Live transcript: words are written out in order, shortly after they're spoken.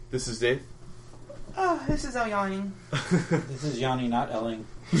This is Dave. Oh, this is Yanni. This is Yanni, not Elling.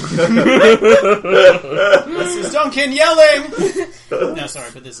 This is Duncan yelling! No, sorry,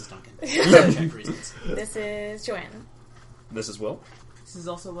 but this is Duncan. Check reasons. This is Joanne. This is Will. This is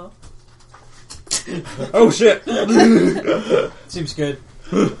also Will. Oh shit! Seems good.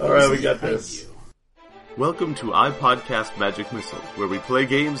 Alright, we got this. Welcome to iPodcast Magic Missile, where we play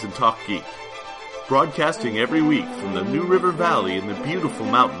games and talk geek. Broadcasting every week from the New River Valley in the beautiful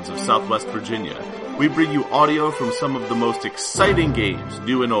mountains of Southwest Virginia, we bring you audio from some of the most exciting games,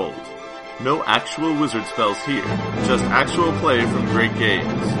 new and old. No actual wizard spells here, just actual play from great games.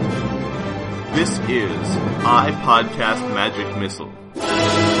 This is iPodcast Magic Missile.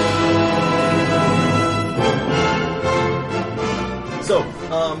 So,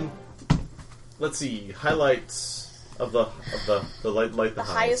 let's see, highlights of the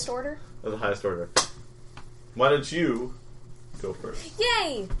highest order? Of the highest order. Why don't you go first?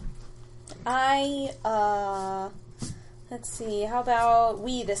 Yay! Let's see, how about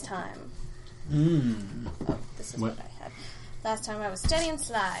we this time? Oh, this is what I had. Last time I was steady and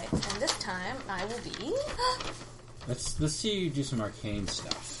slide, and this time I will be... Let's see you do some arcane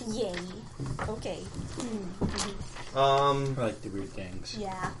stuff. Yay. Okay. I like the weird things.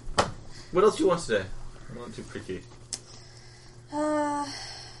 Yeah. What else do you want today? I'm not too picky.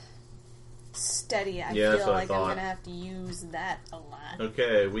 Steady. I Yeah, feel like I'm going to have to use that a lot.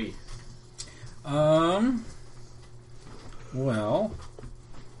 Okay, we. Well,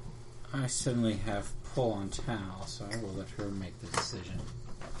 I suddenly have pull on Tal, so I will let her make the decision.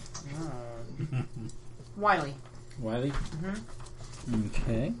 Wiley. Wiley? Mm-hmm.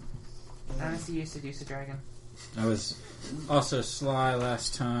 Okay. I want to see you seduce a dragon. I was also sly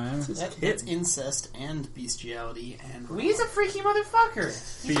last time. That's incest and bestiality and... Wee's a freaky motherfucker.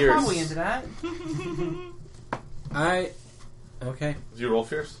 He's Fierce. probably into that. Okay. Did you roll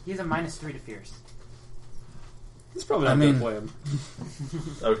fierce? He has a -3 to fierce. It's probably not a good plan.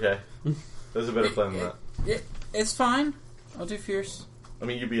 Okay. There's a better plan than that. It's fine. I'll do fierce. I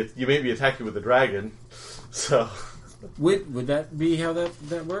mean, you may be attacking with the dragon, so... Would that be how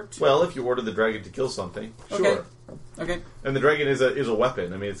that worked? Well, if you order the dragon to kill something, sure. Okay. And the dragon is a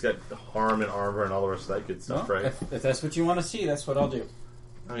weapon. I mean, it's got harm and armor and all the rest of that good stuff, right? If that's what you want to see, that's what I'll do.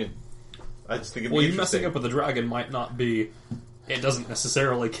 I mean, I just think it'd be you interesting. messing up with the dragon might not be... It doesn't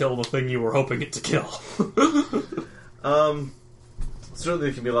necessarily kill the thing you were hoping it to kill. Certainly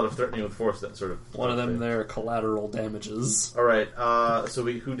there can be a lot of threatening with force, that sort of One of them there collateral damages. Alright, so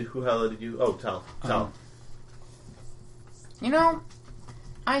who highlighted you? Oh, Tal. You know,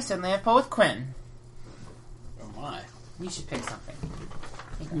 I suddenly have pull with Quinn. Oh my. You should pick something.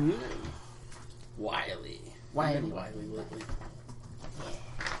 Wiley. Wiley. lately.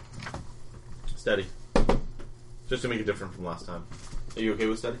 Steady. Just to make it different from last time. Are you okay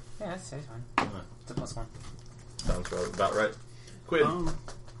with steady? Yeah, that's fine. Alright. It's a +1. Sounds about right. Quinn.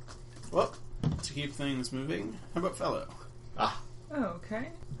 Well, to keep things moving, how about fellow? Oh, okay.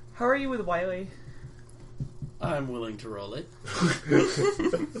 How are you with Wiley? I'm willing to roll it.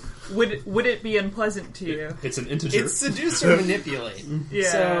 Would it be unpleasant to you? It's an integer. It's seduce or manipulate.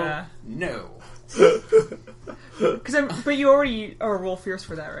 Yeah. So, no. But you already are roll fierce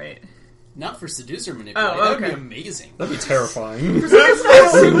for that, right? Not for seduce or manipulate. Oh, That okay. would be amazing. That'd be terrifying.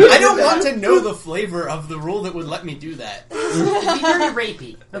 I don't want to know the flavor of the rule that would let me do that. It'd be very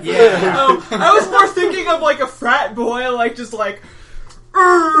rapey. Yeah. Oh, I was more thinking of like a frat boy, like just like,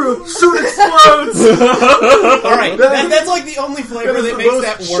 soon explodes. Alright, that's like the only flavor that makes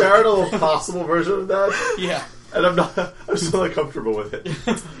that work. charitable possible version of that. Yeah. And I'm still not comfortable with it.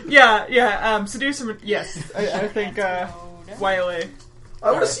 Yeah, seduce him, yes. I think, Wiley.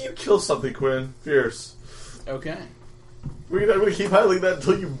 I want to see you kill something, Quinn. Fierce. Okay. We're gonna keep highlighting that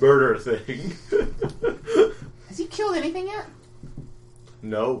until you murder a thing. Has he killed anything yet?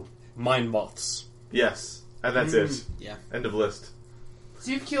 No. Mind moths. Yes. And that's it. Yeah. End of list.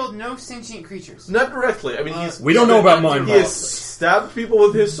 So you've killed no sentient creatures? Not directly. I mean, we don't know about mind He has moths. stabbed people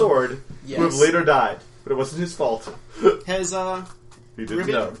with his sword Yes. who have later died. But it wasn't his fault. Has, He didn't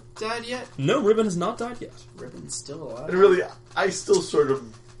Ribbon know. died yet? No, Ribbon has not died yet. Ribbon's still alive. And really, I still sort of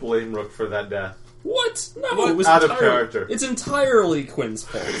blame Rook for that death. What? No, What? it was Out of character. It's entirely Quinn's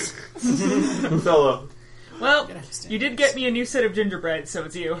fault. Fellow. Well, you did get me a new set of gingerbread, so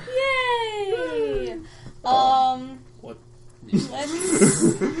it's you. Yay! What? That's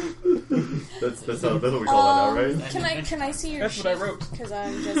what we call that now, right? Can I see your That's sheet? what I wrote. Because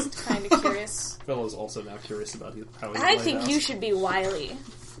I'm just kind of curious. Phil is also now curious about how he's I think you should be Wiley.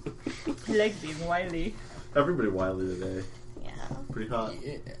 I like being Wiley. Everybody wily today. Yeah. Pretty hot.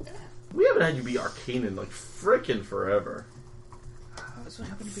 Yeah. We haven't had you be arcane in like frickin' forever. this one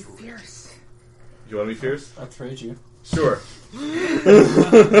happened to be fierce. You want to be fierce? I'll trade you. Sure. We'll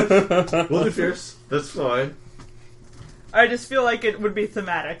do fierce. That's fine. I just feel like it would be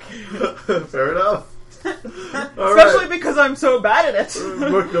thematic. Fair enough. Especially because I'm so bad at it.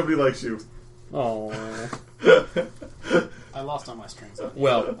 Look, nobody likes you. Oh. I lost all my strings.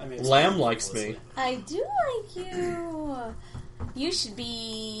 Well, I mean, Lamb likes me. I do like you. You should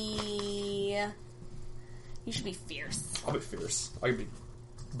be fierce. I'll be fierce. I can be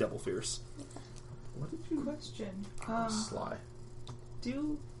double fierce. What did you... Question. Sly.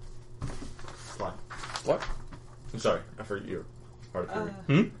 Sly. What? I'm sorry, I forgot your part of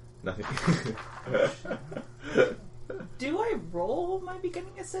Nothing. Do I roll my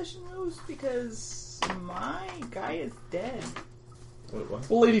beginning of session moves? Because my guy is dead. Wait, what?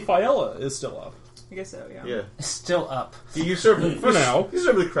 Well, Lady Fiella is still up. I guess so, yeah. Yeah. Still up. You serve For now. You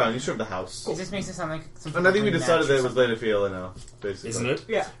serve the crown. You serve the house. It just makes it sound like something. And I think we really decided that it was natural. Lady Fiala now, basically. Isn't it?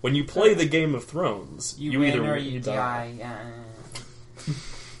 Yeah. When you play the Game of Thrones, You you win either or win you die. die.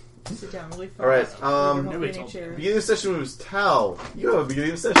 Sit down really fast. Alright, Nobody told me. beginning of session moves. Tal, you have a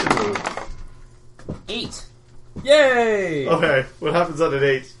beginning of session move. 8. Yay! Okay, what happens on an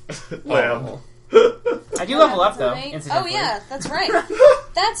 8? Lamb. Oh. I do level up though. Oh Incidentally. yeah, that's right.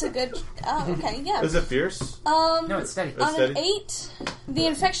 That's a good. Oh, okay, yeah. Is it fierce? No, it's steady. It's On steady? an 8, the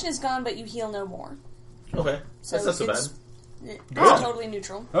infection is gone, but you heal no more. Okay, So that's not so bad. It's totally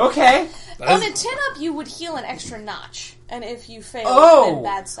neutral. Okay. On a 10 up, you would heal an extra notch, and if you fail, Oh, then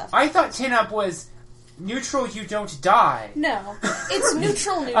bad stuff. I thought 10 up was neutral. You don't die. No, it's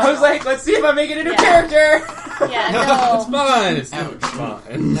neutral. I was like, let's see if I make it a new Yeah. character. yeah, It's no. fine. It's Ouch.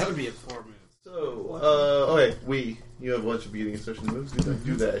 fine. That would be a poor move. So, okay, you have a bunch of beginning of session moves,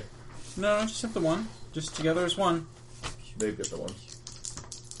 do they? No, just have the one. Just together as one. They've got the one.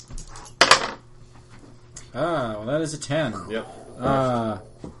 Ah, well, that is a 10. Yep.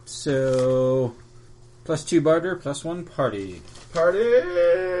 So +2 barter, +1 party.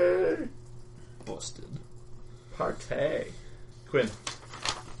 Party! Busted. Party. Quinn.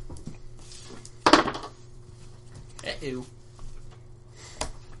 Uh-oh.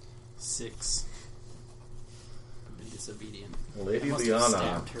 6. I've been disobedient. Lady I must have Liana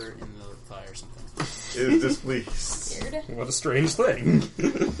stabbed her in the thigh or something. is displeased. Weird. What a strange thing.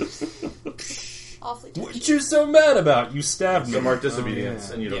 Awfully What touchy. you so mad about? You stabbed me. So mark disobedience,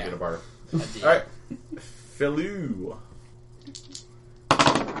 yeah. and you don't Yeah. get a bar. I did. Alright. Philou.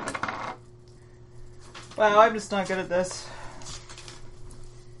 Wow, I'm just not good at this.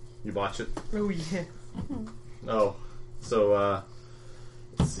 You botch it. Oh, yeah. Oh. So,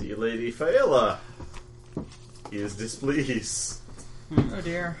 let's see. Lady Faela is displeased. Oh,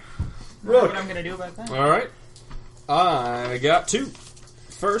 dear. Rook. What I'm gonna do about that? Alright. I got 2.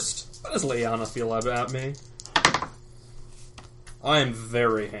 First, how does Liana feel about me? I am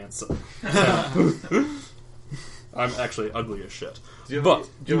very handsome. I'm actually ugly as shit. Do you have, But-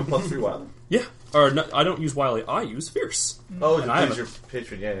 do you have a +3 wild? Yeah. Or no, I don't use Wily, I use Fierce. Oh, And I because am your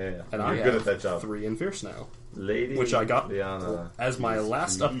patron. Yeah. And You're I good have at that job. 3 in Fierce now. Lady Which I got Liana. as my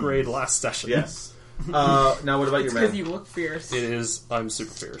last upgrade last session. Yes. Now, what about It's your because man? you look fierce. It is, I'm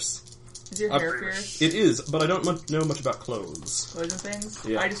super fierce. Is your hair fierce? It is, but I don't know much about clothes. Clothes and things?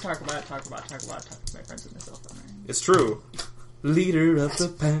 Yeah. I just talk about to my friends and myself. It's true. Leader of the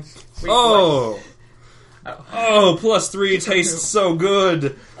pack. Wait, Oh! what? Oh, +3 tastes so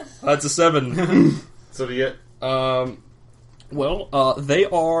good! That's a 7. So do you get... Well, they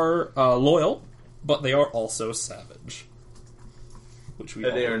are loyal, but they are also savage. Which we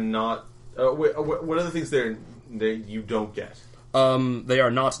they all- are not... what are the things that you don't get? They are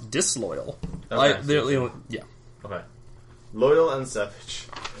not disloyal. Okay. Yeah. Okay. Loyal and savage.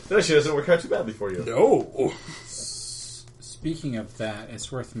 That actually doesn't work out too badly for you. No! Speaking of that,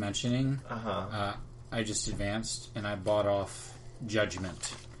 it's worth mentioning. Uh-huh. I just advanced and I bought off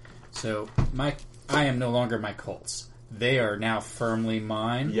Judgment. So I am no longer my cults. They are now firmly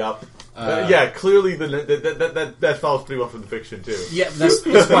mine. Yup. Yeah, clearly that follows pretty well from the fiction, too. Yeah, that's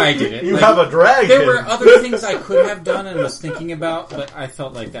why I did it. You Like, have a dragon! there were other things I could have done and was thinking about, but I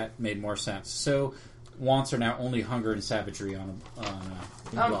felt like that made more sense. So, wants are now only hunger and savagery on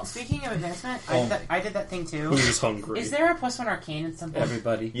buff. Speaking of advancement, Oh. I did that thing too. Who's hungry? Is there a +1 arcane in some point?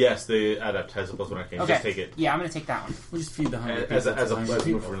 Everybody. Yes, the adept has a +1 arcane. Okay. Just take it. Yeah, I'm gonna take that one. We'll just feed the hungry As people. a to hungry move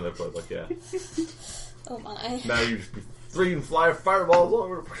people. for another playbook, yeah. Oh my. Now you just be freaking fly fireballs all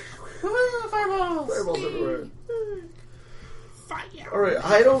over. Woohoo, fireballs! Fireballs everywhere. Fire! Alright,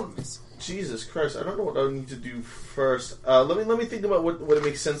 I don't... Jesus Christ, I don't know what I need to do first. Let me think about what it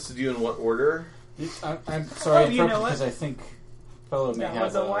makes sense to do in what order. I'm sorry, Oh, you know because what? I think Fellow may That have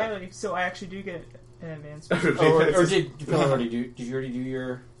was a while, so I actually do get an advanced. Or did you already do? Did you already do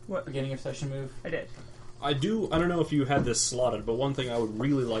your What? beginning of session move? I did. I don't know if you had this slotted, but one thing I would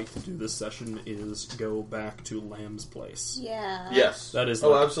really like to do this session is go back to Lamb's place. Yeah. Yes. That is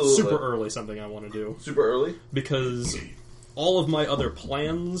absolutely. super early something I want to do. Super early? Because all of my other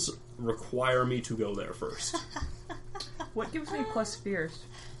plans require me to go there first. What gives me plus fears?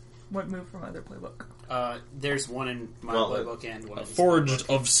 What move from other playbook? There's one in my playbook and one in his Forged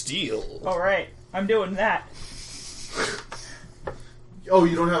playbook. of Steel. Alright, I'm doing that. Oh,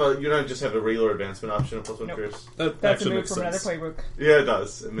 you don't just have a regular advancement option of plus 1 Nope. fierce? That That's a actually move makes from sense. another playbook. Yeah, it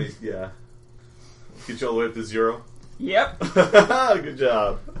does. It makes, yeah. Get you all the way up to 0. Yep. Good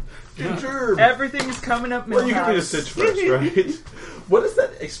job. Good job. Everything is coming up. Well, you can read a Millhouse. stitch first, right? What does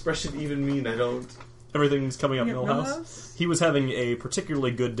that expression even mean? I don't... Everything's coming up Yeah, Millhouse. Millhouse? He was having a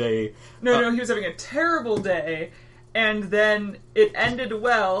particularly good day. No, he was having a terrible day, and then it ended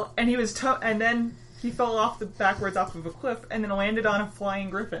well, and he was and then he fell backwards off of a cliff, and then landed on a flying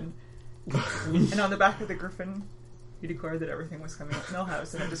griffin. And on the back of the griffin, he declared that everything was coming up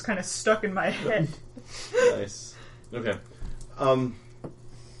Millhouse, and it just kind of stuck in my head. Nice. Okay.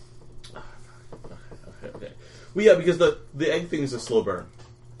 Okay. Well, yeah, because the egg thing is a slow burn,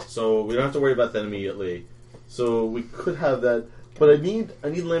 so we don't have to worry about that immediately. So we could have that, but I need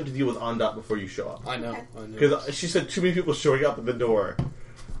Lamb to deal with Ondot before you show up. I know. Because she said too many people showing up at the door.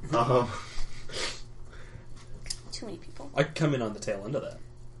 Too many people. I can come in on the tail end of that.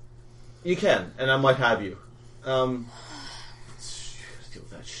 You can, and I might have you. You gotta deal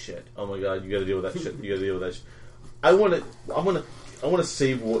with that shit. Oh my god, you gotta deal with that shit. You gotta deal with that shit. I want to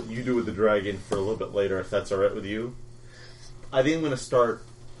save what you do with the dragon for a little bit later, if that's alright with you. I think I'm going to start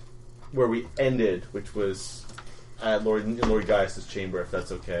where we ended, which was at Lord Gaius' chamber, if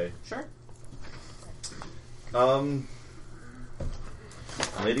that's okay. Sure.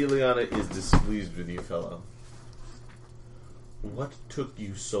 Lady Liana is displeased with you, fellow. What took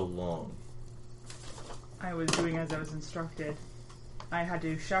you so long? I was doing as I was instructed. I had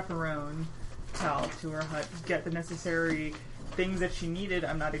to chaperone Tal to her hut, get the necessary things that she needed.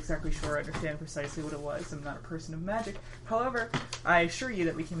 I'm not exactly sure I understand precisely what it was. I'm not a person of magic. However, I assure you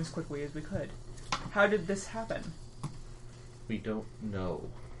that we came as quickly as we could. How did this happen? We don't know.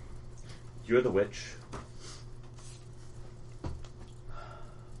 You're the witch.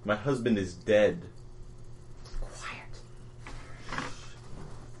 My husband is dead. Quiet.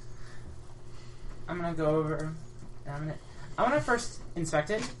 I'm gonna go over. I'm gonna first inspect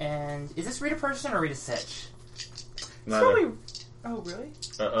it. And is this read a person or read a sitch? Neither. Oh, really?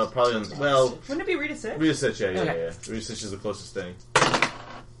 Probably on. Well, Wouldn't it be Rita 6? Rita Sitch, yeah. Okay. Rita Sitch is the closest thing.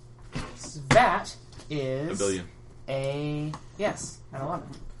 So that is A billion. Yes, an 11.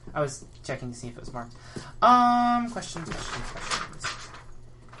 I was checking to see if it was marked. Questions.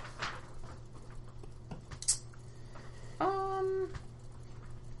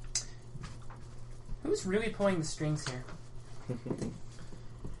 Who's really pulling the strings here?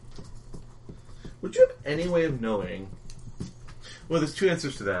 Would you have any way of knowing? Well, there's two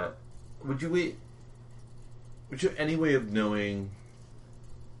answers to that. Would you have any way of knowing?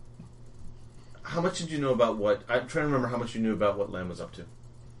 How much did you know about what? I'm trying to remember how much you knew about what Lamb was up to.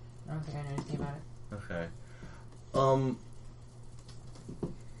 I don't think I know anything about it. Okay.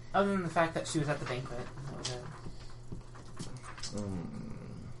 Other than the fact that she was at the banquet. That was it.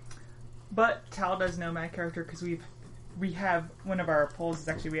 But Tal does know my character because we have one of our polls is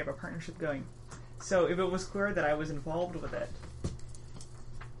actually we have a partnership going. So if it was clear that I was involved with it,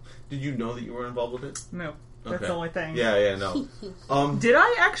 Did you know that you were involved with it? no, that's Okay. the only thing. Yeah, no. Did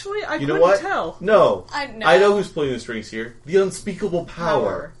I actually? I You couldn't know what? tell. No. I know. I know who's pulling the strings here. The unspeakable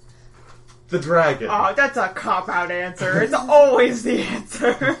power. The dragon. Oh, that's a cop-out answer. It's always the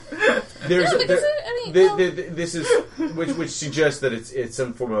answer. There's, No, because this is which suggests that it's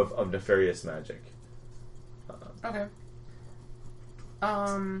some form of nefarious magic. Okay.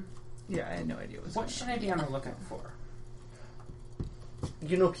 Yeah, I had no idea What should I be on the lookout for?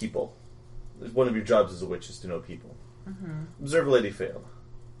 You know people. One of your jobs as a witch is to know people. Mm-hmm. Observe Lady Fail.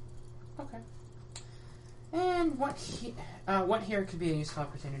 Okay. And what here could be a useful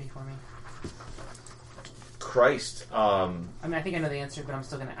opportunity for me? Christ. I mean, I think I know the answer, but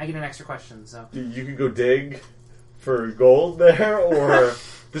I get an extra question, so. You could go dig for gold there, or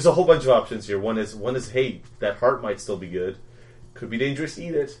there's a whole bunch of options here. One is hey, that heart might still be good. Could be dangerous to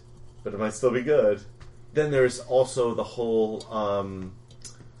eat it, but it might still be good. Then there's also the whole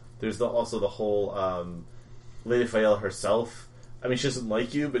Lady Fael herself. I mean, she doesn't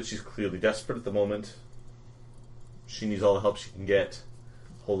like you, but she's clearly desperate at the moment. She needs all the help she can get,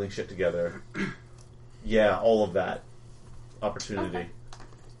 holding shit together. Yeah, all of that opportunity.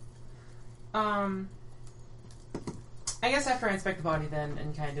 I guess after I inspect the body then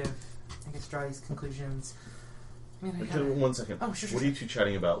and kind of, I guess, draw these conclusions. I mean, Okay, 1 second. Oh, sure. What are you two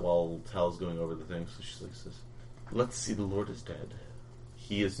chatting about while Tal's going over the things? So she says, let's see, the Lord is dead.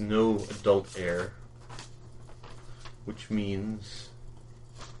 He is no adult heir. Which means...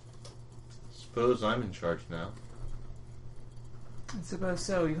 suppose I'm in charge now. I suppose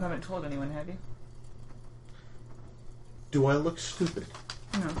so. You haven't told anyone, have you? Do I look stupid?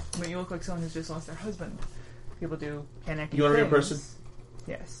 No, but you look like someone who's just lost their husband. People do panicky You want to be a things. person?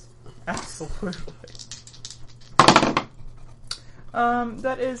 Yes. Absolutely.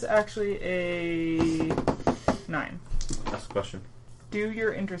 That is actually a 9. Ask a question. Do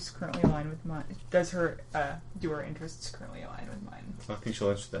your interests currently align with mine? Do her interests currently align with mine? I think she'll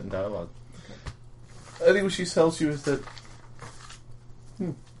answer that in dialogue. Okay. I think what she tells you is that...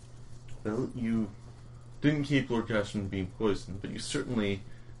 well, you didn't keep Lord Cash from being poisoned, but you certainly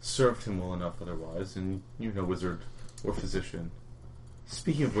served him well enough otherwise, and you're no wizard or physician.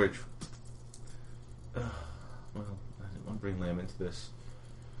 Speaking of which... well, I didn't want to bring Lamb into this.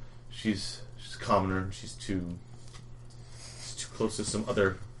 She's a commoner, and she's too close to some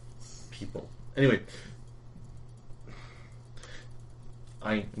other people. Anyway,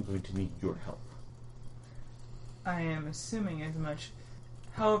 I am going to need your help. I am assuming as much.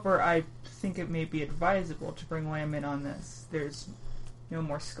 However, I think it may be advisable to bring Lamb in on this. There's no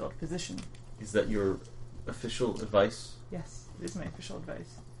more skilled physician. Is that your official advice? Yes, it is my official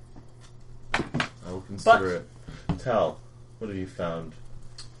advice. I will consider it. Tal, what have you found?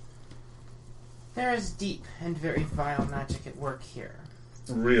 There is deep and very vile magic at work here.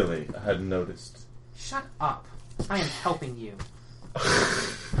 Really? I hadn't noticed. Shut up. I am helping you.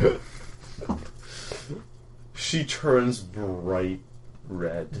 She turns bright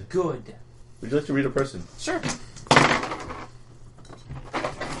red. Good. Would you like to read a person? Sure. That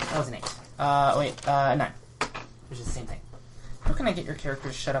was an 8. 9. Which is the same thing. How can I get your character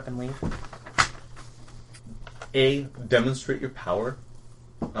to shut up and leave? A, demonstrate your power.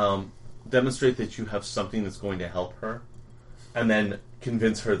 Demonstrate that you have something that's going to help her. And then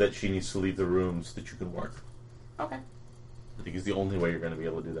convince her that she needs to leave the room so that you can work. Okay. I think is the only way you're going to be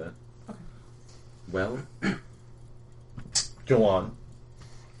able to do that. Okay. Well, go on.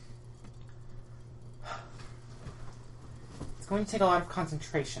 It's going to take a lot of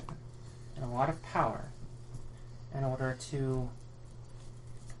concentration and a lot of power in order to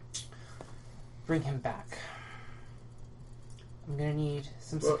bring him back. I'm going to need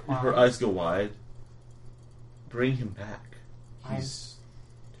some supplies. Her eyes go wide. Bring him back. Is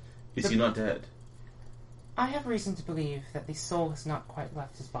he not dead? I have reason to believe that the soul has not quite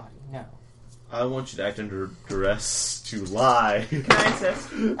left his body, no. I want you to act under duress to lie. Can I insist?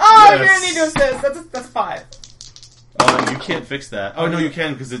 Oh, Yes. you're going to need to assist. That's 5. You can't fix that. Oh, no, you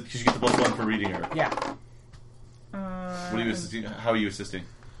can, because you get the +1 for reading her. Yeah. What are you assisting? How are you assisting?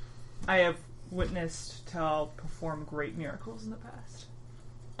 I have witnessed Tal perform great miracles in the past.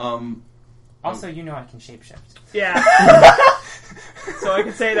 Also, you know I can shapeshift. Yeah. So I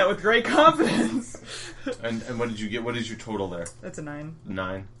can say that with great confidence. And what did you get? What is your total there? That's a 9.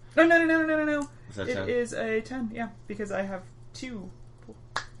 9? No. Is that It 10? is a 10, yeah, because I have 2.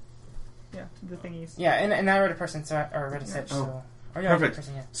 Yeah, the thingies. Yeah, and I read a person, or read a set, Oh. so... Or, yeah, Perfect.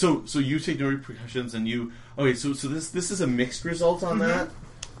 Person, yeah. So you take no repercussions, and you... Okay, so this is a mixed result on that.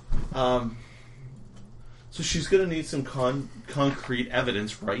 So she's going to need some concrete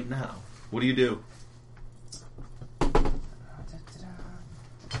evidence right now. What do you do?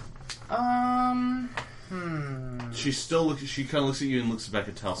 She still looks. She kind of looks at you and looks back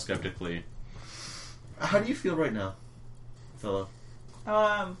at Tal skeptically. How do you feel right now, fellow?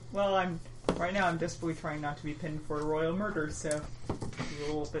 Well, I'm desperately trying not to be pinned for a royal murder, so I'm a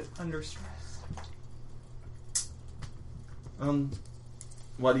little bit under stress.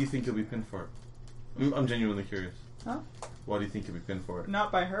 Why do you think you'll be pinned for it? I'm genuinely curious. Huh? Why do you think you'll be pinned for it?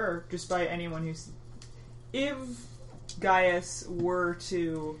 Not by her, just by anyone who's... If Gaius were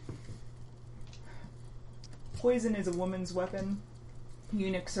to... Poison is a woman's weapon.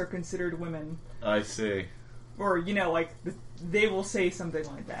 Eunuchs are considered women. I see. Or, they will say something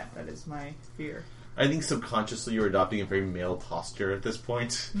like that. That is my fear. I think subconsciously you're adopting a very male posture at this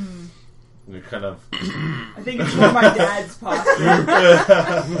point. You're kind of... I think it's more my dad's posture.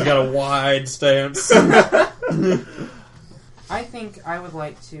 I got a wide stance. I think I would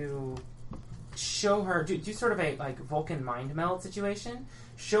like to show her, do sort of a Vulcan mind meld situation.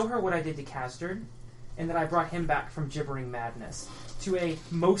 Show her what I did to Casdard, and that I brought him back from gibbering madness to a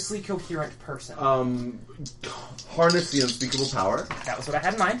mostly coherent person. Harness the unspeakable power. That was what I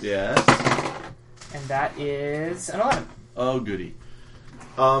had in mind. Yes. And that is an 11. Oh, goody.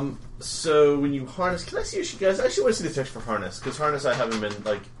 So when you harness, can I see if you guys? I actually want to see the text for harness, because harness I haven't been,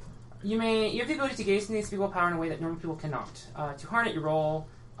 like... You have the ability to gaze into the unspeakable power in a way that normal people cannot. To harness, you roll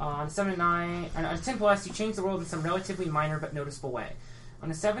on 7 and 9. On a 10 plus, you change the world in some relatively minor but noticeable way. On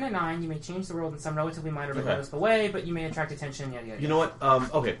a 7 and 9, you may change the world in some relatively minor but noticeable way, but you may attract attention. Yada yada. You know what?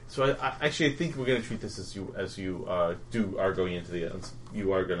 Okay, so I actually think we're going to treat this as you are going into the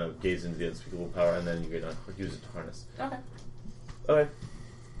you are going to gaze into the unspeakable power, and then you're going to use it to harness. Okay. Okay.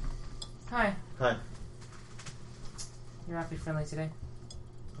 Hi. Hi. You're awfully friendly today.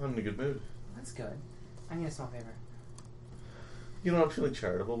 I'm in a good mood. That's good. I need a small favor. You know, I'm feeling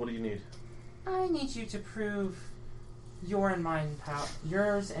charitable. What do you need? I need you to prove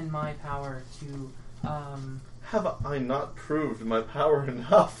yours and my power to, Have I not proved my power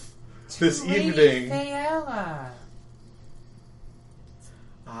enough this Lady evening? Fayella.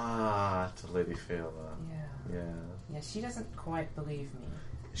 To Lady Fayella. Yeah. Yeah. Yeah, she doesn't quite believe me.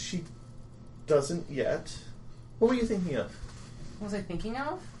 She doesn't yet. What were you thinking of? What was I thinking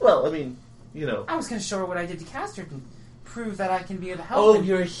of? Well, I mean, you know. I was going to show her what I did to Caster and prove that I can be of help. Oh,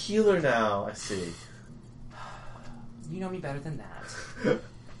 you're a healer now. I see. You know me better than that.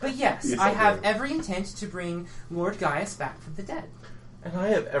 But yes, Yes, I I have do. every intent to bring Lord Gaius back from the dead. And I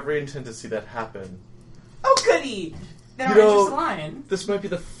have every intent to see that happen. Oh, goody! Then You our know- interest line. This might be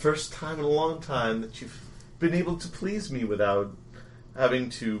the first time in a long time that you've been able to please me without having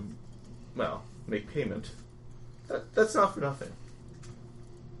to, well, make payment. That's not for nothing.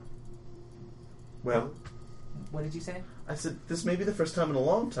 Well, What did you say? I said this may be the first time in a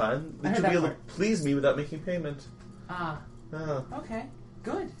long time I that heard you'll that be able part. to please me without making payment. Ah, Ah, okay.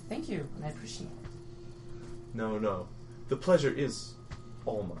 Good. Thank you. And I appreciate it. no. The pleasure is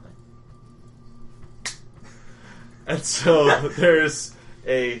all mine. And so there's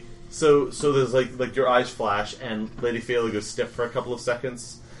a so there's like your eyes flash and Lady Fayella goes stiff for a couple of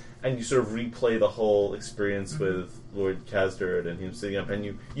seconds, and you sort of replay the whole experience with Lord Casdard and him sitting up, and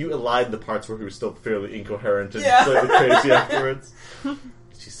you elide the parts where he was still fairly incoherent and slightly crazy afterwards.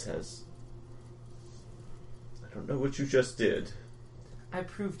 She says, "I don't know what you just did, I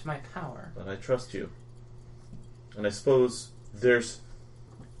proved my power. but I trust you. And I suppose the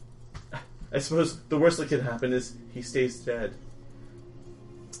worst that can happen is he stays dead."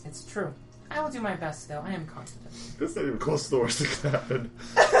 It's true. I will do my best, though. I am confident. That's not even close to the worst that can happen.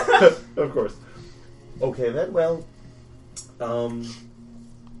 Of course. Okay, then, well,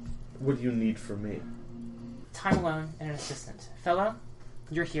 what do you need from me? Time alone and an assistant. Fellow,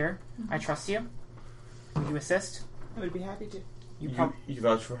 you're here. I trust you. Will you assist? I would be happy to. You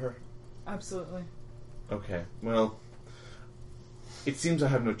vouch for her? Absolutely. Okay, well, it seems I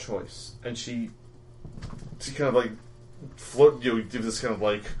have no choice. And she kind of like give this kind of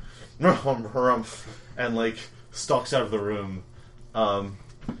like and like stalks out of the room,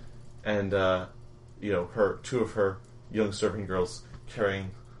 and two of her young serving girls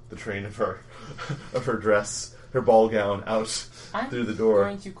carrying the train of her of her dress, her ball gown out through the door. I'm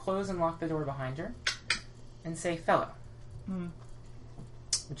going to close and lock the door behind her and say, "Fellow,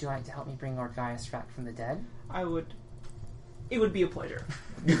 would you like to help me bring Lord Gaius back from the dead?" I would. It would be a pleasure.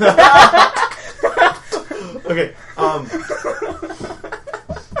 Okay,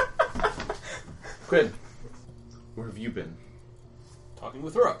 Quinn, where have you been? Talking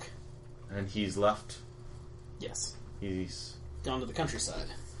with Rook. And he's left. Yes. He's Gone to the countryside.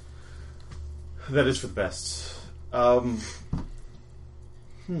 that is for the best. I'm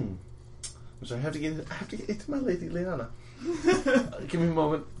sorry, I have to get to my Lady Leanna. Give me a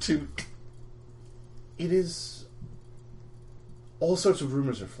moment to. It is. All sorts of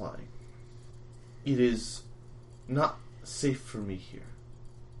rumors are flying. It is not safe for me here.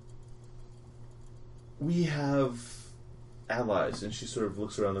 We have allies, and she sort of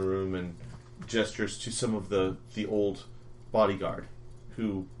looks around the room and gestures to some of the old bodyguard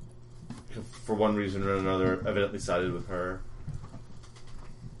who, for one reason or another, evidently sided with her.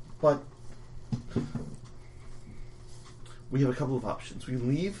 But we have a couple of options. We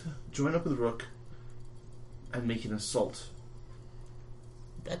leave, join up with Rook, and make an assault.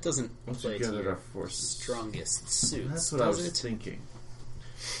 That doesn't Once play we to gathered your our forces. strongest suits, That's what I does was it? thinking.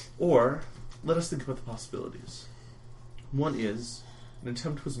 Or, let us think about the possibilities. One is, an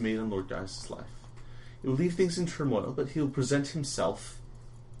attempt was made on Lord Gaius' life. It will leave things in turmoil, but he'll present himself,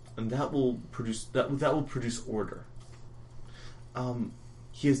 and that will produce order.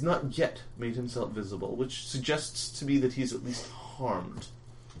 He has not yet made himself visible, which suggests to me that he's at least harmed.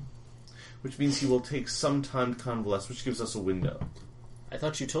 Which means he will take some time to convalesce, which gives us a window. I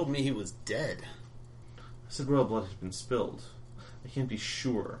thought you told me he was dead. I said royal blood has been spilled. I can't be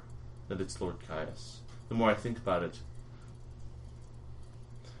sure that it's Lord Gaius. The more I think about it,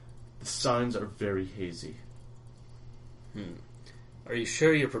 The signs are very hazy. Are you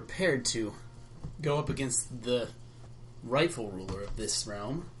sure you're prepared to go up against the rightful ruler of this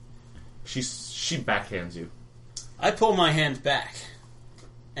realm? She backhands you. I pull my hand back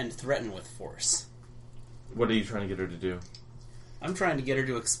and threaten with force. What are you trying to get her to do? I'm trying to get her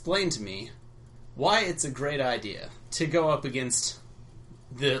to explain to me why it's a great idea to go up against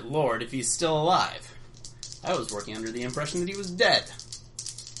the Lord if he's still alive. I was working under the impression that he was dead.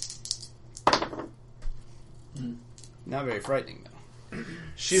 Not very frightening, though.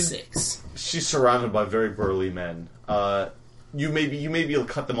 She's 6. She's surrounded by very burly men. You may be able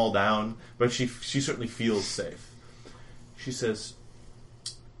to cut them all down, but she certainly feels safe. She says,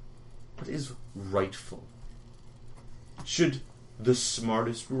 "What is rightful? Should the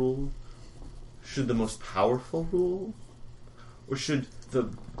smartest rule? Should the most powerful rule? Or should the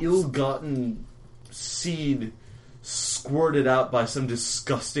ill-gotten seed squirted out by some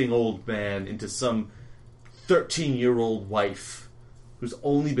disgusting old man into some 13-year-old wife who's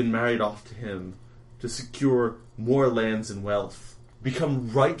only been married off to him to secure more lands and wealth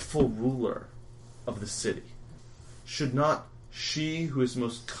become rightful ruler of the city? Should not she who is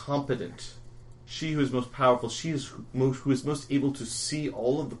most competent, she who is most powerful, who is most able to see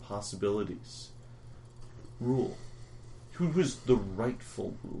all of the possibilities, rule? Who is the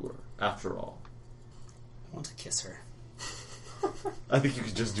rightful ruler, after all?" I want to kiss her. I think you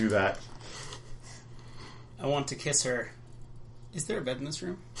could just do that. I want to kiss her. Is there a bed in this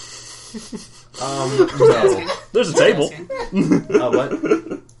room? No. There's a table.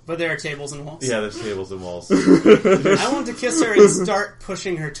 What? But there are tables and walls? Yeah, there's tables and walls. I want to kiss her and start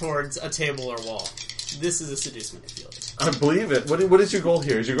pushing her towards a table or wall. This is a seduce manipulation. I believe it. What is your goal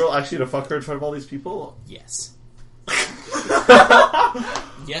here? Is your goal actually to fuck her in front of all these people? Yes.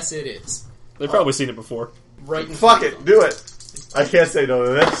 Yes, it is. They've probably seen it before. Right in Fuck front it, of them. do it. I can't say no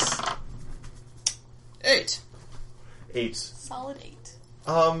to this. 8. 8. Solid 8.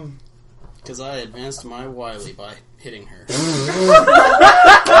 Because I advanced my wily by hitting her.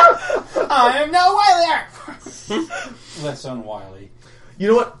 I am no Wily! Less unwily. You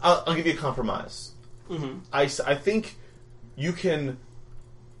know what? I'll give you a compromise. Mm-hmm. I think you can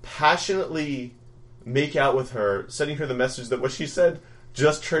passionately make out with her, sending her the message that what she said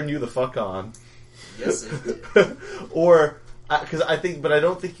just turned you the fuck on. Yes, it did. Or because I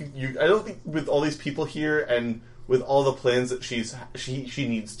don't think with all these people here and with all the plans that she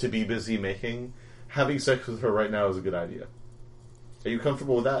needs to be busy making, having sex with her right now is a good idea. Are you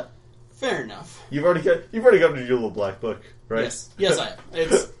comfortable with that? Fair enough. You've already got your little black book, right? Yes, I am.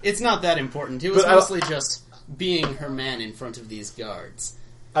 It's not that important. It was mostly just being her man in front of these guards.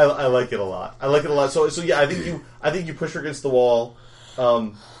 I like it a lot. So yeah, I think you push her against the wall.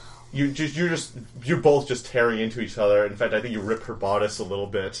 You're both just tearing into each other. In fact, I think you rip her bodice a little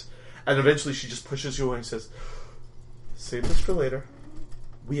bit, and eventually she just pushes you away and says, "Save this for later.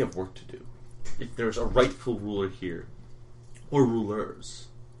 We have work to do. If there's a rightful ruler here, or rulers,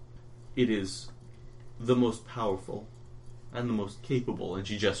 it is the most powerful and the most capable." And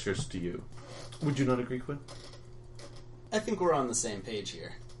she gestures to you. Would you not agree, Quinn? I think we're on the same page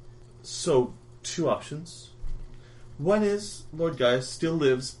here. So, 2 options. One is Lord Gaius still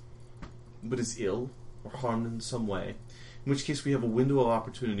lives, but is ill or harmed in some way, in which case we have a window of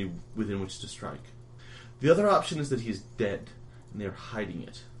opportunity within which to strike. The other option is that he is dead, and they are hiding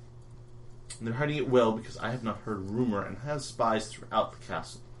it. And they're hiding it well because I have not heard rumor and has spies throughout the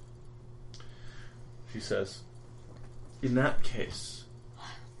castle. She says, in that case,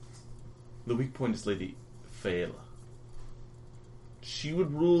 the weak point is Lady Faela. She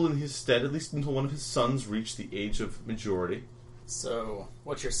would rule in his stead, at least until one of his sons reached the age of majority. So,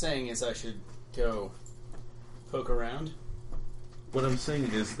 what you're saying is I should go poke around? What I'm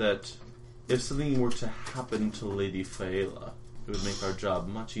saying is that if something were to happen to Lady Faela, it would make our job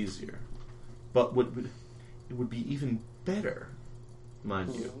much easier. But it would be even better,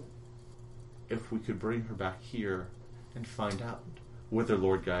 mind you, if we could bring her back here and find out whether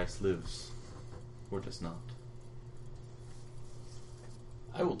Lord Gaius lives or does not.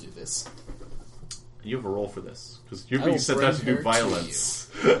 I will do this. You have a role for this, because you're being sent out to do violence.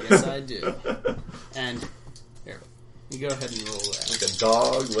 Yes, I do. And, here, you go ahead and roll that. Like a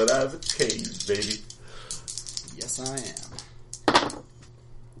dog let out of its cage, baby. Yes, I am.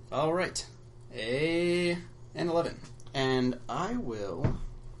 Alright. An 11. And I will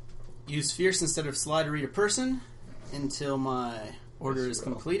use Fierce instead of Sly to read a person until my order is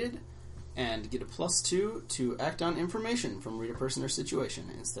completed, and get a +2 to act on information from read a person or situation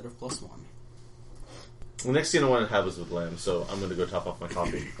instead of +1. The next scene I want to have is with Lamb, so I'm going to go top off my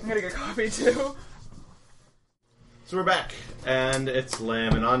coffee. I'm gonna get coffee too. So we're back, and it's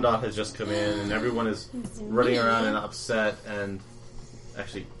Lamb, and Ondot has just come in, and everyone is running around and upset, and...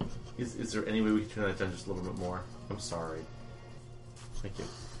 Actually, is there any way we can turn that down just a little bit more? I'm sorry. Thank you.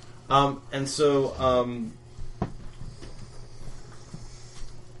 And so,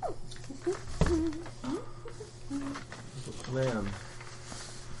 Lamb,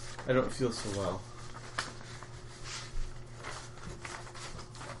 I don't feel so well.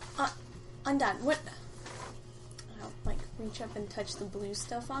 I'm done. What? I'll, reach up and touch the blue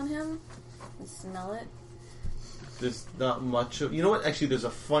stuff on him and smell it. There's not much of... You know what? Actually, there's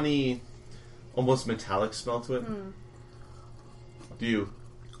a funny, almost metallic smell to it. Do you?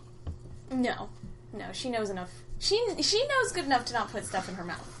 No, she knows enough. She knows good enough to not put stuff in her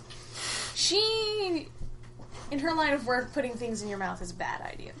mouth. She, in her line of work, putting things in your mouth is a bad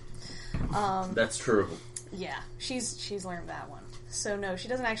idea. That's true. Yeah, she's learned that one. So no, she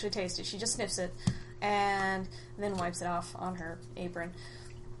doesn't actually taste it. She just sniffs it and then wipes it off on her apron.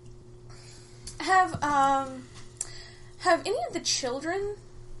 Have any of the children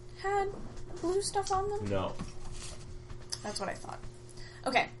had blue stuff on them? No. That's what I thought.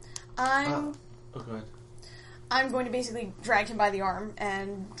 Okay, go ahead. I'm going to basically drag him by the arm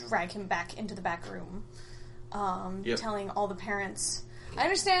and drag him back into the back room, telling all the parents, I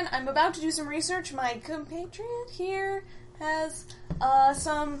understand I'm about to do some research. My compatriot here has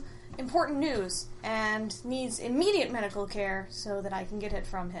some important news and needs immediate medical care so that I can get it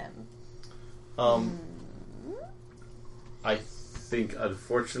from him. I think,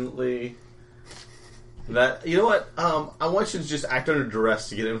 unfortunately... That, you know what? I want you to just act under duress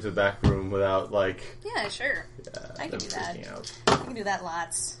to get him to the back room without, Yeah, sure. Yeah, I can do that. Out. I can do that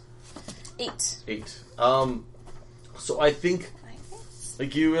lots. 8. So I think,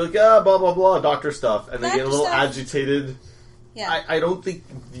 you were blah, blah, blah, doctor stuff, and they get a little agitated. Yeah. I don't think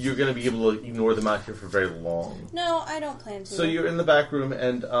you're going to be able to ignore them out here for very long. No, I don't plan to. So you're in the back room,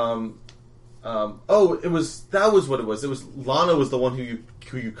 and, that was what it was. It was, Lana was the one who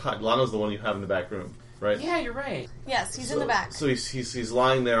you cut. Lana was the one you have in the back room. Right? Yeah, you're right. Yes, he's in the back. So he's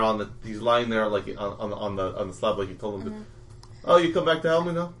lying there on the slab like you told him to. Oh, you come back to help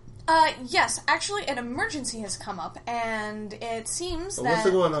me now? Yes. Actually, an emergency has come up, and it seems that... What's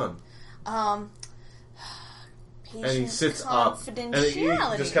going on? Patient and he sits up, and he's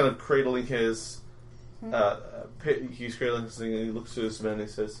just kind of cradling his... he's cradling his thing, and he looks to his man and he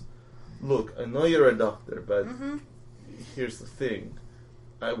says, "Look, I know you're a doctor, but here's the thing.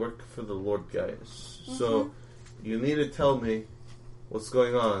 I work for the Lord guys. So you need to tell me what's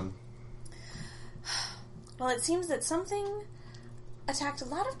going on." Well, it seems that something attacked a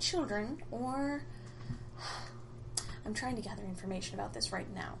lot of children, or... I'm trying to gather information about this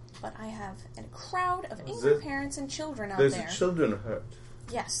right now, but I have a crowd of angry parents and children out there. There's children hurt.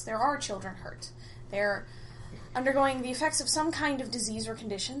 Yes, there are children hurt. They're undergoing the effects of some kind of disease or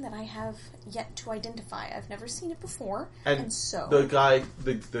condition that I have yet to identify. I've never seen it before, and so... The guy,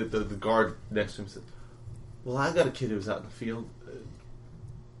 the guard next to him said, "Well, I got a kid who was out in the field.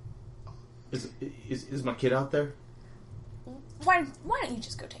 Is my kid out there?" Why don't you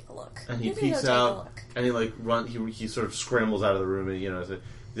just go take a look? And he peeks out, and he he sort of scrambles out of the room, and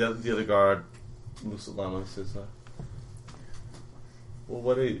the other guard looks at Lana and says, "Well,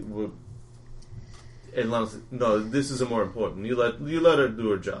 what are you?" And Lana says, "No, this is more important. You let her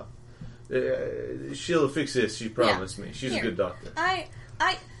do her job. She'll fix this. She promised me. She's a good doctor." How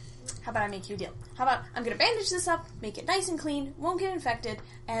about I make you a deal? How about I'm going to bandage this up, make it nice and clean, won't get infected,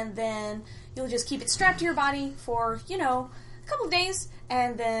 and then you'll just keep it strapped to your body for, a couple of days,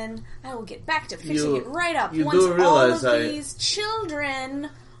 and then I will get back to fixing it right up once all of these children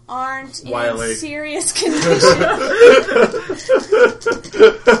aren't in serious condition.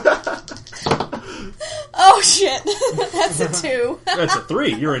 Oh shit! That's a 2. That's a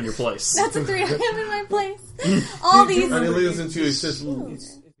 3. You're in your place. That's a 3. I am in my place. All these. And he leans into you. He says,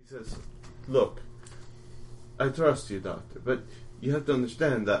 "Look, I trust you, doctor, but you have to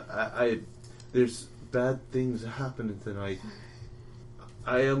understand that there's bad things happening tonight.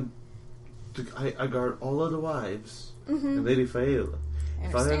 I guard all of the wives and Lady Faela.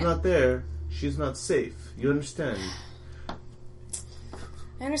 If I am not there, she's not safe. You understand?"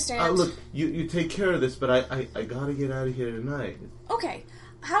 I understand. Look, you take care of this, but I gotta get out of here tonight. Okay,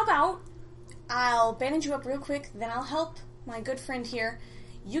 how about I'll bandage you up real quick, then I'll help my good friend here.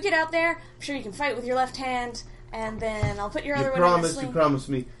 You get out there, I'm sure you can fight with your left hand, and then I'll put your other one in the sling. You promised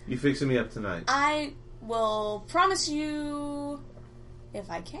me you fixing me up tonight. I will promise you, if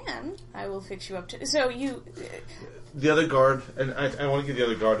I can, I will fix you up so you... The other guard, and I want to give the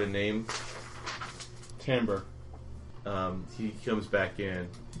other guard a name. Timber. He comes back in,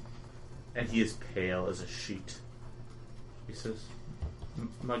 and he is pale as a sheet. He says,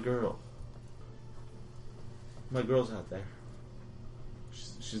 my girl's out there.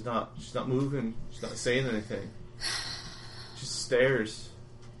 She's not moving. She's not saying anything. She stares.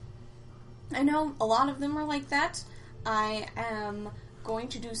 I know a lot of them are like that. I am going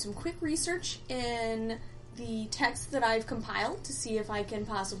to do some quick research in the text that I've compiled to see if I can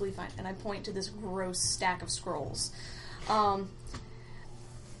possibly find, and I point to this gross stack of scrolls.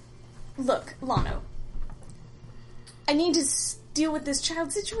 Look, Lano, I need to deal with this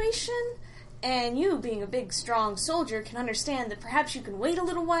child situation, and you, being a big, strong soldier, can understand that perhaps you can wait a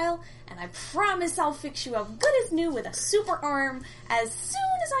little while, and I promise I'll fix you up good as new with a super arm as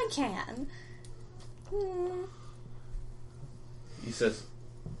soon as I can. He says,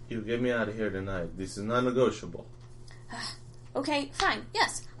 you get me out of here tonight. This is non-negotiable. Okay, fine.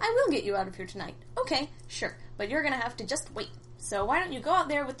 Yes, I will get you out of here tonight. Okay, sure. But you're gonna have to just wait. So why don't you go out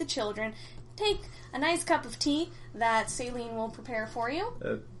there with the children, take a nice cup of tea that Saline will prepare for you.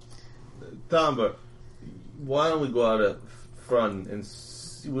 Thamba, why don't we go out up front and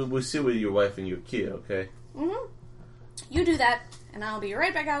we'll sit with your wife and your kid, okay? Mm-hmm. You do that, and I'll be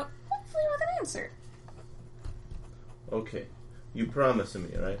right back out, hopefully with an answer. Okay. You promise me,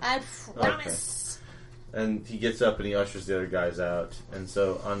 right? I promise. Okay. And he gets up and he ushers the other guys out. And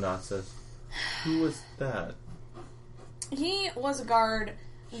so Anat says, who was that? He was a guard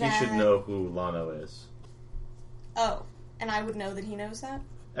that... He should know who Lano is. Oh, and I would know that he knows that?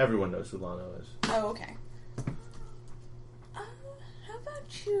 Everyone knows who Lano is. Oh, okay. How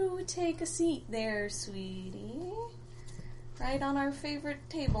about you take a seat there, sweetie? Right on our favorite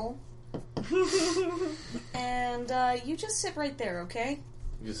table. And you just sit right there, okay?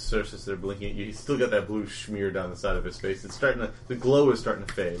 He just sits there blinking at you. He's still got that blue smear down the side of his face. It's starting to... The glow is starting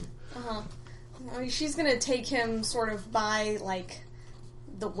to fade. Uh-huh. She's gonna take him sort of by, like,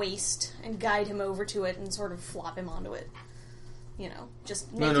 the waist and guide him over to it and sort of flop him onto it. You know,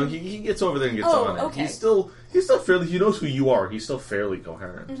 just make him... he gets over there and gets on it. Okay. He's still fairly... He knows who you are. He's still fairly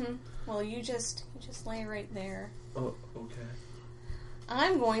coherent. Mm-hmm. Well, you just lay right there. Oh, okay.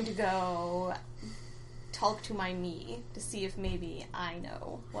 I'm going to go talk to my me to see if maybe I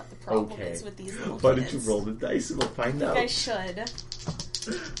know what the problem is with these little kids. Why don't you roll the dice and we'll find out? I should.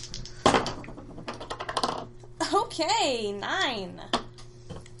 Okay, 9.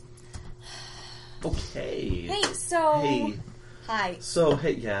 Okay. Hey, so... Hey. Hi. So,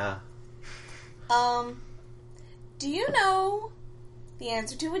 hey, yeah. Do you know the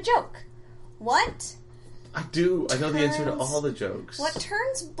answer to a joke? What? I do. I know the answer to all the jokes. What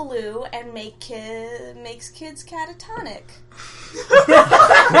turns blue and makes kids catatonic?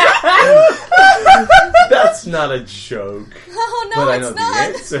 That's not a joke. Oh, no, but it's I know not. the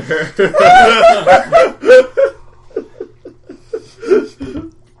answer.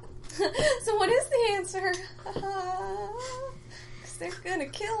 So what is the answer? Because they're gonna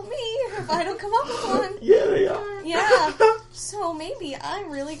kill me if I don't come up with one. Yeah, they are. Yeah. So maybe I'm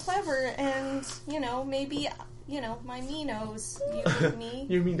really clever, and maybe my me knows me.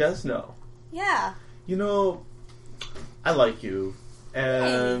 Your me does know. Yeah. I like you,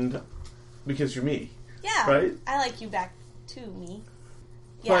 and because you're me. Yeah. Right? I like you back to me.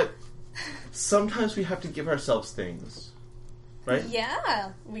 Yeah. But sometimes we have to give ourselves things. Right?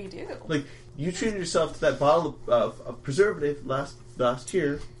 Yeah, we do. Like, you treated yourself to that bottle of preservative last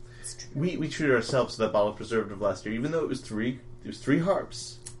year. We treated ourselves to that bottle of preservative last year, even though it was 3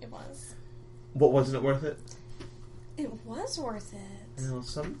 harps. It was. What, wasn't it worth it? It was worth it.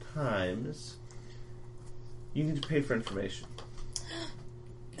 Sometimes you need to pay for information.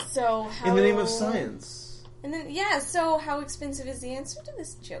 So how... In the name of science. And then, so how expensive is the answer to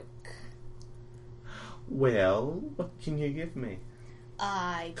this joke? Well, what can you give me?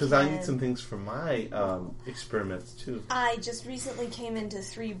 Because I need some things for my experiments, too. I just recently came into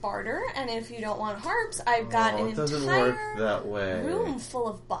 3 barter, and if you don't want harps, I've got an it doesn't entire work that way. room full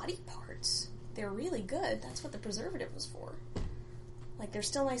of body parts. They're really good. That's what the preservative was for. Like, they're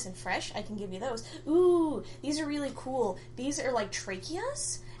still nice and fresh. I can give you those. Ooh, these are really cool. These are like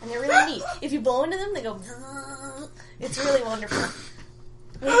tracheas, and they're really neat. If you blow into them, they go... It's really wonderful.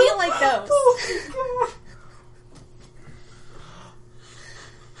 Maybe you like those.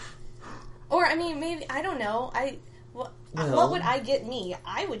 Or, I mean, maybe, I don't know. What would I get me?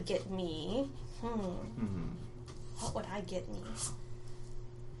 I would get me... What would I get me?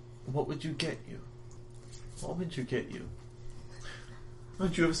 What would you get you? What would you get you?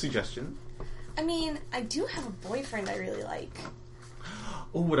 Would you have a suggestion? I mean, I do have a boyfriend I really like.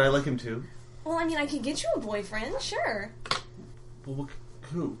 Oh, would I like him too? Well, I mean, I could get you a boyfriend, sure. Well,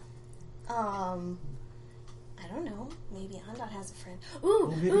 who? I don't know. Maybe Andot has a friend.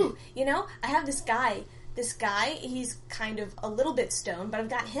 Ooh, I have this guy this guy, he's kind of a little bit stoned, but I've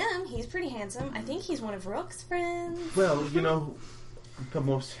got him. He's pretty handsome. I think he's one of Rook's friends. Well, the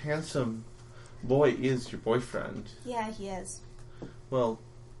most handsome boy is your boyfriend. Yeah, he is. Well,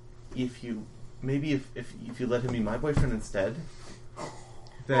 if you let him be my boyfriend instead,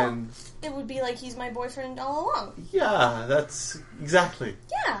 then... Well, it would be like he's my boyfriend all along. Yeah, that's... Exactly.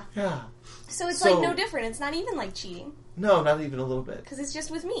 Yeah. Yeah. So it's like no different. It's not even like cheating. No, not even a little bit. Because it's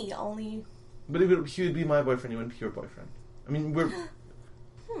just with me, only... But he would be my boyfriend, he wouldn't be your boyfriend. I mean, we're...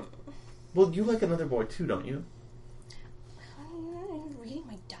 Well, you like another boy too, don't you? Reading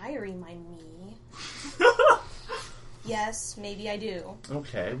my diary, my me. Yes, maybe I do.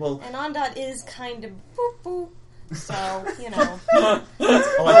 Okay, well... And Ondot is kind of boop-boop. So, Oh, I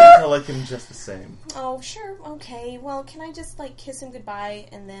think I like him just the same. Oh, sure, okay. Well, can I just, kiss him goodbye,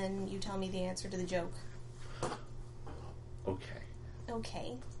 and then you tell me the answer to the joke? Okay.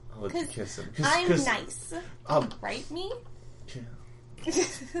 Okay. I'll let you kiss him. I'm nice. Right, me?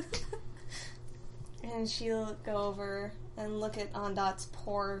 Yeah. And she'll go over and look at Ondot's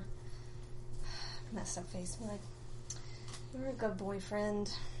poor, messed up face and be like, you're a good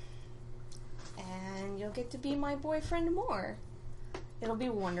boyfriend. And you'll get to be my boyfriend more. It'll be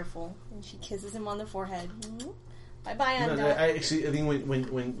wonderful. And she kisses him on the forehead. Mm-hmm. Bye-bye, Ondot. No, I think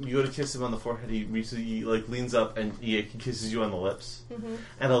when you go to kiss him on the forehead, he leans up and he kisses you on the lips. Mm-hmm.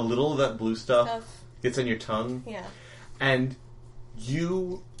 And a little of that blue stuff gets on your tongue. Yeah. And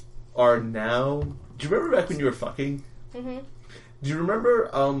you are now... Do you remember back when you were fucking? Mm-hmm. Do you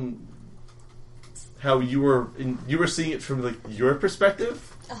remember how you were seeing it from your perspective?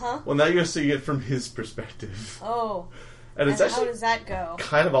 Uh-huh. Well, now you're seeing it from his perspective. Oh. And it's actually how does that go?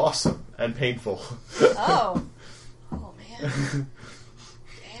 Kind of awesome and painful. Oh. Oh, man.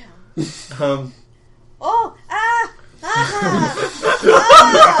 Damn. Oh! Ah! Ah!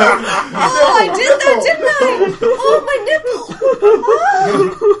 Oh, I did that, didn't I? Oh, my nipple!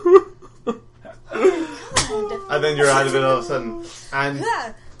 Oh, God. And then you're out of it all of a sudden. And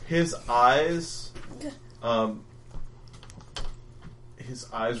his eyes... his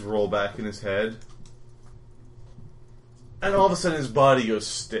eyes roll back in his head. And all of a sudden his body goes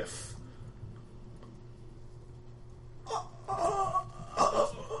stiff.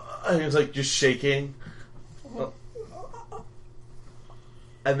 And he's just shaking.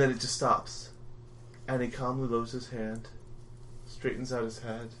 And then it just stops. And he calmly lowers his hand, straightens out his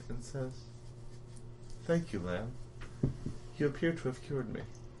head, and says, "Thank you, Lamb. You appear to have cured me."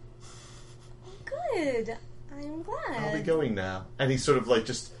 Good. I'm glad. I'll be going now. And he sort of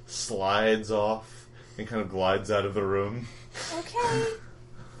just slides off and kind of glides out of the room. Okay.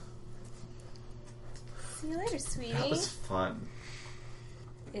 See you later, sweetie. That was fun.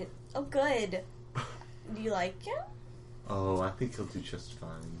 Oh, good. Do you like him? Oh, I think he'll do just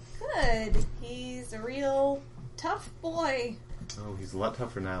fine. Good. He's a real tough boy. Oh, he's a lot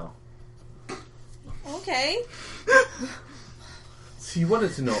tougher now. Okay. So you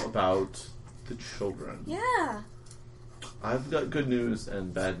wanted to know about the children. Yeah. I've got good news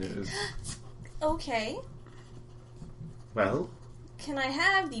and bad news. Okay. Well? Can I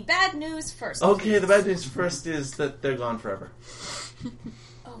have the bad news first? Okay, please? the bad news first is that they're gone forever.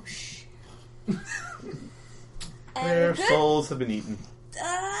 Oh, shit. Their souls have been eaten.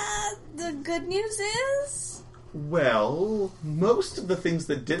 The good news is? Well, most of the things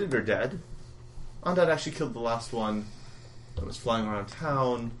that did it are dead. Ondot actually killed the last one that was flying around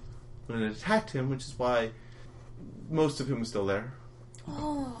town when it attacked him, which is why most of him was still there.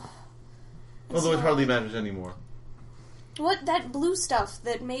 Oh. Although it hardly matters anymore. What, that blue stuff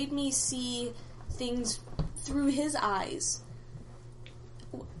that made me see things through his eyes?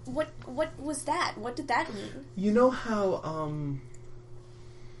 What was that? What did that mean? You know how,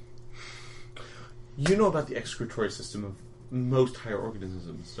 you know about the excretory system of most higher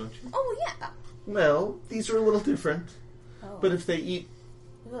organisms, don't you? Oh, yeah. Well, these are a little different. Oh. But if they eat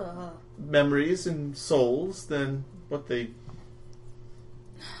memories and souls, then what they...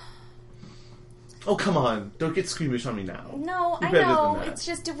 Oh, come on. Don't get squeamish on me now. No, You're I better know. than that. It's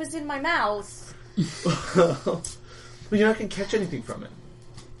just it was in my mouth. Well, you're not going to catch anything from it.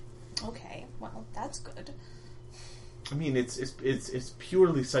 Okay, well, that's good. I mean, it's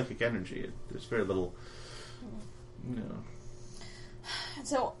purely psychic energy. There's very little,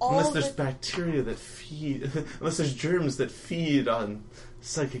 So all unless there's bacteria that feed, unless there's germs that feed on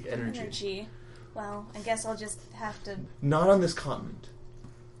psychic energy. Well, I guess I'll just have to... Not on this continent.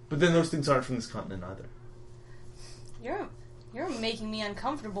 But then those things aren't from this continent either. You're making me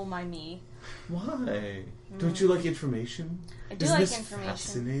uncomfortable, my me. Why? Don't you like information? I do Isn't like this information.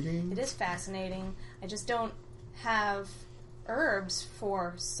 Fascinating. It is fascinating. I just don't have herbs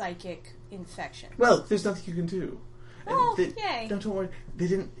for psychic infection. Well, there's nothing you can do. Oh, yay. Don't worry. They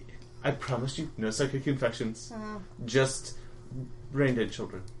didn't... I promised you, no psychic infections. Just brain-dead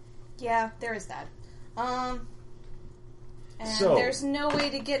children. Yeah, there is that. And So- there's no way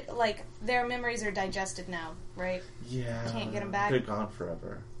to get, like, their memories are digested now, right? Yeah. Can't get them back. They're gone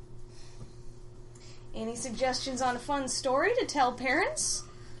forever. Any suggestions on a fun story to tell parents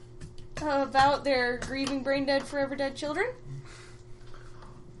about their grieving brain-dead, forever-dead children?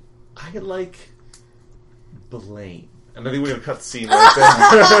 I like blame. And I think we're going to cut the scene right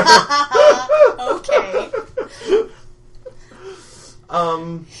there. Okay.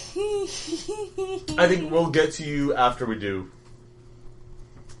 I think we'll get to you after we do.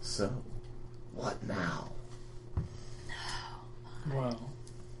 So, what now? Well,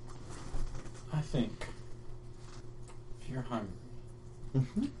 I think if you're hungry,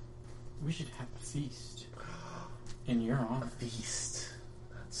 we should have a feast in your honor. Feast.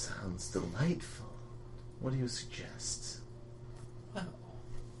 That sounds delightful. What do you suggest? Well,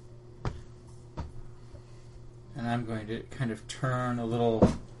 and I'm going to kind of turn a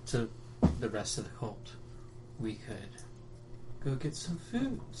little to the rest of the cult. We could go get some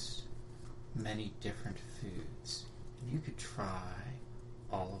foods. Many different foods. And you could try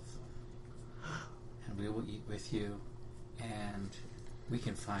all of them. And we will eat with you, and we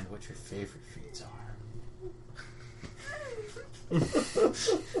can find what your favorite foods are.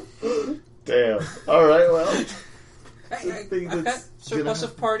 Damn. Alright, well. I've got surplus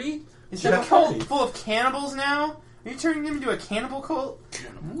of party. Is that a cult full of cannibals now? Are you turning them into a cannibal cult?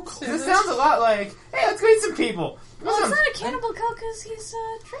 This sounds a lot like, hey, let's go eat some people. Well, it's not a cannibal cult because he's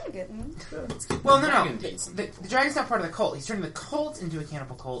a dragon. Well, no. The dragon's not part of the cult. He's turning the cult into a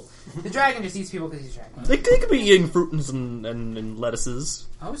cannibal cult. The dragon just eats people because he's a dragon. They could be eating fruit and lettuces.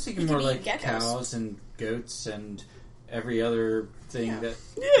 I was thinking You more could like eat geckos. cows and goats and every other thing that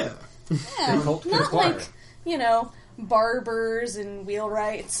Yeah. Yeah, the cult could not acquire. like, barbers and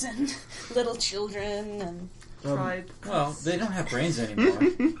wheelwrights and little children and... Tried. Well, they don't have brains anymore.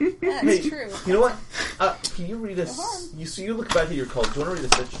 That's Hey, true. You know what? Can you read us? No harm. You look back at your cult. Do you want to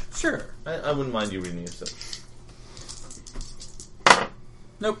read a stitch? Sure. I wouldn't mind you reading a stitch.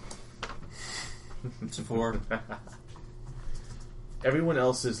 Nope. It's a 4. Everyone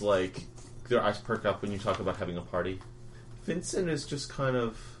else is like, their eyes perk up when you talk about having a party. Vincent is just kind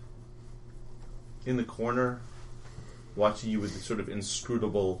of in the corner, watching you with sort of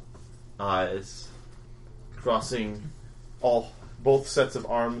inscrutable eyes, crossing both sets of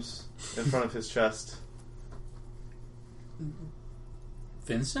arms in front of his chest.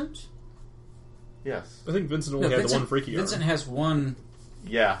 Vincent? Yes. I think Vincent only had the one freaky arm. Vincent has one.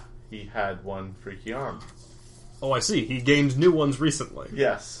 Yeah, he had one freaky arm. Oh, I see. He gained new ones recently.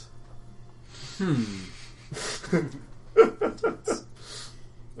 Yes. I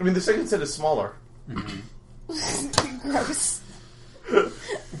mean, the second set is smaller. Gross.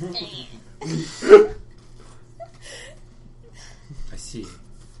 I see.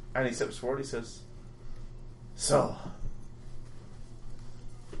 And he steps forward, he says, "So,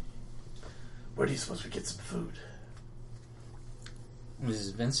 where do you suppose we get some food?" Was this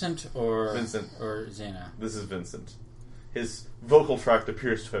Vincent or Vincent. or Xena? This is Vincent. His vocal tract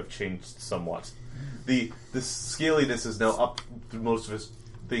appears to have changed somewhat. The scaliness is now up through most of his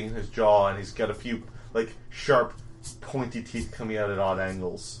thing in his jaw, and he's got a few like sharp, pointy teeth coming out at odd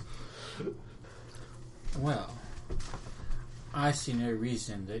angles. Well, I see no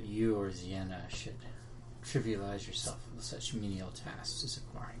reason that you or Xena should trivialize yourself with such menial tasks as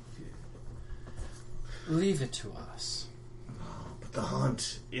acquiring food. Leave it to us. But the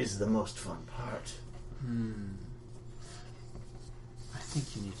hunt is the most fun part. I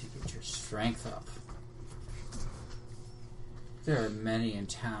think you need to get your strength up. There are many in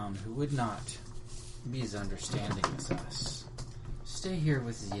town who would not be as understanding as us. Stay here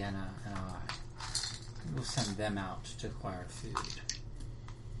with Xena and I. We'll send them out to acquire food.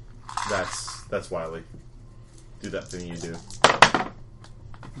 That's wily. Do that thing you do.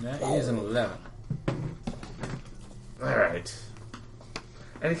 That is an 11. All right.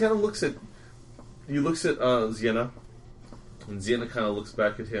 And he kind of looks at Xena, and Xena kind of looks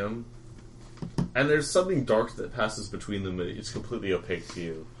back at him. And there's something dark that passes between them. It's completely opaque to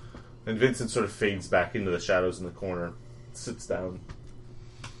you. And Vincent sort of fades back into the shadows in the corner, sits down.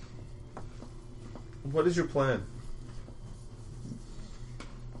 What is your plan?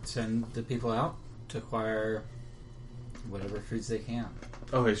 Send the people out to acquire whatever foods they can.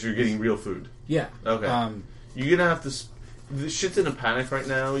 Okay, so you're getting real food. Yeah. Okay. You're gonna have to... The shit's in a panic right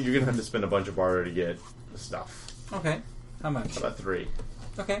now. You're gonna have to spend a bunch of barter to get the stuff. Okay. How much? How about 3?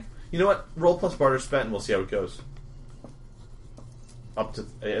 Okay. You know what? Roll plus barter spent, and we'll see how it goes. up to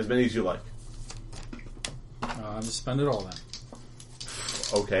as many as you like. I'm just spend it all then.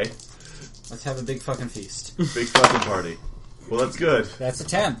 Okay. Let's have a big fucking feast. Big fucking party. Well, that's good. That's a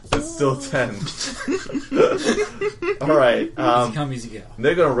 10. That's still 10. All right. Easy come, easy go.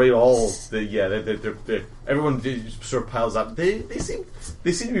 They're gonna rate all the they're everyone sort of piles up. They seem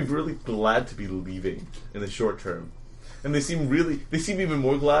to be really glad to be leaving in the short term, and they seem even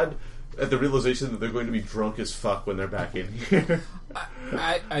more glad at the realization that they're going to be drunk as fuck when they're back in here.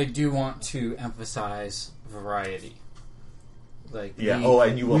 I do want to emphasize variety. Like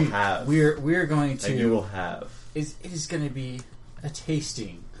and you will have. We're going to. And you will have. It is going to be a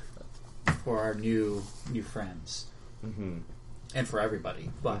tasting for our new friends, and for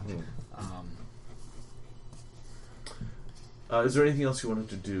everybody. But is there anything else you wanted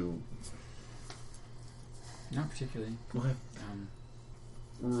to do? Not particularly. Okay.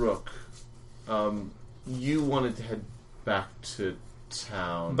 Rook, you wanted to head back to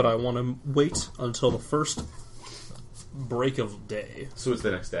town, But I want to wait until the first break of day. so it's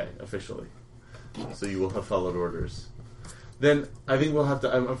the next day officially. So you will have followed orders. Then I think we'll have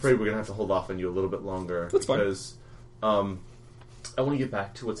to. I'm afraid we're going to have to hold off on you a little bit longer. That's fine. Because I want to get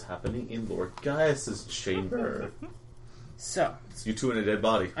back to what's happening in Lord Gaius's chamber. So, It's you two in a dead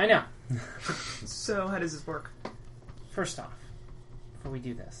body. I know. So, how does this work? First off, before we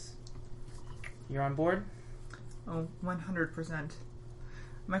do this, you're on board? Oh, 100%.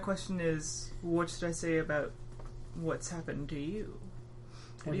 My question is, what should I say about what's happened to you?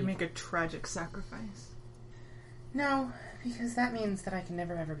 Will you make a tragic sacrifice? No, because that means that I can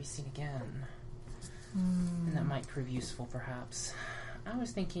never ever be seen again. And that might prove useful, perhaps. I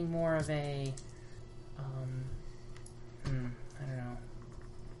was thinking more of a, I don't know,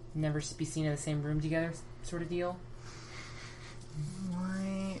 never be seen in the same room together sort of deal.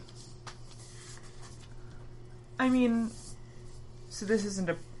 Why? I mean, so this isn't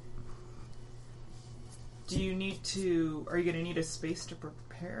a... Are you going to need a space to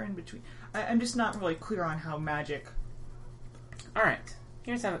prepare in between? I'm just not really clear on how magic... Alright,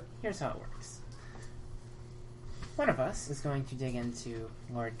 here's how it works. One of us is going to dig into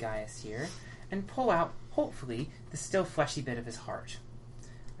Lord Gaius here and pull out, hopefully, the still fleshy bit of his heart.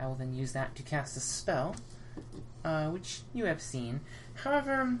 I will then use that to cast a spell, which you have seen.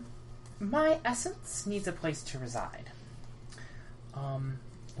 However, my essence needs a place to reside.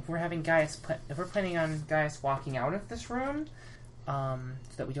 If we're planning on Gaius walking out of this room, so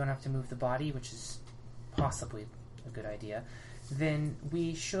that we don't have to move the body, which is possibly a good idea, then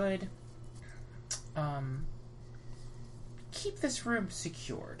we should keep this room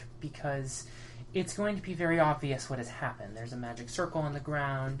secured, because it's going to be very obvious what has happened. There's a magic circle on the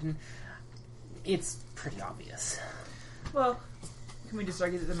ground, and it's pretty obvious. Well, can we just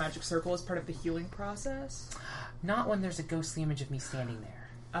argue that the magic circle is part of the healing process? Not when there's a ghostly image of me standing there.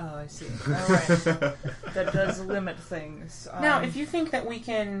 Oh, I see. Alright. That does limit things. Now, if you think that we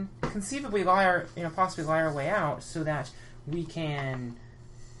can conceivably possibly lie our way out so that we can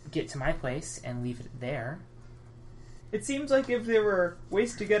get to my place and leave it there. It seems like if there were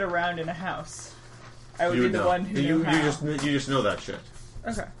ways to get around in a house, I would be the one who knew how. You just know that shit.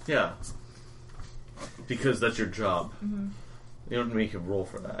 Okay. Yeah. Because that's your job. Mm-hmm. You don't make a roll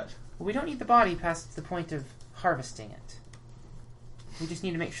for that. Well, we don't need the body past the point of harvesting it. We just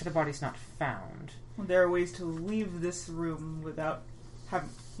need to make sure the body's not found. Well, there are ways to leave this room without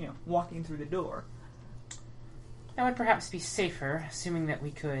walking through the door. That would perhaps be safer, assuming that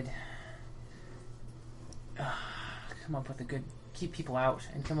we could come up with keep people out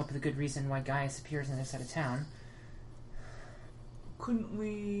and come up with a good reason why Gaius appears on the other side of town. Couldn't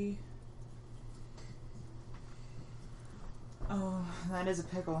we... Oh, that is a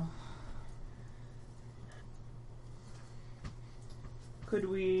pickle. Could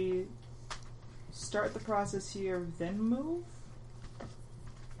we start the process here, then move?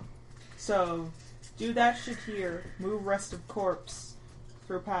 So, do that shit here, move rest of corpse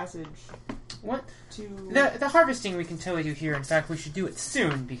through passage. What? To... The harvesting we can totally do here. In fact, we should do it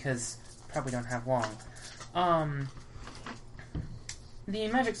soon, because probably don't have long. The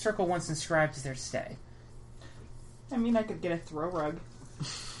magic circle once inscribed is there to stay. I mean, I could get a throw rug.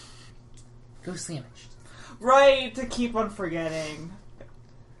 Ghostly image. Right, to keep on forgetting.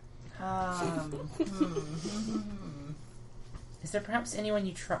 Is there perhaps anyone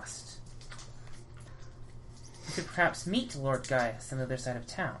you trust? You could perhaps meet Lord Gaius on the other side of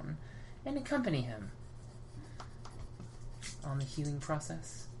town and accompany him on the healing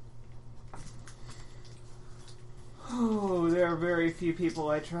process. Oh, there are very few people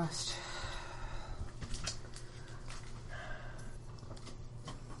I trust.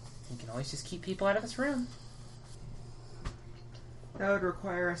 You can always just keep people out of this room. That would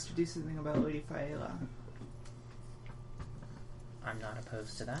require us to do something about Lady Faela. I'm not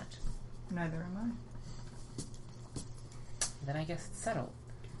opposed to that. Neither am Then I guess it's settled.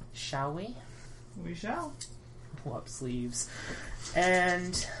 Shall we? I. We shall. Pull up sleeves.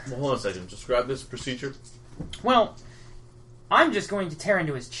 And... Well, hold on a second. Describe this procedure. Well, I'm just going to tear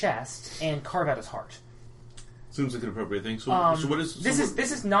into his chest and carve out his heart. Seems like an appropriate thing. So what is... This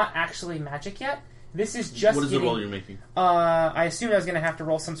is not actually magic yet. This is just What is the roll you're making? I assumed I was going to have to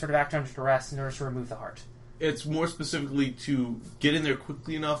roll some sort of act under duress in order to remove the heart. It's more specifically to get in there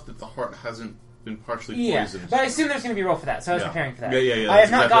quickly enough that the heart hasn't been partially poisoned. But I assume there's going to be a roll for that, so I was preparing for that. Yeah. I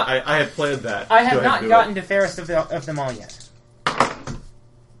have not I had planned that. I have not gotten to fairest of them all yet. So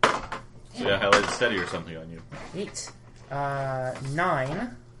yeah, highlighted steady or something on you. 8. 9.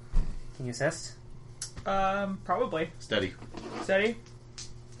 Can you assist? Probably. Steady. Steady.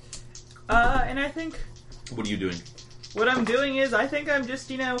 And I think What are you doing? what I'm doing is, I think I'm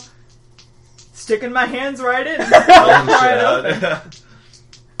just, sticking my hands right in. Right open.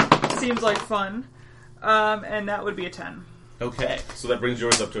 Seems like fun. And that would be a 10. Okay, so that brings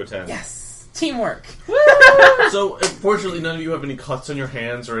yours up to a 10. Yes! Teamwork! So, unfortunately, none of you have any cuts on your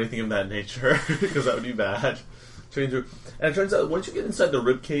hands or anything of that nature, because that would be bad. And it turns out, once you get inside the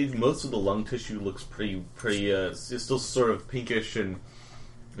rib cage, most of the lung tissue looks pretty, it's still sort of pinkish and,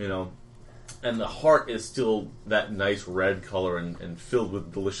 and the heart is still that nice red color and filled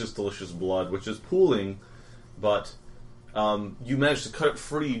with delicious, delicious blood, which is pooling, but you manage to cut it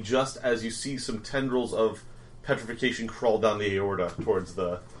free just as you see some tendrils of petrification crawl down the aorta towards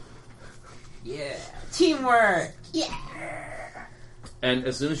the... Yeah! Teamwork! Yeah! And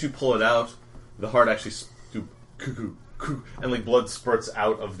as soon as you pull it out, the heart actually cuckoo, and like blood spurts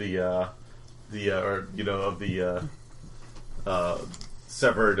out of the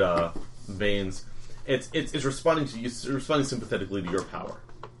severed veins. It's responding to you. It's responding sympathetically to your power.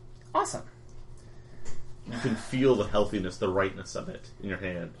 Awesome. You can feel the healthiness, the rightness of it in your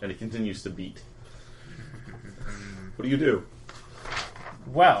hand, and it continues to beat. What do you do?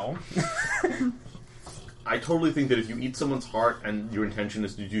 Well... I totally think that if you eat someone's heart and your intention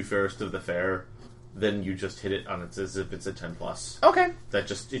is to do fairest of the fair, then you just hit it on it as if it's a 10+. Okay.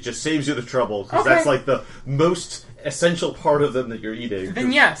 It just saves you the trouble, because that's like the most essential part of them that you're eating.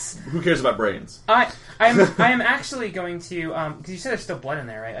 Then yes. Who cares about brains? I am actually going to, because you said there's still blood in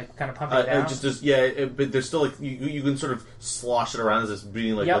there, right? Like, kind of pumping it out? But there's still, like, you can sort of slosh it around as it's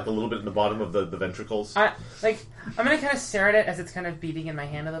beating, like a little bit in the bottom of the ventricles. I'm going to kind of stare at it as it's kind of beating in my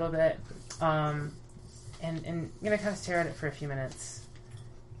hand a little bit. And I'm going to kind of stare at it for a few minutes,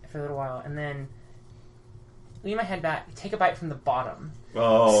 for a little while, and then lean my head back, take a bite from the bottom.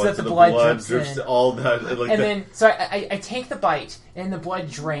 Oh, so that the blood drips in. All that. Then, so I take the bite, and the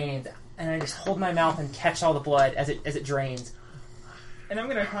blood drains, and I just hold my mouth and catch all the blood as it drains. And I'm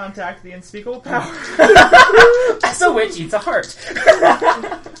going to contact the unspeakable power. That's a witch eats a heart.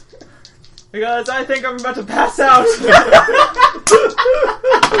 Because I think I'm about to pass out.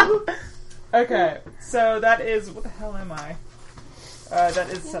 Okay, so that is... What the hell am I? That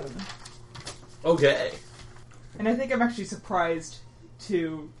is 7. Okay. And I think I'm actually surprised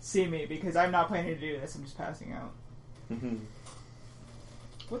to see me, because I'm not planning to do this, I'm just passing out. Mm-hmm.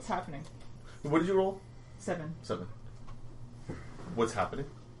 What's happening? What did you roll? 7. 7. What's happening?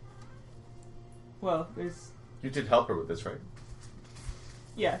 Well, there's... You did help her with this, right?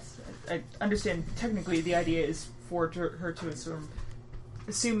 Yes. I understand technically the idea is for her to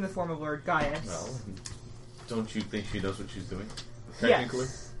assume the form of Lord Gaius. Well, don't you think she knows what she's doing? Technically?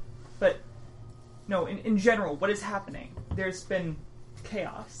 Yes. But, no, in general, what is happening? There's been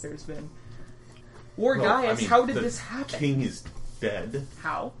chaos. There's been... Lord Gaius, how did this happen? The king is dead.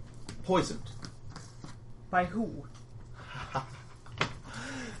 How? Poisoned. By who?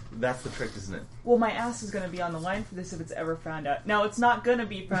 That's the trick, isn't it? Well, my ass is going to be on the line for this if it's ever found out. Now, it's not going to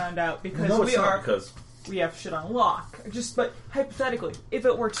be found out because we have shit on lock. But hypothetically, if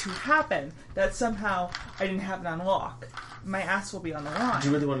it were to happen that somehow I didn't have it on lock, my ass will be on the line. Do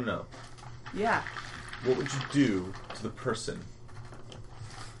you really want to know? Yeah. What would you do to the person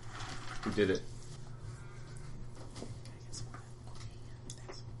who did it?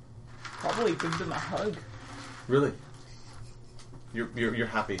 Probably give them a hug. Really? You're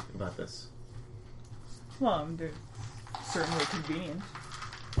happy about this? Well, they're certainly convenient.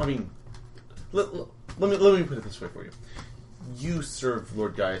 I mean, let me put it this way for you. You serve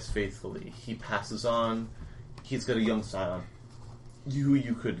Lord Gaius faithfully. He passes on. He's got a young scion.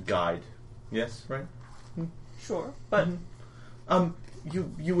 You could guide. Yes, right? Sure, but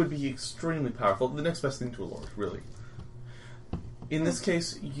you would be extremely powerful. The next best thing to a lord, really. In this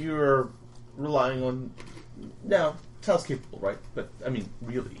case, you're relying on... Now, Tal's capable, right? But, I mean,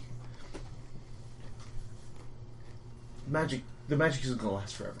 really. The magic isn't going to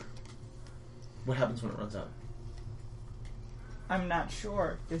last forever. What happens when it runs out? I'm not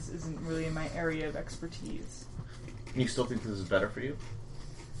sure. This isn't really in my area of expertise. You still think this is better for you?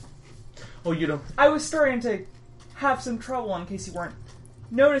 Oh, you don't... I was starting to have some trouble, in case you weren't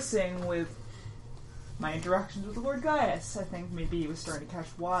noticing, with my interactions with the Lord Gaius. I think maybe he was starting to catch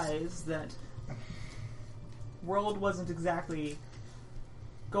wise that world wasn't exactly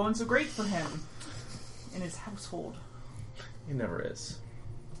going so great for him in his household. It never is.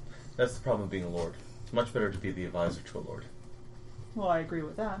 That's the problem of being a lord. It's much better to be the advisor to a lord. Well, I agree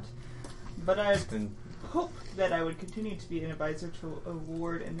with that. But I hope that I would continue to be an advisor to a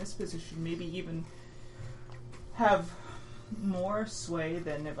lord in this position, maybe even have more sway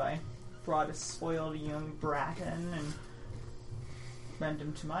than if I brought a spoiled young brat in and lend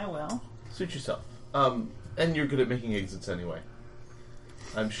him to my will. Suit yourself. And you're good at making exits anyway.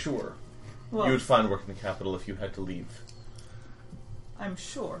 I'm sure you would find work in the capital if you had to leave. I'm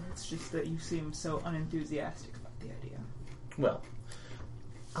sure. It's just that you seem so unenthusiastic about the idea. Well,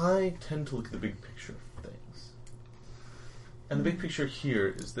 I tend to look at the big picture of things. And the big picture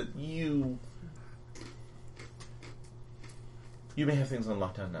here is that you may have things on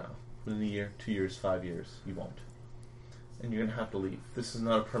lockdown now, but in a year, 2 years, 5 years, you won't. And you're going to have to leave. This is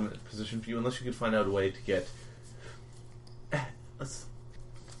not a permanent position for you unless you could find out a way to get...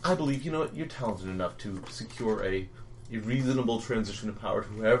 I believe, you know what, you're talented enough to secure a reasonable transition of power to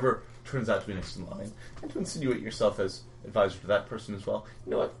whoever turns out to be next in line, and to insinuate yourself as advisor to that person as well.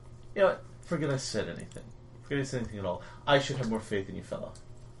 You know what? Forget I said anything. Forget I said anything at all. I should have more faith in you, fella.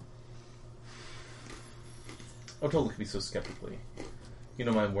 I told look at me so skeptically. You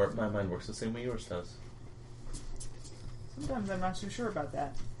know, my mind works the same way yours does. Sometimes I'm not so sure about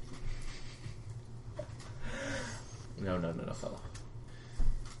that. No, fella.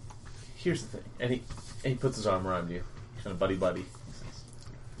 Here's the thing. And he puts his arm around you. Kind of buddy-buddy. He says,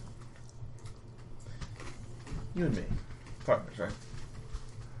 you and me, partners, right?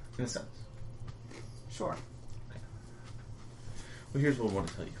 In a sense. Sure. Okay. Well, here's what I want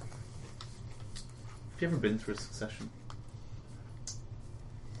to tell you. Have you ever been through a succession?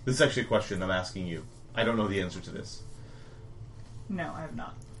 This is actually a question I'm asking you. I don't know the answer to this. No, I have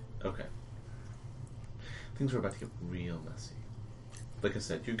not. Okay. Things are about to get real messy. Like I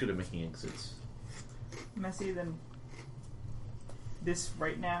said, you're good at making exits. Messy than this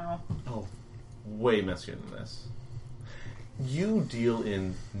right now? Oh, way messier than this. You deal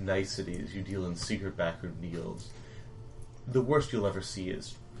in niceties. You deal in secret backroom deals. The worst you'll ever see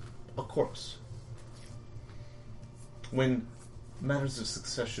is a corpse. When matters of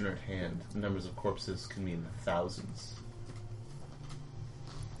succession are at hand, the numbers of corpses can mean the thousands.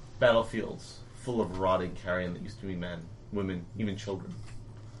 Battlefields full of rotting carrion that used to be men, women, even children.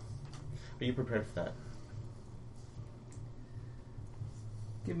 Are you prepared for that?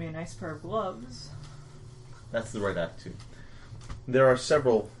 Give me a nice pair of gloves. That's the right attitude. There are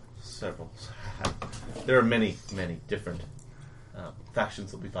there are many different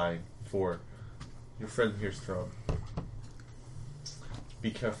factions that will be vying for your friend here's throne. Be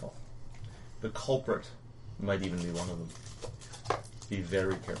careful. The culprit might even be one of them. Be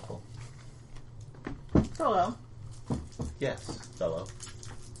very careful. Hello. Yes, fellow.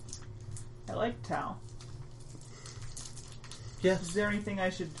 I like Tal. Yes. Is there anything I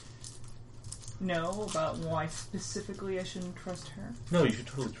should know about why specifically I shouldn't trust her? No, you should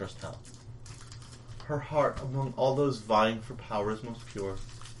totally trust Tal. Her heart, among all those vying for power, is most pure.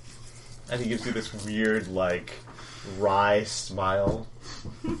 And he gives you this weird, wry smile.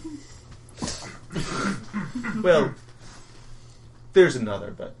 Well, there's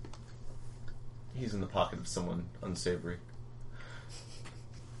another, but he's in the pocket of someone unsavory.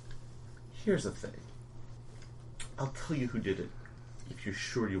 Here's the thing. I'll tell you who did it, if you're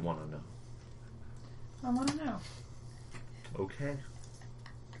sure you want to know. I want to know. Okay.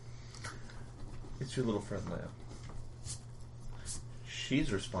 It's your little friend, Leia.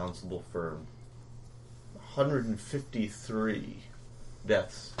 She's responsible for 153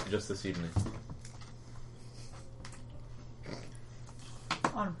 deaths just this evening.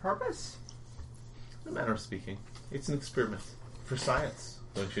 On purpose? In a manner of speaking. It's an experiment. For science,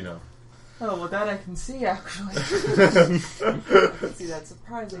 don't you know? Oh, well, that I can see, actually. I can see that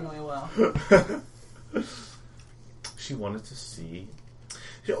surprisingly well. She wanted to see...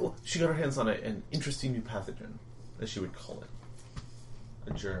 She got her hands on an interesting new pathogen, as she would call it.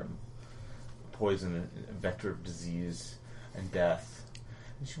 A germ. A poison, a vector of disease and death.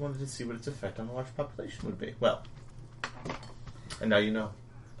 And she wanted to see what its effect on a large population would be. Well, and now you know.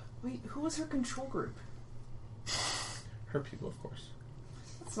 Wait, who was her control group? hurt people, of course.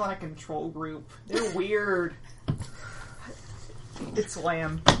 It's not a control group. They're weird. It's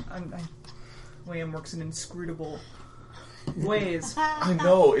Lamb. Lamb works in inscrutable ways. I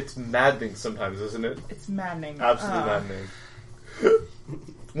know, it's maddening sometimes, isn't it? It's maddening. Absolutely maddening.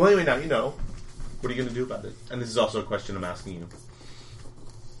 Well, anyway, now you know. What are you going to do about it? And this is also a question I'm asking you.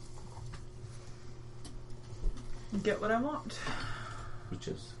 Get what I want. Which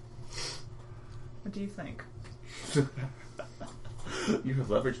is? What do you think? You have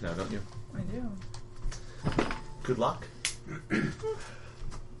leverage now, don't you? I do. Good luck. I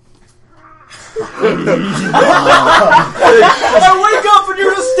wake up and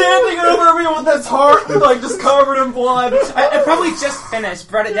you're just standing over me with this heart, like, just covered in blood. I probably just finished.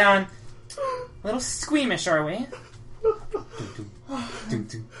 Brought it down. A little squeamish, are we?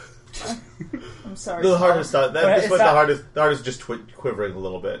 I'm sorry. The heart is not. The heart is just quivering a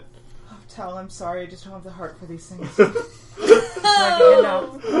little bit. Tell, I'm sorry. I just don't have the heart for these things. I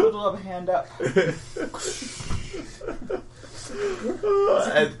would love a hand up.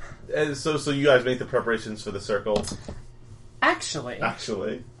 And so you guys make the preparations for the circle. Actually.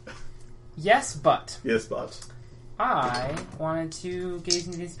 Yes, but I wanted to gaze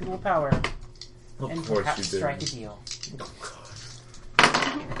into these people's power. And perhaps strike a deal.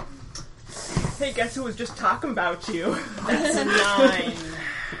 Hey, guess who was just talking about you? That's a 9.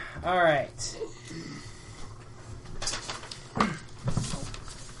 Alright.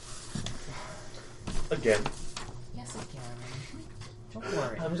 Again. Yes, again. Don't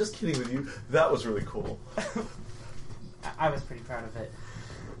worry. I'm just kidding with you. That was really cool. I was pretty proud of it.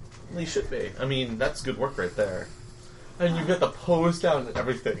 Well, you should be. I mean, that's good work right there. And you got the pose down and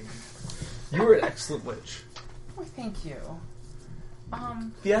everything. You were an excellent witch. Oh, thank you.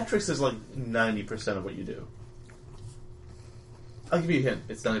 Theatrics is like 90% of what you do. I'll give you a hint.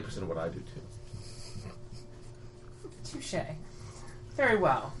 It's 90% of what I do too. Touche. Very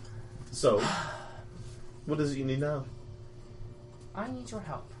well. So, what is it you need now? I need your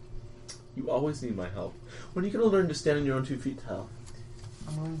help. You always need my help. When are you going to learn to stand on your own 2 feet, Tal?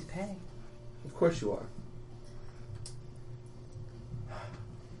 I'm willing to pay. Of course you are.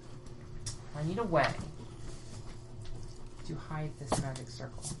 I need a way to hide this magic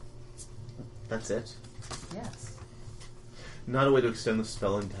circle. That's it? Yes. Not a way to extend the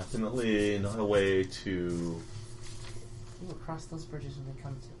spell indefinitely, not a way to... We will cross those bridges when they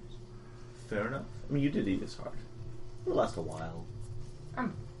come to it. Fair enough. I mean, you did eat his heart. It'll last a while.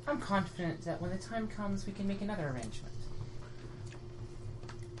 I'm confident that when the time comes, we can make another arrangement.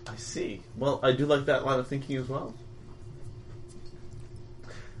 I see. Well, I do like that line of thinking as well.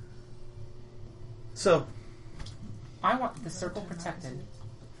 So, I want the circle protected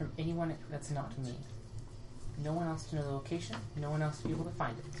from anyone that's not me. No one else to know the location, no one else to be able to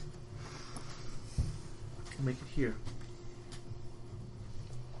find it. I'll make it here.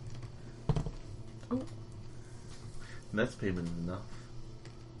 Oh. And that's payment enough.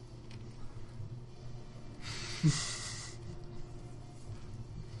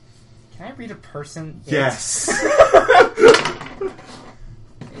 Can I read a person? Yes!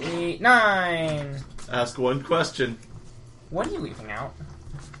 8, 9. Ask one question. What are you leaving out?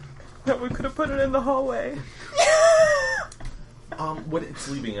 That we could have put it in the hallway. What it's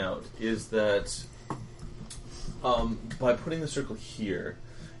leaving out is that by putting the circle here,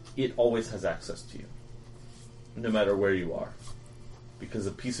 it always has access to you. No matter where you are. Because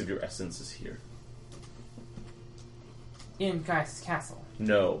a piece of your essence is here. In Gaius' castle.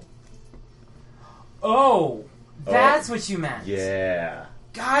 No. Oh! That's what you meant. Yeah.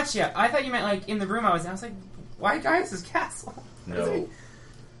 Gotcha. I thought you meant like in the room I was in. I was like, why Gaius' castle? No.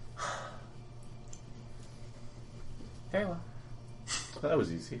 Very well. That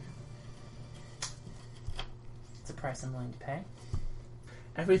was easy. It's a price I'm willing to pay.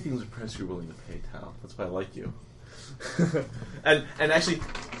 Everything's a price you're willing to pay, Tal. That's why I like you. and I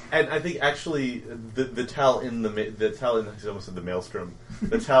think actually the Tal in I almost said the maelstrom.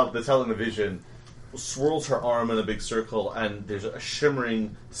 The Tal in the vision swirls her arm in a big circle, and there's a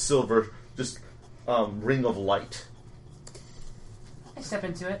shimmering silver ring of light. I step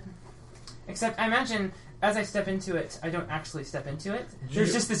into it. Except I imagine as I step into it, I don't actually step into it.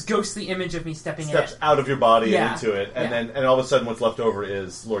 There's just this ghostly image of me stepping in it. Steps out of your body and into it, and then all of a sudden what's left over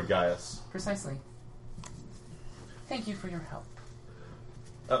is Lord Gaius. Precisely. Thank you for your help.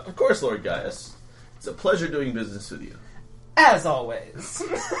 Of course, Lord Gaius. It's a pleasure doing business with you. As always.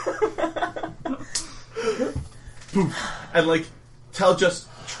 And Tal just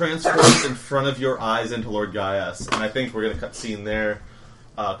transforms in front of your eyes into Lord Gaius, and I think we're going to cut scene there.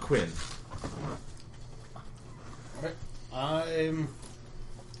 Quinn. Alright, I'm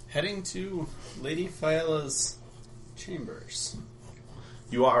heading to Lady Fiala's chambers.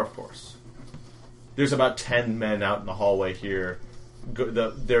 You are, of course. There's about 10 men out in the hallway here.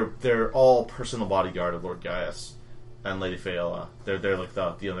 They're all personal bodyguard of Lord Gaius and Lady Faela. They're like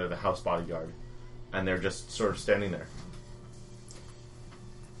they're the house bodyguard, and they're just sort of standing there.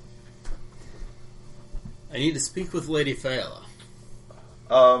 I need to speak with Lady Faela.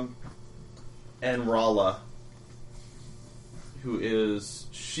 And Rala,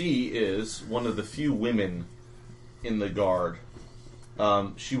 she is one of the few women in the guard.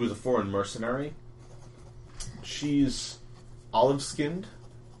 She was a foreign mercenary. She's olive-skinned.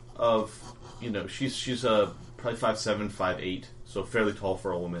 She's probably 5'7", 5'8", so fairly tall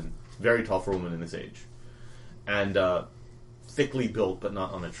for a woman. Very tall for a woman in this age. And thickly built, but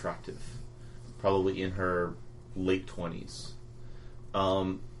not unattractive. Probably in her late 20s.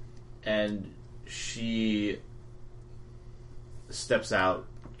 And she steps out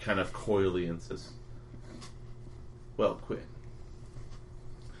kind of coyly and says, "Well, Quinn,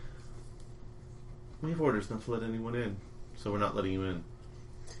 we have orders not to let anyone in, so we're not letting you in."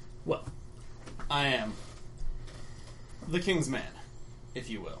 Well, I am the king's man, if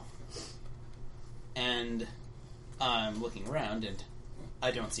you will. And I'm looking around and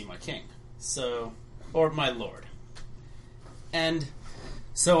I don't see my king. Or my lord. And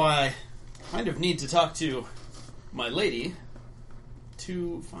so I kind of need to talk to my lady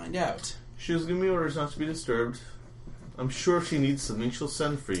to find out. She's giving me orders not to be disturbed. I'm sure if she needs something, she'll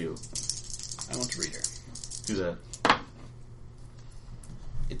send for you. I want to read her. Do that.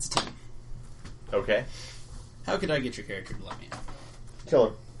 It's 10. Okay. How could I get your character to let me in? Kill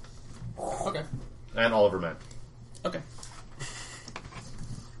her. Okay. And all of her men. Okay.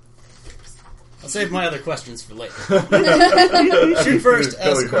 I'll save my other questions for later. Shoot first,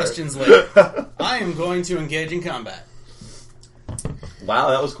 ask questions later. I am going to engage in combat. Wow,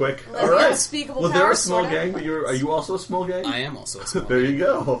 that was quick. Let All me right. unspeakable Well, they're power, a small sorta. gang, but are you also a small gang? I am also a small There man. you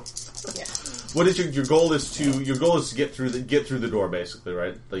go. Yeah. What is your goal? Is to get through the door, basically,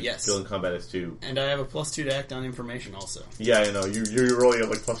 right? Like, Yes. skill in combat is 2. And I have a +2 to act on information also. Yeah, I know. You're rolling at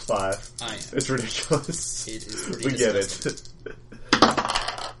like +5. I am. It's ridiculous. It is pretty We get disgusting. it.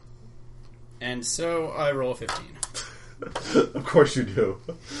 And so I roll a 15. Of course you do.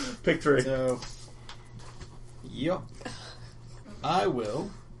 Pick 3. So, yup. I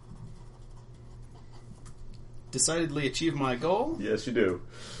will decidedly achieve my goal, Yes, you do.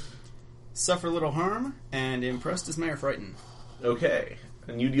 suffer little harm, and impress, dismay, or frighten. Okay.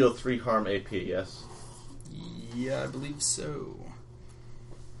 And you deal 3 harm AP, yes? Yeah, I believe so.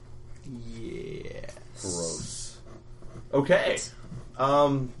 Yes. Gross. Okay.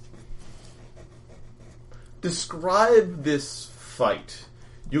 Describe this fight.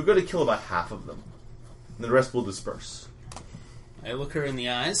 You're going to kill about half of them. And the rest will disperse. I look her in the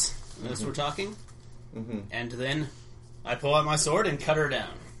eyes as we're talking, Mm-hmm. and then I pull out my sword and cut her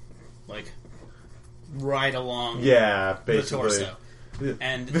down. Like, right along Yeah, the basically. torso.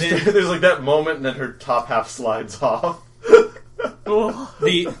 And then There's like that moment and then her top half slides off.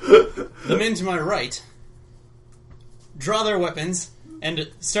 the men to my right draw their weapons and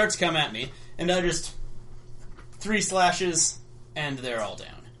start to come at me, and I just 3 slashes and they're all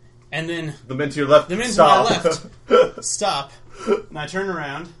down. And then The men to your left the men stop. to my left stop, and I turn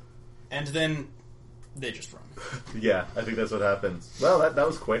around, and then they just run. Yeah, I think that's what happens. Well, that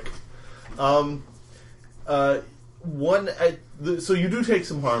was quick. So you do take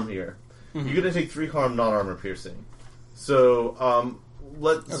some harm here. Mm-hmm. You're going to take 3 harm, non-armor piercing. So,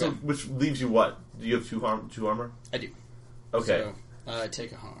 Okay. which leaves you what? Do you have 2 armor? I do. Okay. So, I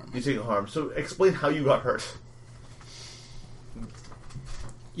take a harm. You take a harm. So explain how you got hurt.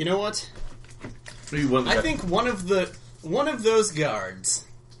 You know what? I I think one of those guards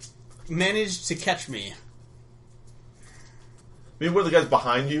managed to catch me. Maybe one of the guys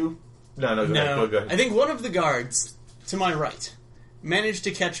behind you? No, go ahead. Go ahead. I think one of the guards to my right managed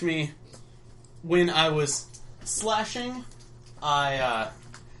to catch me when I was slashing. I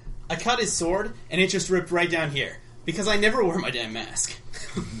cut his sword, and it just ripped right down here. Because I never wear my damn mask.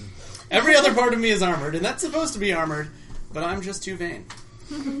 Every other part of me is armored, and that's supposed to be armored, but I'm just too vain.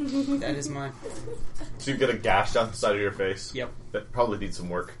 That is my... So you get a gash down the side of your face? Yep. That probably needs some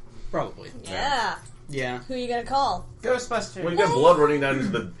work. Probably. Yeah. Yeah. Who you gonna call? Ghostbusters. Well, you got blood running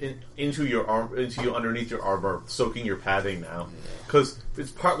down into your arm, underneath your armor, soaking your padding now. Because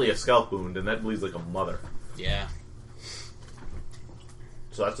it's partly a scalp wound, and that bleeds like a mother. Yeah.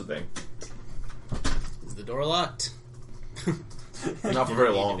 So that's the thing. Is the door locked? Not for very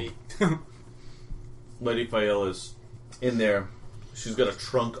Need to long. be. Lady Fael is in there. She's got a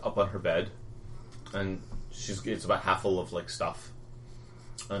trunk up on her bed, and it's about half full of like stuff.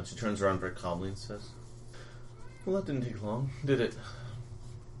 And she turns around very calmly and says, Well, that didn't take long, did it?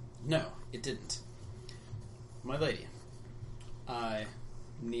 No, it didn't. My lady, I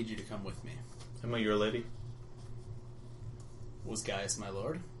need you to come with me. Am I your lady? Was Gaius my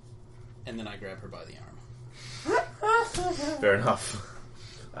lord? And then I grab her by the arm. Fair enough.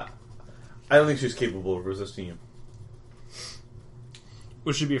 I don't think she's capable of resisting you.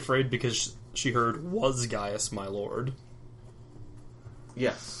 Would she be afraid because she heard, was Gaius my lord?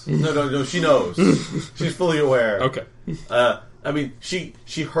 Yes. No, she knows. She's fully aware. Okay. I mean, she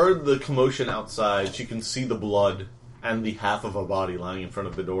heard the commotion outside. She can see the blood and the half of a body lying in front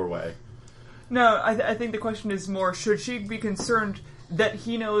of the doorway. No, I think the question is more, should she be concerned that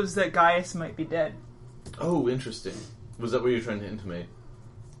he knows that Gaius might be dead? Oh, interesting. Was that what you were trying to intimate?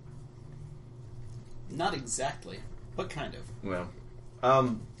 Not exactly. What kind of? Well,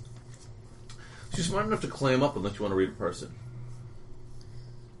 she's smart enough to clam up unless you want to read a person.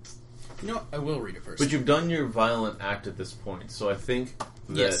 You know what? I will read a person. But you've done your violent act at this point, so I think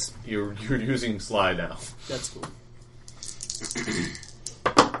that Yes. you're using Sly now. That's cool.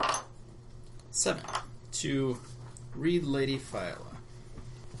 7. To read Lady Phyla.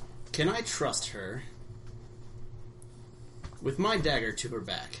 Can I trust her with my dagger to her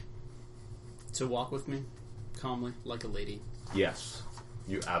back to walk with me calmly like a lady? Yes,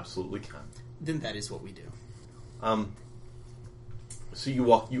 you absolutely can. Then that is what we do. So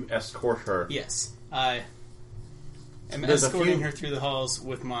you escort her. Yes, I am There's escorting her through the halls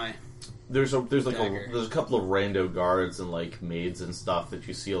with my... There's a dagger. couple of rando guards and like maids and stuff that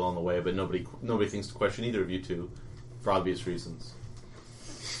you see along the way, but nobody thinks to question either of you two for obvious reasons.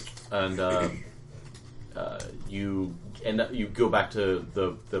 And you go back to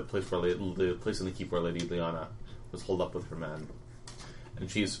the place the place in the keep where Lady Liana was holed up with her man, and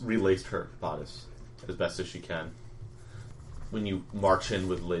she's relaced her bodice as best as she can. When you march in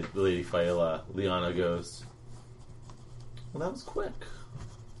with Lady Phyla, Liana goes, "Well, that was quick.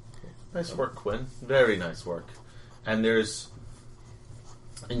 Nice work, Quinn. Very nice work." And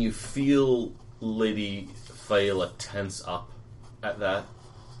you feel Lady Phyla tense up at that,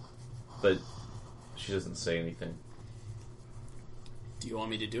 but she doesn't say anything. Do you want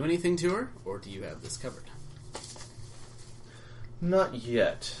me to do anything to her, or do you have this covered? Not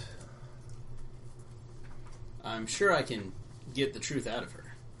yet. I'm sure I can get the truth out of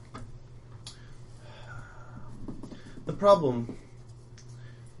her. The problem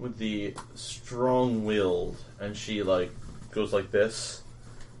with the strong-willed, and she goes like this,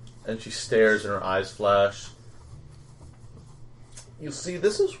 and she stares and her eyes flash. You see,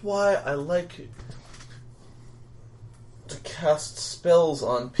 this is why I like to cast spells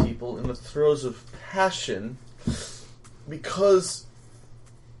on people in the throes of passion, because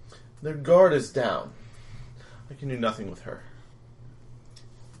their guard is down. I can do nothing with her.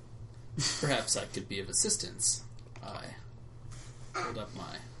 Perhaps I could be of assistance. I hold up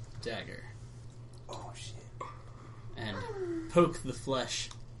my dagger. Oh, shit. And poke the flesh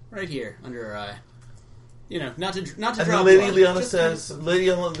right here under her eye. You know, not to And drop then Lady blood, Liana just says, kind of-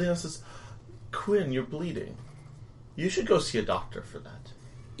 Lady Liana says, "Quinn, you're bleeding. You should go see a doctor for that."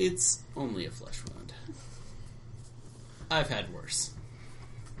 It's only a flesh wound. I've had worse.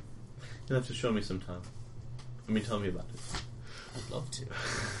 You'll have to show me sometime. Tell me about it. I'd love to.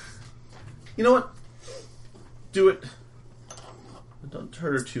 You know what? Do it. But don't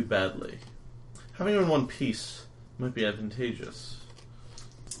hurt her too badly. Having her in one piece might be advantageous.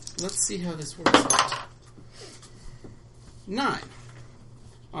 Let's see how this works out. 9.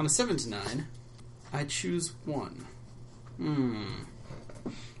 On a 7 to 9, I choose 1.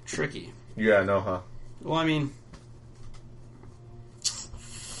 Tricky. Yeah, I know, huh? Well, I mean...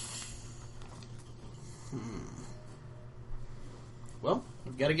 Well,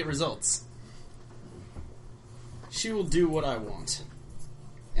 I've got to get results. She will do what I want.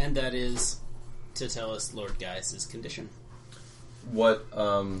 And that is to tell us Lord Gaius' condition. What, The what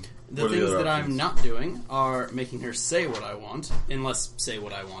are things other that I'm options? not doing are making her say what I want, unless say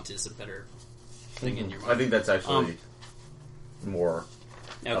what I want is a better thing in your mind. I think that's actually more...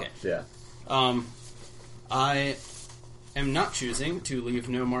 Okay. Yeah. I am not choosing to leave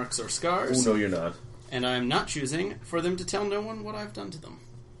no marks or scars, Oh, no, you're not. and I am not choosing for them to tell no one what I've done to them.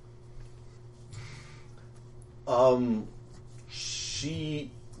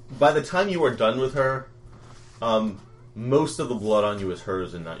 By the time you are done with her, most of the blood on you is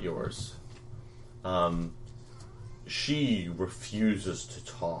hers and not yours. She refuses to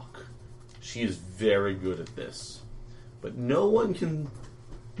talk. She is very good at this. But no one can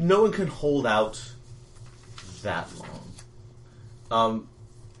hold out that long.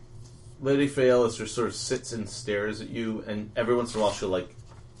 Lady Phyla just sort of sits and stares at you, and every once in a while she'll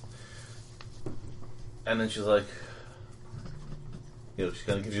And then she's like, she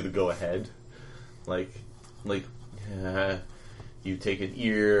kind of gives you the go-ahead. Like, you take an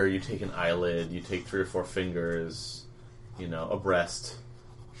ear, you take an eyelid, you take 3 or 4 fingers, a breast.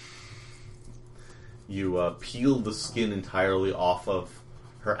 You peel the skin entirely off of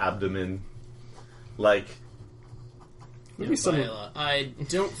her abdomen. Like... Viola, I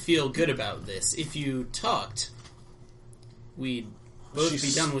don't feel good about this. If you talked, we'd both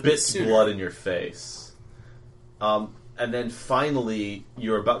be done with this sooner. She spits blood in your face. And then finally,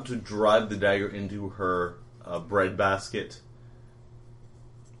 you're about to drive the dagger into her bread basket.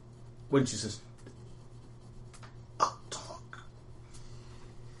 When she says, "I'll talk."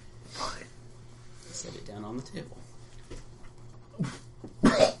 Fine. Set it down on the table.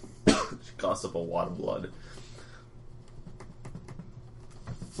 She coughs up a wad of blood.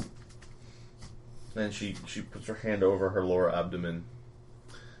 Then she puts her hand over her lower abdomen.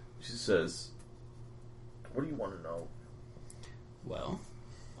 She says, "What do you want to know?" Well,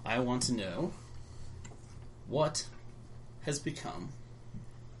 I want to know what has become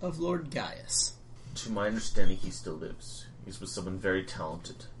of Lord Gaius. To my understanding, he still lives. He's with someone very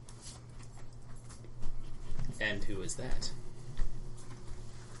talented. And who is that?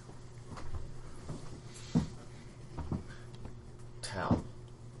 Tal.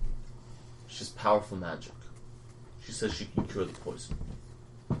 She's powerful magic. She says she can cure the poison.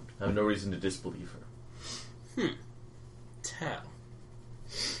 I have no reason to disbelieve her. Tal.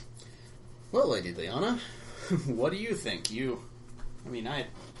 Well, Lady Leona, what do you think? I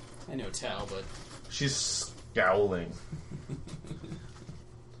know Tal, but... She's scowling.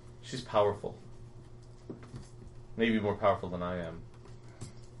 She's powerful. Maybe more powerful than I am.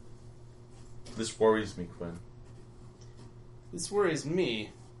 This worries me, Quinn. This worries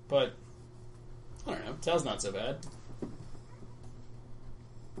me, but... I don't know, Tal's not so bad.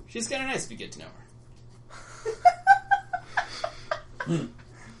 She's kind of nice if you get to know her.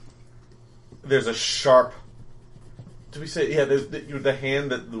 There's a sharp... Do we say... Yeah, there's the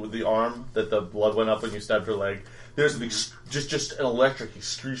hand, the arm, that the blood went up when you stabbed her leg. There's just an electric,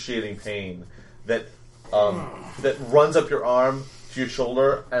 excruciating pain that that runs up your arm to your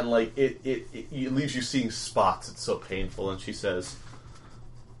shoulder, and like it leaves you seeing spots. It's so painful. And she says,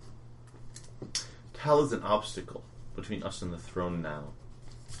 "Tal is an obstacle between us and the throne now.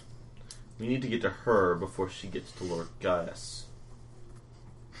 We need to get to her before she gets to Lord Gaius."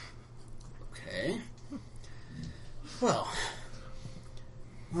 Okay. Well,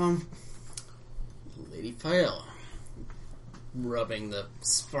 Lady Viola, rubbing the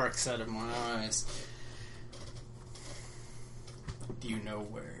sparks out of my eyes. Do you know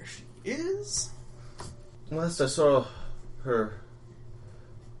where she is? Last I saw her,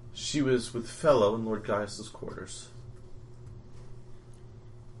 she was with Fellow in Lord Gaius's quarters.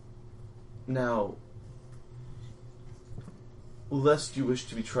 Now, lest you wish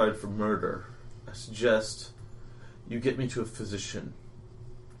to be tried for murder, I suggest you get me to a physician.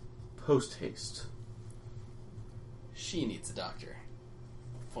 Post haste. She needs a doctor.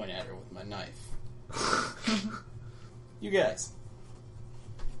 Point at her with my knife. You guys,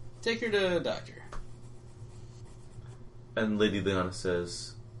 take her to a doctor. And Lady Leona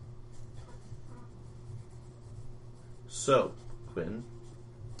says, "So, Quinn,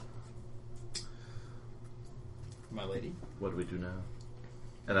 My lady? What do we do now?"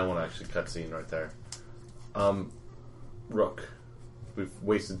 And I want to actually cut scene right there. Rook, we've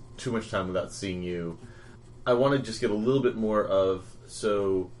wasted too much time without seeing you. I want to just get a little bit more of...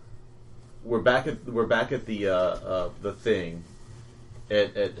 So, we're back at the thing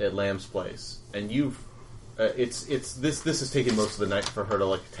at Lamb's place, and you've this has taken most of the night for her to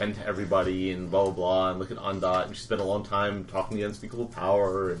like tend to everybody and blah blah blah and look at Ondot, and she spent a long time talking the unspeakable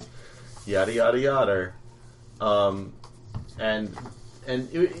power and yada yada yada. And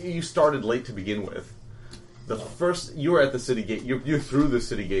you started late to begin with. The first you were at the city gate. You're through the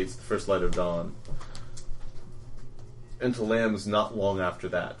city gates the first light of dawn. Into Lamb's not long after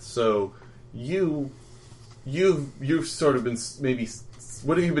that. So you've sort of been maybe.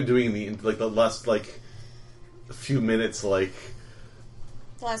 What have you been doing in the last few minutes? The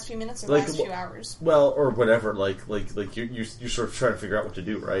last few minutes or the last few hours? Well, or whatever. You're sort of trying to figure out what to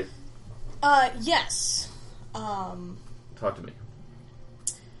do, right? Yes. Talk to me.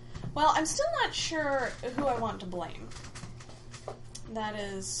 Well, I'm still not sure who I want to blame. That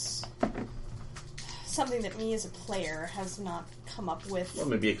is something that me as a player has not come up with. Well,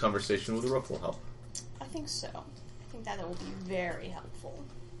 maybe a conversation with a Rook will help. I think so. I think that will be very helpful.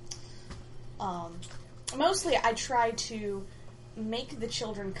 Mostly I try to make the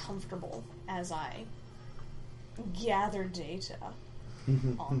children comfortable as I gather data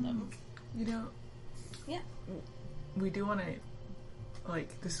on them. You know, Yeah. We do want to,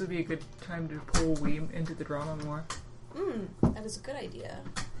 this would be a good time to pull Weem into the drama more. That is a good idea.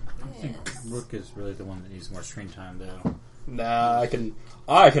 I think Rook is really the one that needs more screen time, though. Nah, I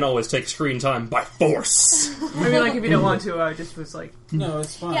can always take screen time by force. I mean, if you don't want to, I just was like... No,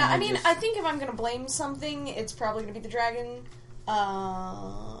 it's fine. Yeah, I think if I'm going to blame something, it's probably going to be the dragon.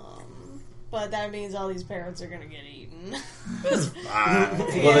 But that means all these parrots are going to get eaten. Well,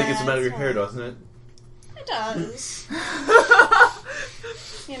 that gets them out of your hair, doesn't it? It does.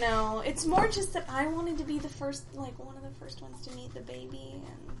 It's more just that I wanted to be the first, one of the first ones to meet the baby,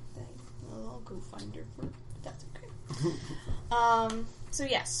 and I'll go find her first. That's okay. So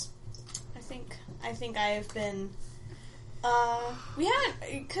yes, I think I have been. We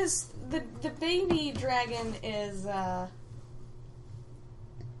haven't, because the baby dragon is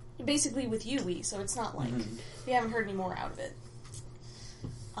basically with Yui, so it's not like we haven't heard any more out of it.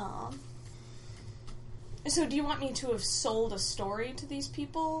 So do you want me to have sold a story to these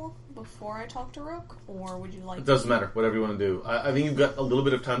people before I talk to Rook, or would you like... It doesn't matter. Whatever you want to do. I think you've got a little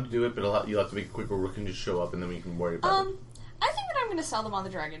bit of time to do it, but you'll have to make it quick where Rook can just show up and then we can worry about it. I think that I'm going to sell them on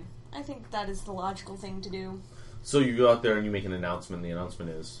the dragon. I think that is the logical thing to do. So you go out there and you make an announcement. The announcement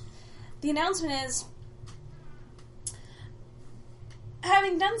is...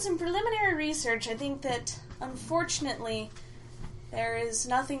 Having done some preliminary research, I think that, unfortunately... There is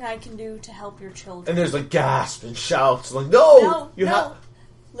nothing I can do to help your children. And there's gasp and shouts no!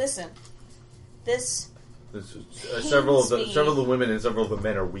 Listen, this several of the women and several of the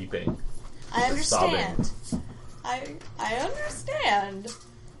men are weeping. I understand. I understand.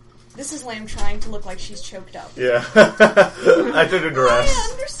 This is Lamb trying to look like she's choked up. Yeah, I took a dress.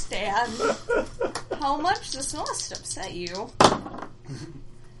 I understand how much this must upset you.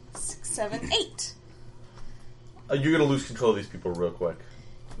 6, 7, 8. You're going to lose control of these people real quick.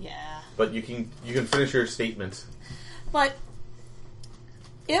 Yeah. But you can finish your statement. But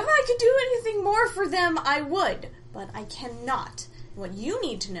if I could do anything more for them, I would. But I cannot. What you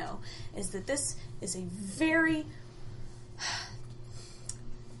need to know is that this is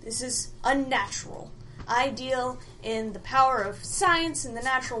this is unnatural. I deal in the power of science in the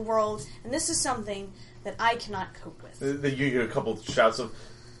natural world, and this is something that I cannot cope with. You get a couple of shouts of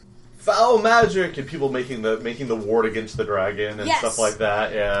foul magic and people making the ward against the dragon and stuff like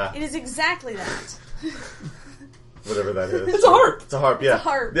that. Yeah, it is exactly that. Whatever that is. It's a harp. It's a harp. Yeah. It's a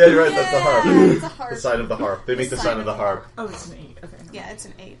harp. Yeah, you're right. That's the harp. It's a harp. The sign of the harp. They make the sign of the harp. Oh, it's an 8. Okay. Yeah, it's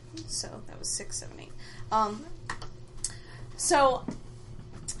an 8. So that was 6, 7, 8. So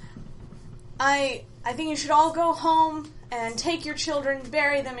I think you should all go home and take your children,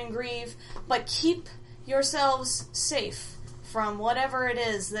 bury them in grief, but keep yourselves safe from whatever it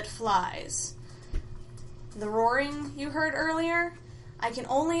is that flies. The roaring you heard earlier, I can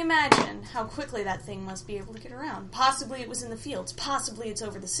only imagine how quickly that thing must be able to get around. Possibly it was in the fields. Possibly it's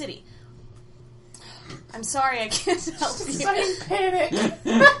over the city. I'm sorry I can't help you. She's in panic.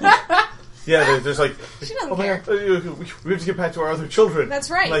 Yeah, there's She doesn't care. We have to get back to our other children. That's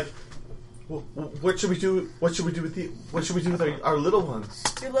right. What should we do? What should we do with our little ones?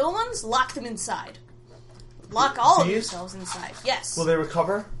 Your little ones, lock them inside. Lock all of These? yourselves inside. Yes. Will they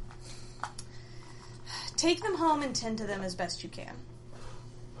recover? Take them home and tend to them as best you can.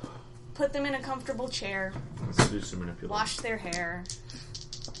 Put them in a comfortable chair. Seduce and manipulate. Wash their hair.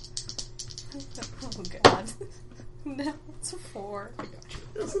 Oh, God. No, it's a 4.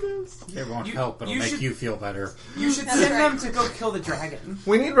 Yes, it is. It won't help, but it'll make you feel better. You should send them to go kill the dragon.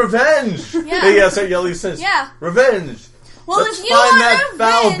 We need revenge! Yeah. Yes, Yelly says. Yeah. Revenge! Well, Let's if you find want that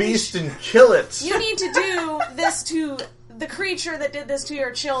foul revenge, beast and kill it! you need to do this to the creature that did this to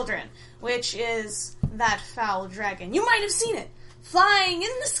your children, which is that foul dragon. You might have seen it. Flying in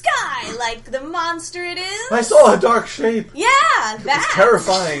the sky like the monster it is. I saw a dark shape. Yeah, that. It's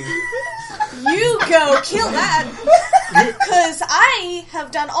terrifying. You go kill that. Because I have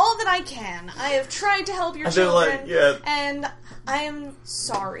done all that I can. I have tried to help your children. And I am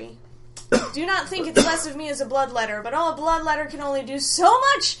sorry. Do not think it's less of me as a bloodletter, but a bloodletter can only do so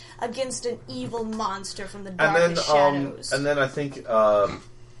much against an evil monster from the darkest shadows. And then I think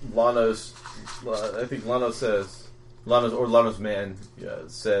Lano's man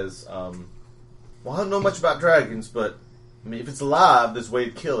says, well, I don't know much about dragons, but I mean, if it's alive, there's a way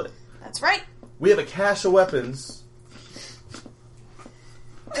to kill it. That's right. We have a cache of weapons.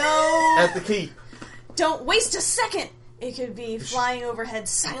 Go at the keep. Don't waste a second. It could be flying overhead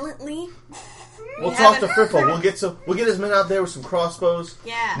silently. We'll talk to Frippo. We'll get his men out there with some crossbows.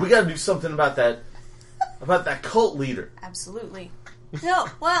 Yeah. We got to do something about that cult leader. Absolutely. No.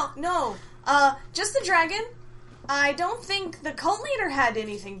 Just the dragon. I don't think the cult leader had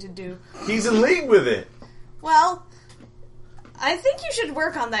anything to do. He's in league with it. Well, I think you should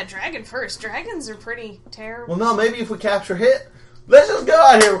work on that dragon first. Dragons are pretty terrible. Well, no, maybe if we capture Hit, let's just go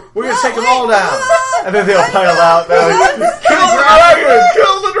out here. We're going to take them all down. And then they'll pile out. Kill the dragon!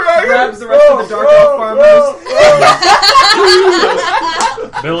 Kill the dragon! Grabs the rest of the Dark Elf farmers.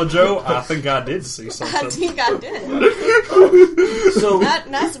 Bill and Joe, I think I did see something. I think I did. So, That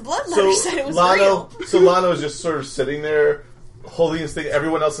nice bloodletter said it was real. So Lano's just sort of sitting there, holding his thing.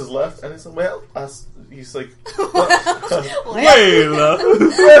 Everyone else is left. And he's like, he's like, Well,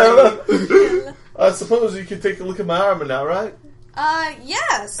 I suppose you could take a look at my armor now, right?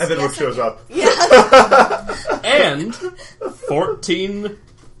 Yes. And then yes, Rook shows up. Yeah. and 14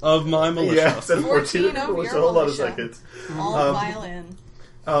 of my militia. Yeah, I said 14 14. of your So hold on a militia. second. All violin.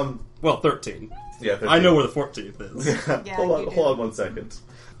 Well, 13. Yeah, 13. I know where the 14th is. Yeah, hold you on 1 second.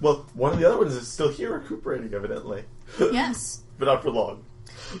 Well, one of the other ones is still here recuperating, evidently. Yes. But not for long.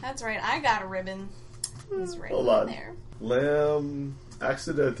 That's right. I got a ribbon. It's right Hold on. there. Lamb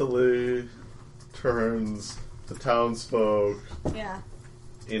accidentally turns the townsfolk Yeah.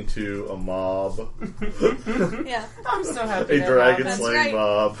 into a mob. Yeah. I'm so happy. A that dragon happened. slaying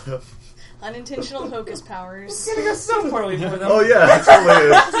mob. Unintentional hocus powers. It's gonna go so poorly for them. Oh yeah, it totally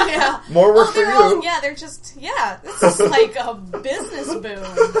is. Yeah. More work for they're you. all, yeah, they're just, this is like a business boom.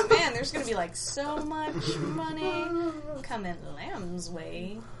 Man, there's going to be like so much money coming Lamb's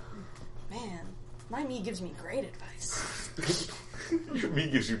way. Man, my me gives me great advice. Me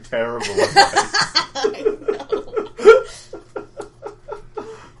gives you terrible advice. I know.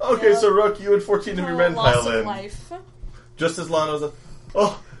 Okay, Yeah. so Rook, you and 14 of your men Loss pile of in. life. Just as Lano's like,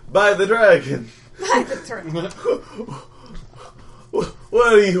 oh, by the dragon. By the turn. What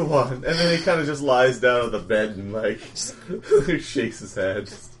do you want? And then he kind of just lies down on the bed and like shakes his head.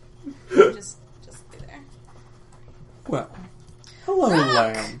 Just be there. Well, hello,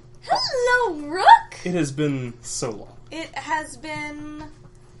 Lamb. Hello, Rook! It has been so long. It has been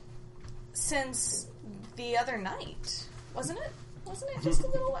since the other night, wasn't it? Wasn't it just a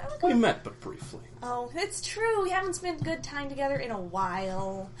little while ago? We met but briefly. Oh, it's true. We haven't spent good time together in a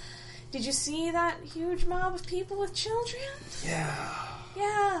while. Did you see that huge mob of people with children? Yeah.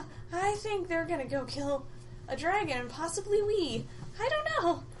 Yeah, I think they're gonna go kill a dragon, and possibly we. I don't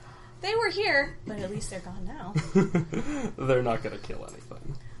know. They were here, but at least they're gone now. They're not going to kill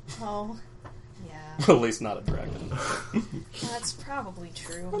anything. Oh, yeah. At least not a dragon. That's probably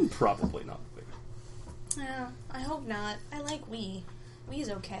true. Probably not. Yeah, I hope not. I like we. We's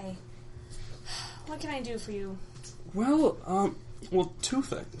okay. What can I do for you? Well, two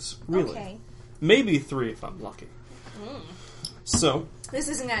things, really. Okay. Maybe 3 if I'm lucky. So... This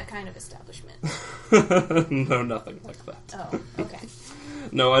isn't that kind of establishment. No, nothing like that. Oh, okay.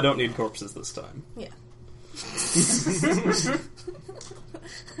 No, I don't need corpses this time. Yeah.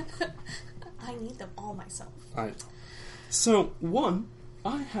 I need them all myself. So, one,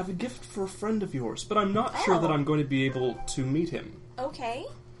 I have a gift for a friend of yours, but I'm not sure that I'm going to be able to meet him. Okay,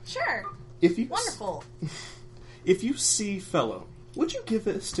 sure. Wonderful. If you see Fellow, would you give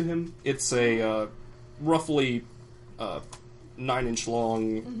this to him? It's a roughly 9-inch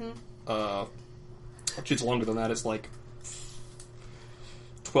long. Actually, it's longer than that. It's like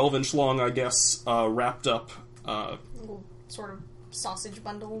 12-inch long, I guess. Wrapped up. Little sort of sausage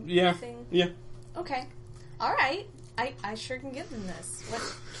bundle thing. Yeah. Okay. All right. I sure can give them this. What?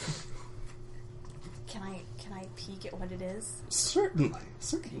 Can I peek at what it is? Certainly.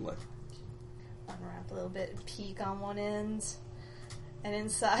 Unwrap a little bit, peek on one end, and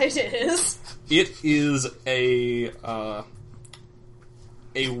inside is... It is a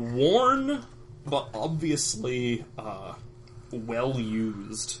worn, but obviously well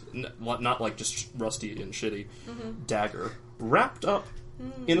used, not like just rusty and shitty, dagger wrapped up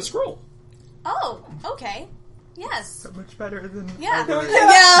in a scroll. Oh, okay. Yes. So much better than Yeah. other-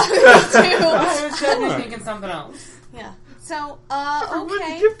 Yeah, me too. I was definitely thinking something else. Yeah. So, Everyone's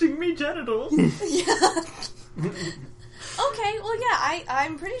okay. gifting me genitals. Yeah. Okay, well, yeah,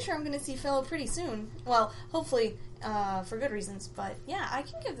 I'm pretty sure I'm going to see Phil pretty soon. Well, hopefully, for good reasons, but yeah, I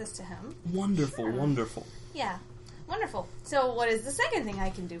can give this to him. Wonderful, Sure. wonderful. Yeah, wonderful. So, what is the second thing I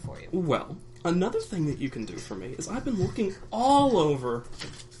can do for you? Well, another thing that you can do for me is I've been looking all over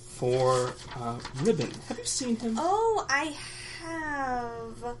for Ribbon. Have you seen him? Oh, I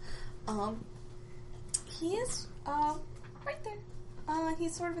have. He is, right there.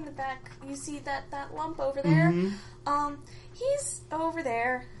 He's sort of in the back. You see that lump over there? Mm-hmm. He's over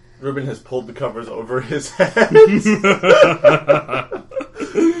there. Ribbon has pulled the covers over his head.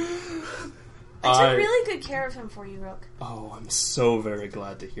 I took really good care of him for you, Rook. Oh, I'm so very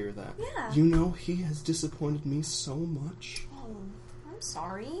glad to hear that. Yeah. You know, he has disappointed me so much. Oh, I'm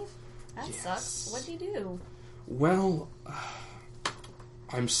sorry. That Yes. sucks. What'd he do? Well,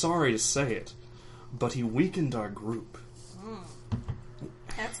 I'm sorry to say it, but he weakened our group.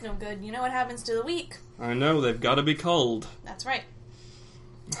 That's no good. You know what happens to the weak. I know, they've got to be culled. That's right.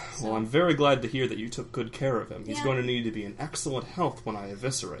 Well, I'm very glad to hear that you took good care of him. He's Yeah. going to need to be in excellent health when I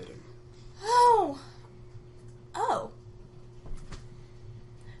eviscerate him. Oh.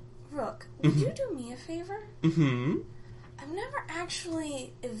 Rook, would you do me a favor? Mm-hmm. I've never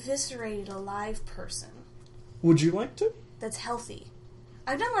actually eviscerated a live person Would you like to? that's healthy.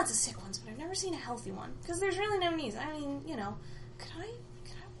 I've done lots of sick ones, but I've never seen a healthy one. Because there's really no needs. I mean, you know, could I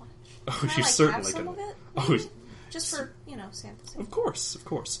watch? Oh, Can I, you like, certainly have some can. of it? Oh, Maybe? Just for, samples. Of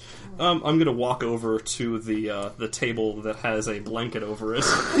course. I'm going to walk over to the table that has a blanket over it.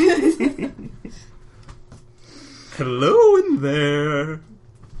 Hello in there.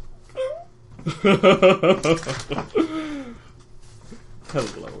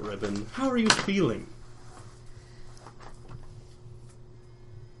 Hello, Ribbon. How are you feeling?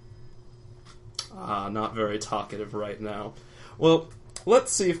 Not very talkative right now. Well,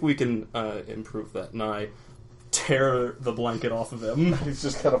 let's see if we can improve that. And I tear the blanket off of him. He's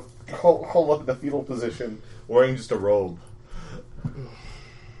just kind of hold up in the fetal position, wearing just a robe.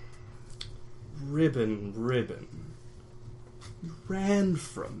 Ribbon, you ran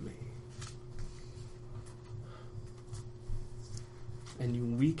from me. And you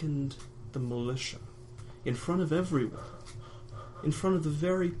weakened the militia in front of everyone, in front of the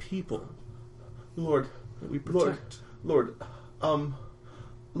very people Lord, that we protect. Lord,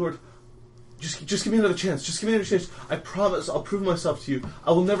 just give me another chance. Just give me another chance. I promise I'll prove myself to you.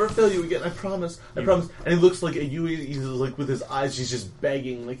 I will never fail you again. I promise. I promise. And he looks like at you. He's like with his eyes. He's just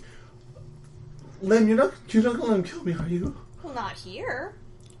begging. Like, Lem, you're not gonna let him kill me, are you? Well, not here.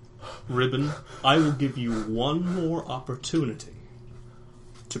 Ribbon, I will give you one more opportunity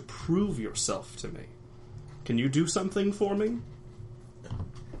to prove yourself to me. Can you do something for me?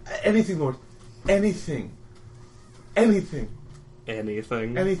 Anything, Lord. Anything. Anything.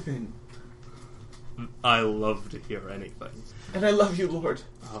 Anything. I love to hear anything. And I love you, Lord.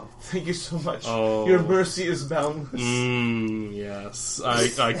 Oh. Thank you so much. Oh. Your mercy is boundless. Yes.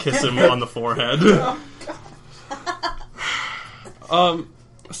 I kiss him on the forehead.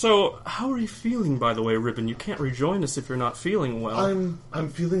 So, how are you feeling, by the way, Ribbon? You can't rejoin us if you're not feeling well. I'm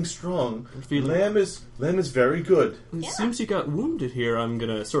feeling strong. Feeling- Lamb is very good. It seems he got wounded here. I'm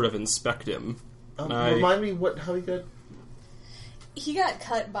gonna sort of inspect him. Remind me how he got. He got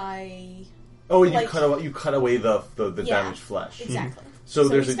cut by... Oh, you like- cut away the Yeah, damaged flesh. Exactly. So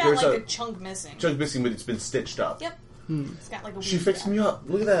he's there's got a a chunk missing. chunk missing, but it's been stitched up. Yep. It's got like a She wound fixed gap. me up.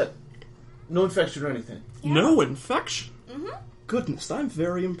 Look at that. No infection or anything. Yeah. No infection? Mm-hmm. Goodness, I'm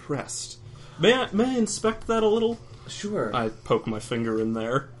very impressed. May I inspect that a little? Sure. I poke my finger in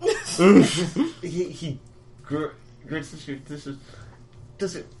there. He grits the shoot.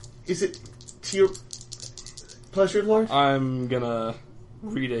 Is it to your pleasure, Lord? I'm gonna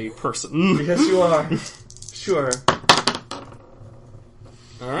read a person. Yes, you are. Sure.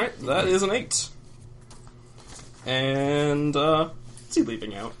 Alright, that is an 8. And, what's he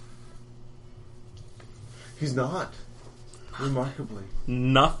leaving out? He's not. Remarkably.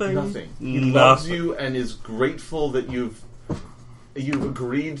 Nothing? Nothing. He Nothing. loves you and is grateful that you've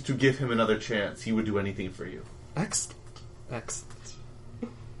agreed to give him another chance. He would do anything for you. Excellent.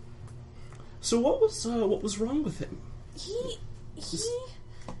 So what was wrong with him? He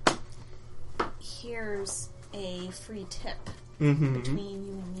here's a free tip between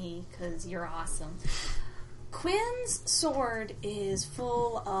you and me, because you're awesome. Quinn's sword is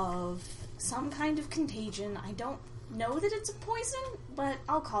full of some kind of contagion. I don't know that it's a poison, but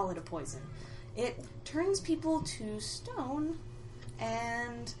I'll call it a poison. It turns people to stone,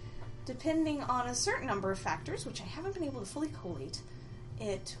 and depending on a certain number of factors, which I haven't been able to fully collate,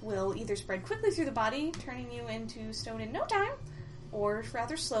 it will either spread quickly through the body, turning you into stone in no time, or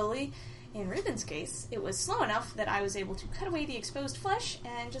rather slowly. In Ribbon's case, it was slow enough that I was able to cut away the exposed flesh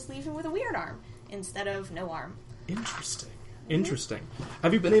and just leave him with a weird arm instead of no arm. Interesting.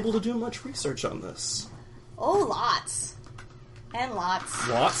 Have you been able to do much research on this? Oh, lots. And lots.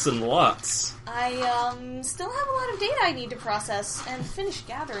 Lots and lots. I still have a lot of data I need to process and finish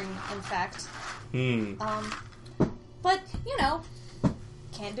gathering, in fact. But,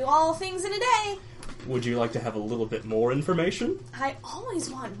 can't do all things in a day. Would you like to have a little bit more information? I always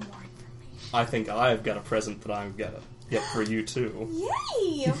want more information. I think I've got a present that I'm gonna get for you too.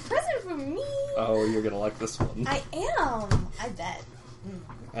 Yay! A present for me! Oh, you're gonna like this one. I am. I bet.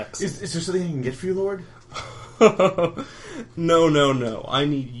 Excellent. Is there something I can get for you, Lord? No. I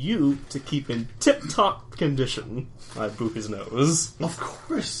need you to keep in tip-top condition. I boop his nose. Of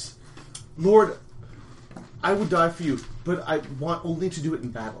course. Lord, I would die for you, but I want only to do it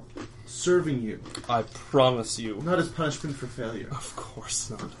in battle. Serving you. I promise you. Not as punishment for failure. Of course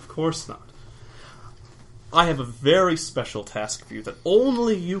not. I have a very special task for you that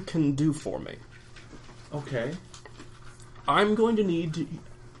only you can do for me. Okay. I'm going to need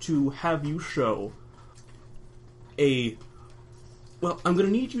to have you show I'm going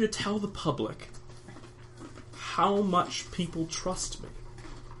to need you to tell the public how much people trust me.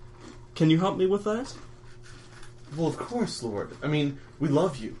 Can you help me with that? Well, of course, Lord. I mean, we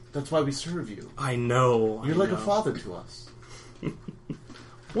love you. That's why we serve you. I know. You're like a father to us.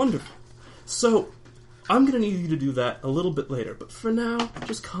 Wonderful. So, I'm going to need you to do that a little bit later, but for now,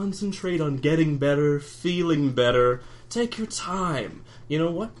 just concentrate on getting better, feeling better. Take your time. You know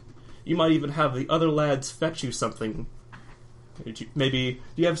what? You might even have the other lads fetch you something. Maybe,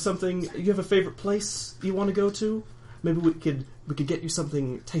 do you have a favorite place you want to go to? Maybe we could get you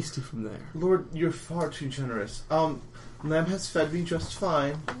something tasty from there. Lord, you're far too generous. Lamb has fed me just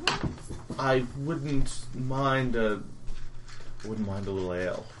fine. I wouldn't mind a little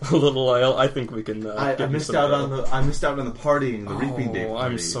ale. A little ale? I think we can. I missed out on the partying, the reaping day parties.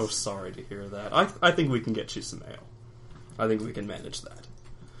 I'm so sorry to hear that. I think we can get you some ale. I think we can manage that.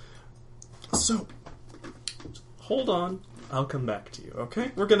 So, hold on. I'll come back to you.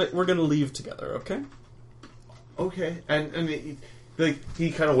 Okay? We're gonna leave together. Okay? Okay. And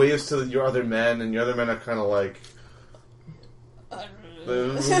he kind of waves to your other men, and your other men are kind of like.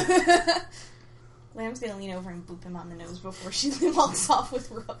 Lamb's gonna lean over and boop him on the nose before she walks off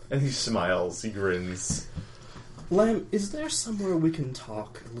with Rook. And he smiles, he grins. Lamb, is there somewhere we can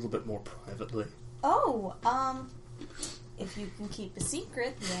talk a little bit more privately? Oh, if you can keep a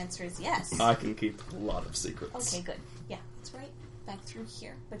secret, the answer is yes. I can keep a lot of secrets. Okay, good. Yeah, it's right back through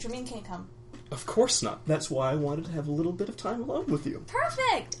here. But Jermaine can't come. Of course not. That's why I wanted to have a little bit of time alone with you.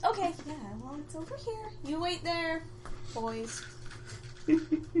 Perfect! Okay, yeah, well, it's over here. You wait there, boys.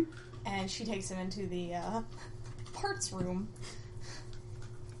 And she takes him into the parts room.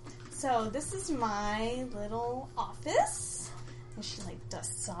 So this is my little office. And she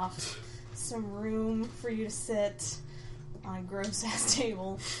dusts off some room for you to sit on a gross ass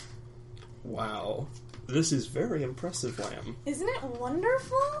table. Wow. This is very impressive, Lamb. Isn't it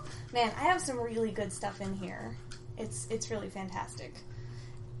wonderful? Man, I have some really good stuff in here. It's really fantastic.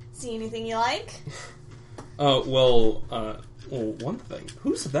 See anything you like? Well, one thing.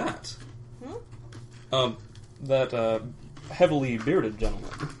 Who's that? That heavily bearded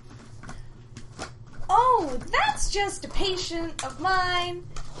gentleman. Oh, that's just a patient of mine.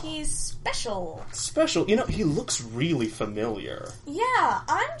 He's special. Special? You know, he looks really familiar. Yeah,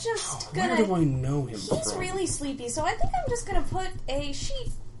 I'm just gonna... Where do I know him from? He's really sleepy, so I think I'm just gonna put a sheet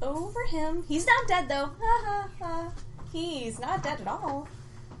over him. He's not dead, though. Ha ha ha. He's not dead at all.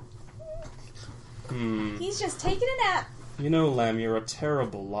 He's just taking a nap. You know, Lamb, you're a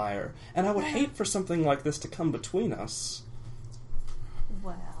terrible liar. And I would hate for something like this to come between us.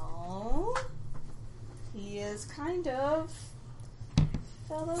 Well... he is kind of...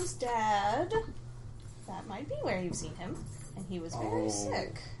 Fellow's dad. That might be where you've seen him. And he was very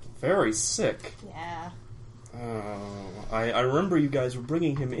sick. Very sick? Yeah. I remember you guys were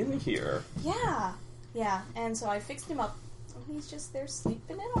bringing him in here. Yeah. Yeah, and so I fixed him up. He's just there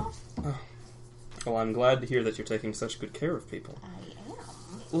sleeping it off. Well, I'm glad to hear that you're taking such good care of people. I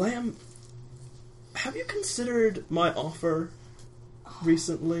am. Lamb, have you considered my offer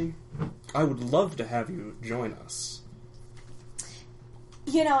recently? I would love to have you join us.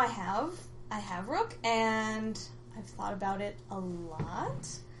 You know, I have, Rook, and I've thought about it a lot.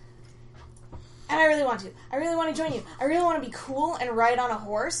 And I really want to. I really want to join you. I really want to be cool and ride on a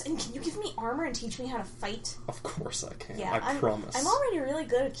horse. And can you give me armor and teach me how to fight? Of course I can. Yeah, I promise. I'm already really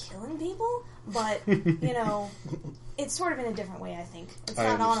good at killing people, but, you know, it's sort of in a different way, I think. It's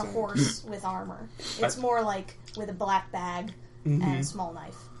not on a horse with armor. It's more like with a black bag and a small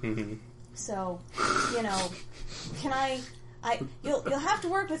knife. Mm-hmm. So, you know, you'll have to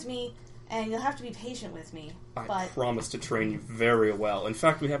work with me, and you'll have to be patient with me. I promise to train you very well. In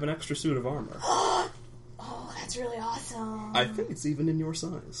fact, we have an extra suit of armor. Oh, that's really awesome. I think it's even in your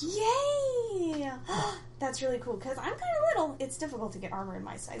size. Yay! That's really cool, because I'm kind of little. It's difficult to get armor in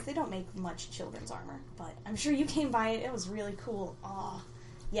my size. They don't make much children's armor, but I'm sure you came by it. It was really cool. Oh,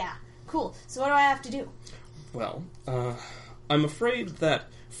 yeah, cool. So what do I have to do? Well, I'm afraid that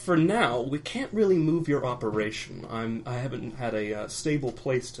for now we can't really move your operation. I haven't had a stable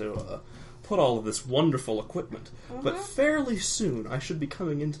place to put all of this wonderful equipment, but fairly soon I should be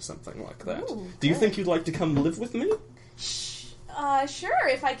coming into something like that. Ooh, Do you good. think you'd like to come live with me? Sure,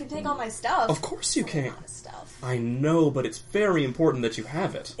 if I can take all my stuff. Of course you A can. lot of stuff. I know, but it's very important that you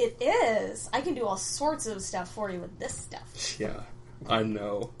have it. It is. I can do all sorts of stuff for you with this stuff. Yeah, I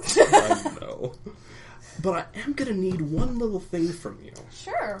know. I know. But I am going to need one little thing from you.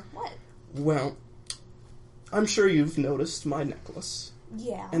 Sure, what? Well, I'm sure you've noticed my necklace.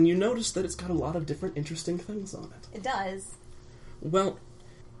 Yeah. And you noticed that it's got a lot of different interesting things on it. It does. Well,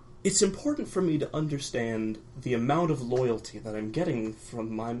 it's important for me to understand the amount of loyalty that I'm getting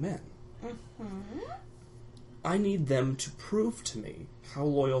from my men. I need them to prove to me how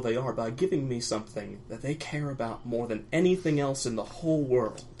loyal they are by giving me something that they care about more than anything else in the whole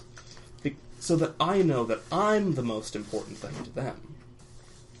world. So that I know that I'm the most important thing to them.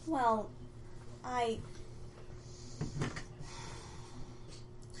 Well,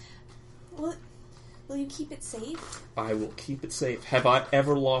 Will you keep it safe? I will keep it safe. Have I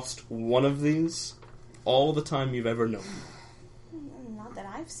ever lost one of these? All the time you've ever known me. Not that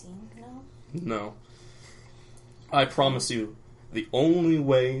I've seen, no. No. I promise you, the only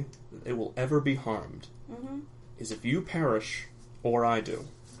way that it will ever be harmed is if you perish or I do.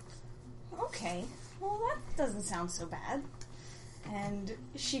 Okay. Well, that doesn't sound so bad. And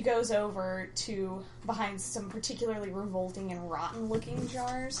she goes over to behind some particularly revolting and rotten-looking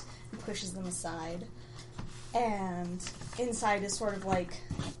jars and pushes them aside. And inside is sort of like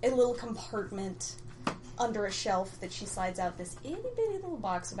a little compartment under a shelf that she slides out this itty-bitty little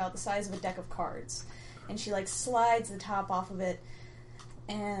box about the size of a deck of cards. And she, like, slides the top off of it,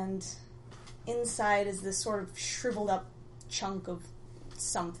 and inside is this sort of shriveled-up chunk of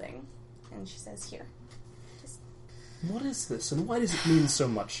something. And she says, here. What is this, and why does it mean so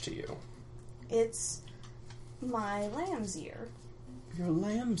much to you? It's my lamb's ear. Your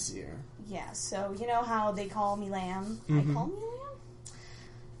lamb's ear? Yeah, so you know how they call me Lamb? I call me Lamb?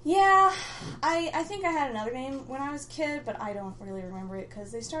 Yeah, I think I had another name when I was a kid, but I don't really remember it,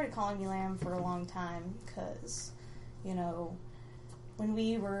 because they started calling me Lamb for a long time, because, you know, when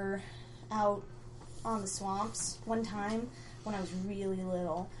we were out on the swamps one time, when I was really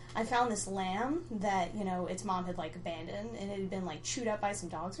little, I found this lamb that, you know, its mom had, like, abandoned, and it had been, like, chewed up by some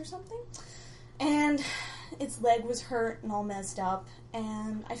dogs or something. And its leg was hurt and all messed up,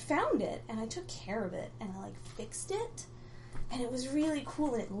 and I found it, and I took care of it, and I, like, fixed it, and it was really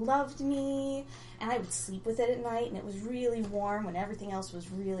cool, and it loved me, and I would sleep with it at night, and it was really warm when everything else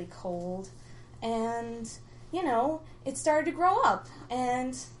was really cold, and, you know, it started to grow up,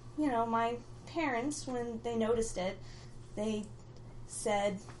 and, you know, my parents, when they noticed it, they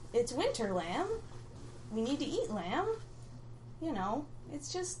said, it's winter, lamb. We need to eat lamb. You know,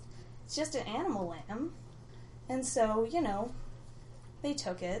 it's just an animal lamb. And so, you know, they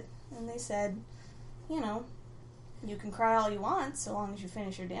took it and they said, you know, you can cry all you want so long as you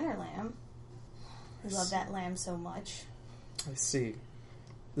finish your dinner, lamb. We love that lamb so much. I see.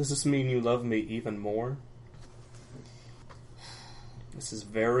 Does this mean you love me even more? This is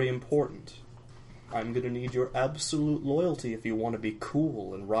very important. I'm going to need your absolute loyalty if you want to be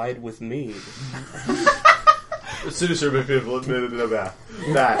cool and ride with me. Seducer, that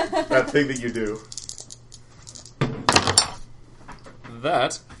thing that you do.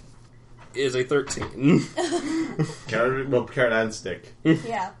 That is a 13. Carrot and stick.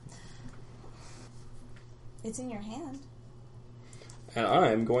 Yeah. It's in your hand. And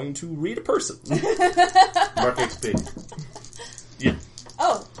I'm going to read a person. Mark XP. Yeah.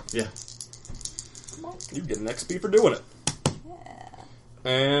 Oh. Yeah. You get an XP for doing it. Yeah.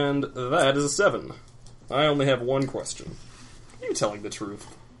 And that is a 7. I only have one question. Are you telling the truth?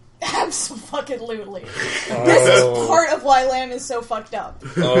 Absolutely. Oh. This is part of why Lamb is so fucked up.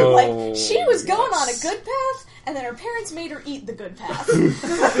 Oh, Like, she was going on a good path, and then her parents made her eat the good path.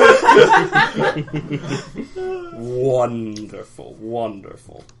 Wonderful,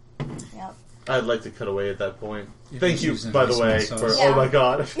 wonderful. Yep. I'd like to cut away at that point. Yeah, Thank you, use a by the nice way, massage. for, Yeah. oh my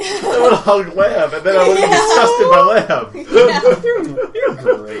god. I would have hugged Lamb, and then I would have been disgusted by Lamb. You're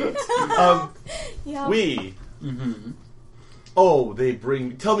great. Yep. We. Mm-hmm. Oh, they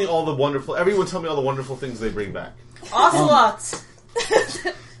bring... Tell me all the wonderful... Everyone tell me all the wonderful things they bring back. Ocelots!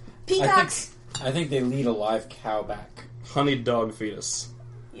 Peacocks. I think they lead a live cow back. Honeyed dog fetus.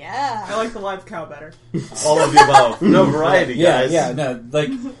 I Yeah. like the live cow better. All of the above. No variety, Yeah, guys. yeah, no,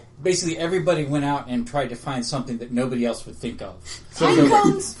 like, basically everybody went out and tried to find something that nobody else would think of. Pine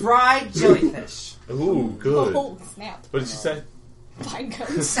cones. Fried jellyfish. Ooh, good. Oh, snap. What did she say? Pine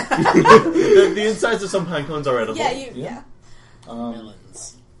cones. The insides of some pine cones are edible. Yeah.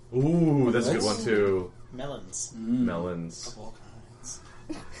 Melons. Ooh, that's a good one, too. Melons. Melons. Of all kinds.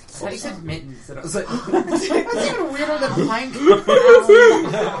 thought you said mittens. And I was It's like, like- that's even weirder than pine cone.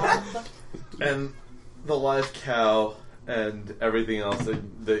 and the live cow and everything else.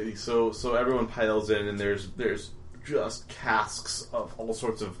 So everyone piles in, and there's just casks of all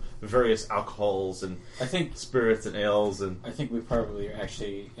sorts of various alcohols and I think spirits and ales, and I think we probably are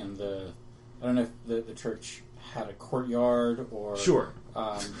actually in the. I don't know if the church had a courtyard or sure.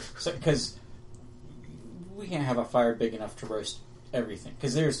 Because we can't have a fire big enough to roast everything.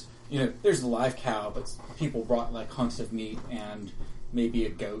 Because there's the live cow, but people brought like hunks of meat and maybe a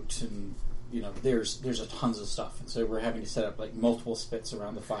goat, and there's a tons of stuff, and so we're having to set up like multiple spits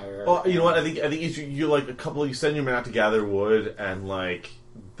around the fire. Oh, you know what? I think you like a couple. You send your men out to gather wood, and like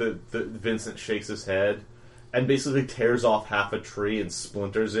the Vincent shakes his head and basically tears off half a tree and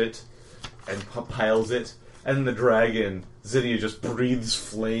splinters it and piles it, and the dragon Zinnia just breathes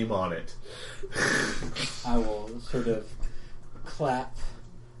flame on it. I will sort of clap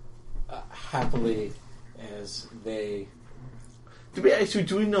happily as they. Do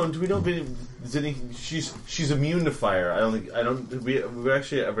we know Zinnia? She's immune to fire. Have we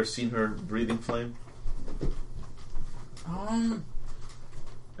actually ever seen her breathing flame? I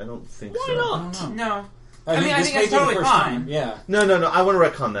don't think so. Why not? No. I mean, I think this it's may be the totally first fine. time. Yeah. No. I want to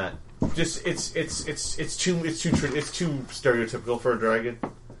retcon that. Just it's too stereotypical for a dragon.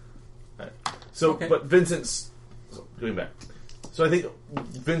 Right. So, Okay. but Vincent's going back. So I think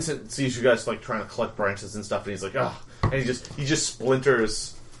Vincent sees you guys like trying to collect branches and stuff, and he's like, and he just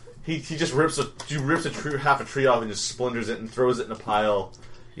splinters. He just rips half a tree off and just splinters it and throws it in a pile,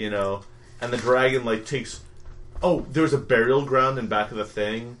 And the dragon like takes. Oh, there's a burial ground in back of the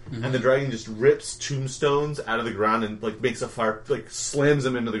thing, and the dragon just rips tombstones out of the ground and like makes a fire, like slams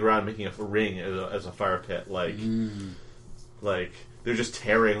them into the ground, making a ring as a fire pit. Like they're just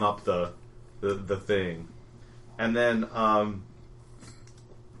tearing up the thing, and then and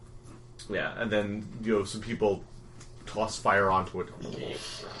then some people toss fire onto it,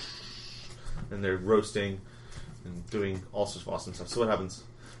 and they're roasting and doing all sorts of awesome stuff. So what happens?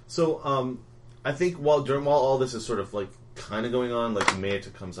 So I think while all this is sort of like kind of going on, like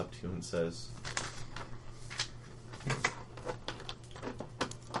Maeta comes up to you and says,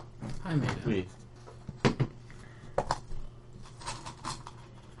 Hi, Maeta. "Oui. Can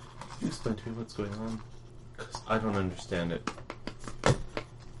you explain to me what's going on? Because I don't understand it."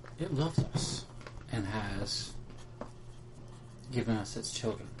 It loves us and has given us its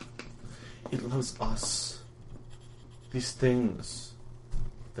children. It loves us. These things,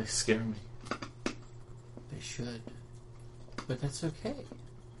 they scare me. They should. But that's okay.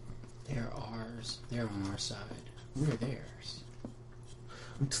 They're ours. They're on our side. We're theirs.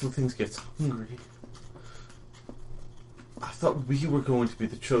 Until things get hungry. I thought we were going to be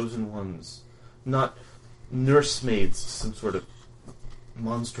the chosen ones, not nursemaids, some sort of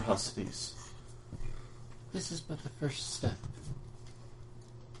monstrosities. This is but the first step.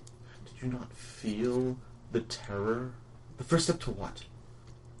 Did you not feel the terror? The first step to what?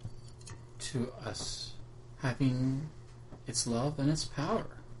 To us having its love and its power.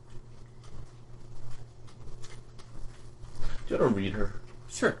 Do you want to read her?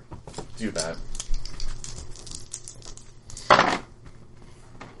 Sure. Do that.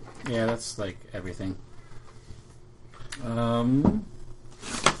 Yeah, that's like everything.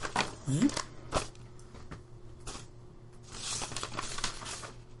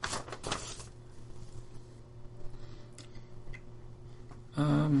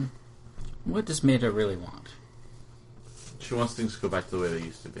 What does Maeta really want? She wants things to go back to the way they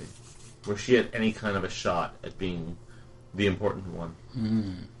used to be, where she had any kind of a shot at being the important one.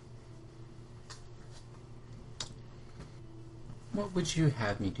 What would you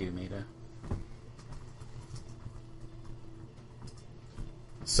have me do, Maeta?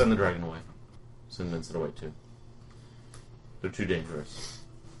 Send the dragon away. Send Vincent away too. They're too dangerous.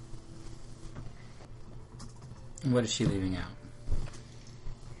 What is she leaving out?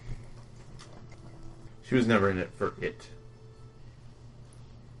 She was never in it for it.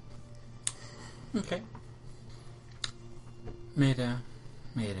 Okay. Maeta.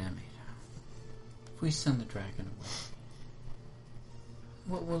 If we send the dragon away,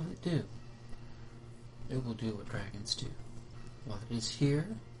 what will it do? It will do what dragons do. While it is here,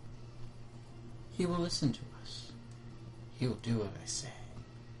 he will listen to us. He will do what I say.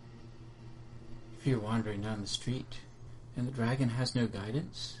 If you're wandering down the street and the dragon has no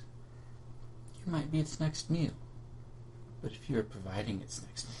guidance, you might be its next meal. But if you are providing its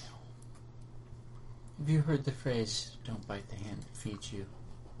next meal, have you heard the phrase, don't bite the hand that feeds you?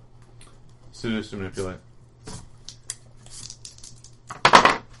 Seduce to manipulate.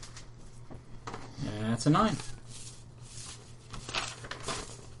 And that's a 9.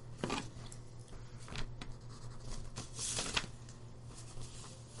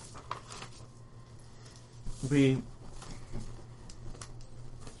 We...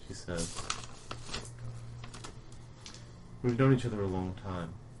 She says... We've known each other a long time,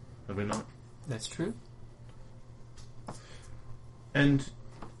 have we not? That's true. And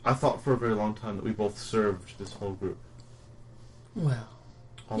I thought for a very long time that we both served this whole group. Well,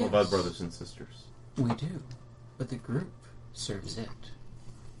 all of our brothers and sisters. We do, but the group serves it.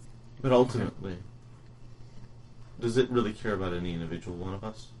 But ultimately, does it really care about any individual one of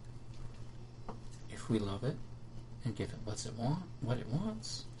us? If we love it and give it what it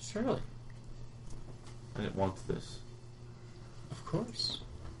wants, surely. And it wants this. Of course.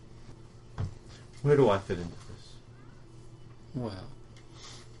 Where do I fit into this? Well,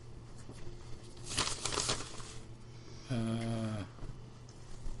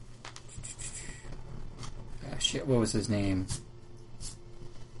 shit, what was his name?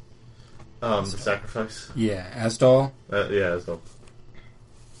 Sacrifice? Yeah, Asdal? Yeah, Asdal.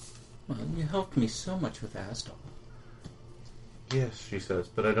 Well, you helped me so much with Asdal. Yes, she says,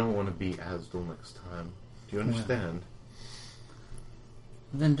 but I don't want to be Asdal next time. Do you understand?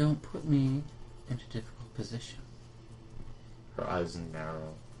 Well, then don't put me in a difficult position. Her eyes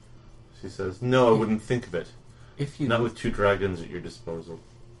narrow. She says, no, I wouldn't think of it. Not with 2 dragons at your disposal.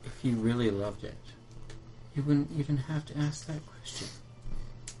 If you really loved it, you wouldn't even have to ask that question.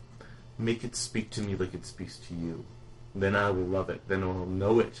 Make it speak to me like it speaks to you. Then I will love it. Then I will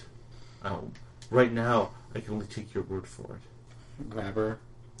know it. Right now, I can only take your word for it. Grab her,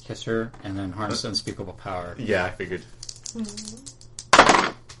 kiss her, and then harness unspeakable power. Yeah, I figured.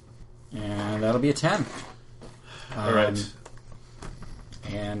 And that'll be a 10. Alright.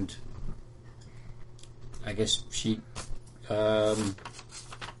 And I guess she not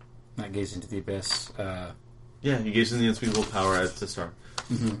gaze into the abyss. Yeah, you gaze into the unspeakable power at the start.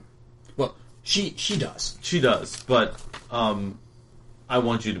 Mm-hmm. Well, she does. She does, but I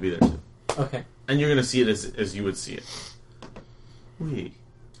want you to be there too. Okay. And you're going to see it as you would see it.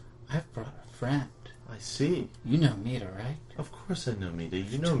 I've brought a friend. I see. You know Mita, right? Of course I know Mita.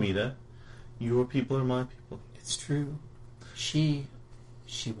 You know Mita. Your people are my people. It's true. She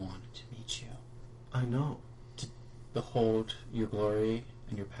wanted to meet you. I know. To behold your glory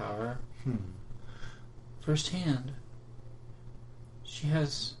and your power. Firsthand. She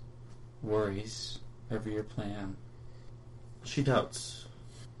has worries over your plan. She doubts.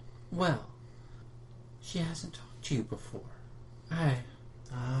 Well, she hasn't talked to you before.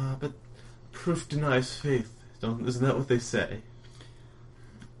 But proof denies faith. Isn't that what they say?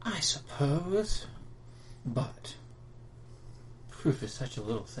 I suppose. But proof is such a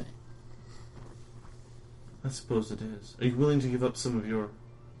little thing. I suppose it is. Are you willing to give up some of your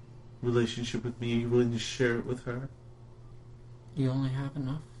relationship with me? Are you willing to share it with her? You only have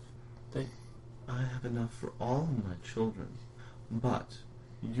enough? I have enough for all my children. But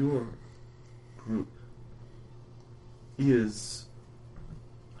your group is...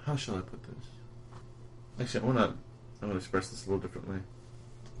 How shall I put this? Actually, I want to express this a little differently.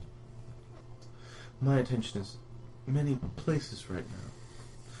 My attention is many places right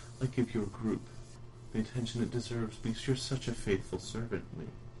now. I give your group the attention it deserves because you're such a faithful servant to me.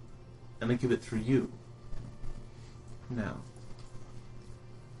 And I give it through you. Now,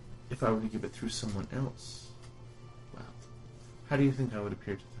 if I were to give it through someone else, well, how do you think I would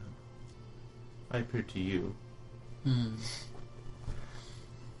appear to them? I appear to you.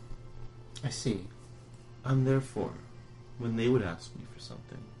 I see. And therefore, when they would ask me for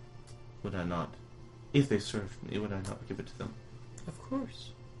something, would I not, if they served me, would I not give it to them? Of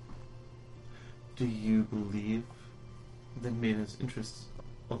course. Do you believe that Maida's interests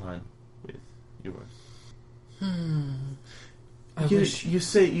align with yours? You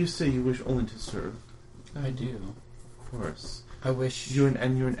say you wish only to serve. I do. Of course. I wish you're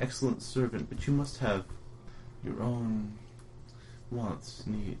an excellent servant, but you must have your own wants,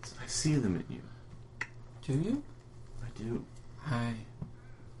 needs. I see them in you. Do you? I do. I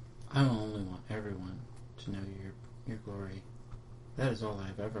only want everyone to know your glory. That is all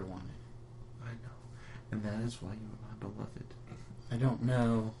I've ever wanted. I know. And that is why you are my beloved. I don't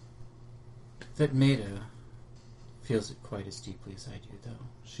know that Maida feels it quite as deeply as I do, though.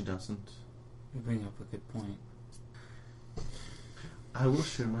 She doesn't. You bring up a good point. I will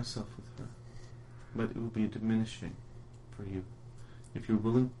share myself with her, but it will be diminishing for you. If you're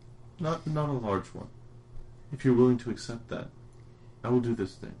willing, not a large one. If you're willing to accept that, I will do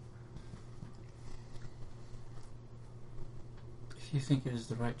this thing. If you think it is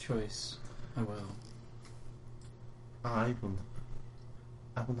the right choice, I will. I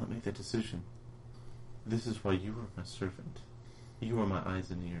will not make that decision. This is why you are my servant. You are my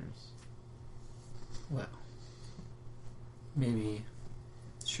eyes and ears. Well, maybe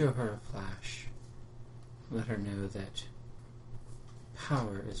show her a flash let her know that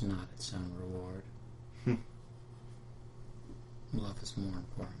power is not its own reward. Love is more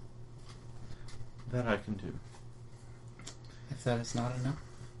important. That I can do. If that is not enough,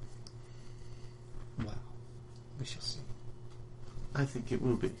 well, we shall see. I think it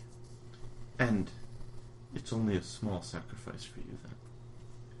will be. And it's only a small sacrifice for you, then.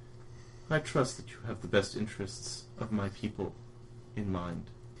 I trust that you have the best interests of my people in mind.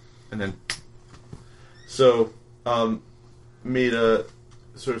 And then... So, Mita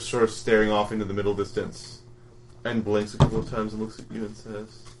sort of staring off into the middle distance and blinks a couple of times and looks at you and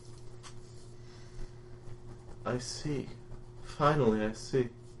says, I see. Finally, I see.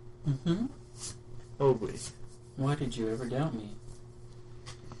 Mm-hmm. Oh, wait. Why did you ever doubt me?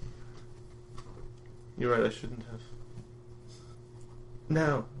 You're right, I shouldn't have.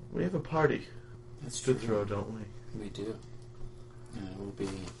 Now, we have a party. That's to true. throw, don't we? We do. And it will be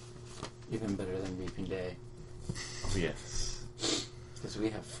even better than Reaping Day. Oh, yes. Because we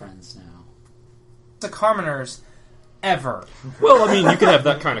have friends now. The commoners ever. Well, I mean, you could have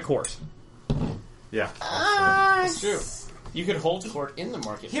that kind of court. Yeah. That's true. You could hold court in the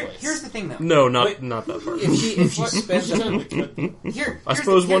marketplace. Here's the thing, though. No, not Wait. that part. If she spends I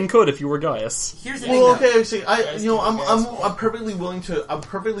suppose one could if you were Gaius. Here's the Well, thing, though. okay. See, I'm perfectly willing to. I'm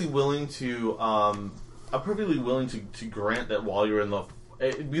perfectly willing to grant that while you're in the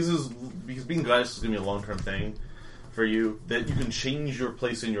because being Gaius is going to be a long-term thing for you. That you can change your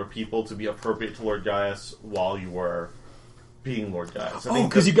place in your people to be appropriate to Lord Gaius while you were being Lord Gaius. Oh,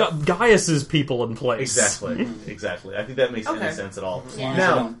 because you got Gaius's people in place. Exactly. I think that makes any sense at all. Yeah.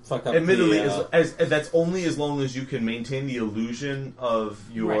 Now, fuck up admittedly, the, that's only as long as you can maintain the illusion of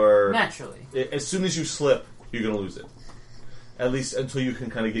your... Right. Naturally. As soon as you slip, you're going to lose it. At least until you can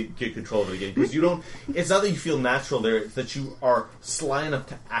kind of get control of it again. Because you don't... It's not that you feel natural there, it's that you are sly enough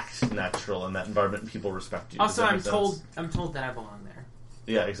to act natural in that environment and people respect you. Also, Does I'm that make told sense? I'm told that I belong there.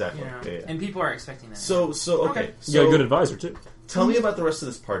 Yeah, exactly. You know? Yeah. And people are expecting that. So, okay. Okay. You got So, a good advisor, too. tell me about the rest of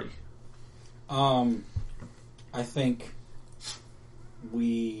this party. I think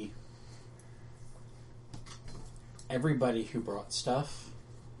everybody who brought stuff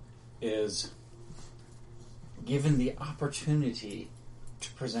is given the opportunity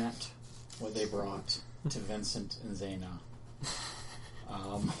to present what they brought to Vincent and Zaina.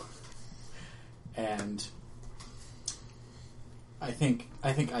 And I think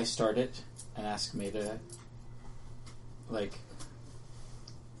I start it and ask Maida, like,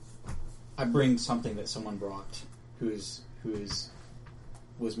 I bring something that someone brought who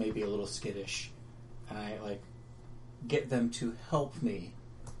was maybe a little skittish, and I like get them to help me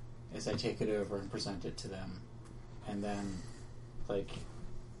as I take it over and present it to them, and then like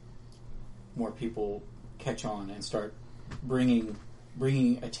more people catch on and start bringing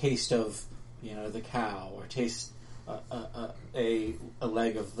a taste of, you know, the cow, or taste a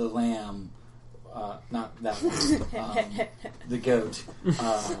leg of the lamb, not that one, the goat,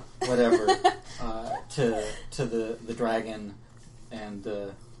 whatever, to the dragon and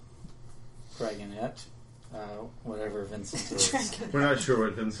the dragonette, whatever Vincent is. We're not sure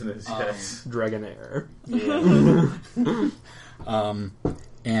what Vincent is yet. Dragonair. Yeah.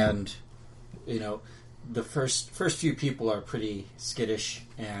 And you know, the first few people are pretty skittish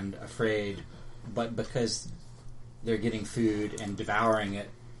and afraid, but because they're getting food and devouring it,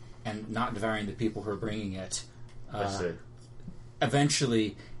 and not devouring the people who are bringing it, I see.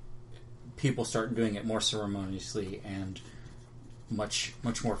 Eventually people start doing it more ceremoniously and much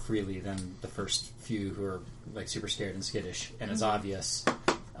more freely than the first few who are like super scared and skittish, and it's obvious.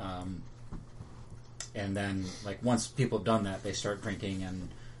 And then, like, once people have done that, they start drinking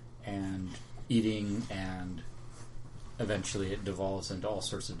and eating, and eventually it devolves into all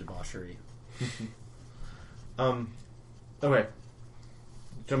sorts of debauchery. Okay.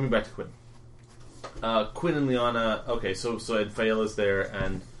 Jumping back to Quinn. Quinn and Liana. Okay, so Faela's there,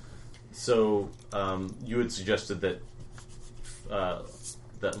 and so you had suggested that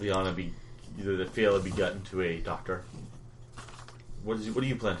Liana be either that Faela be gotten to a doctor. What do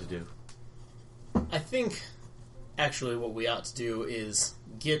you plan to do? I think, actually, what we ought to do is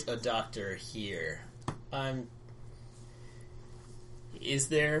get a doctor here. Is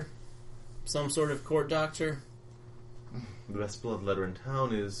there some sort of court doctor? The best bloodletter in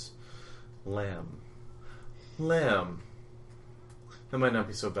town is Lamb. Lamb. That might not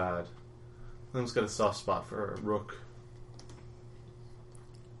be so bad. Lamb's got a soft spot for Rook.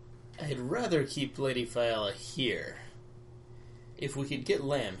 I'd rather keep Lady Faela here. If we could get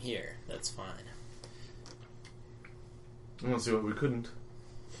Lamb here, that's fine. I don't see what we couldn't.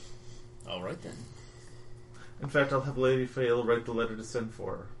 Alright then. In fact, I'll have Lady Faela write the letter to send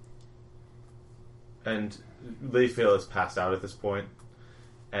for her. and Lady Phaela is passed out at this point,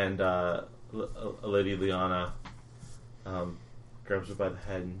 and Lady Liana grabs her by the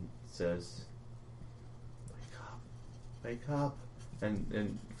head and says, "Wake up!"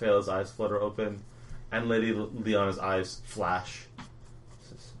 And Phaela's eyes flutter open, and Lady Liana's eyes flash.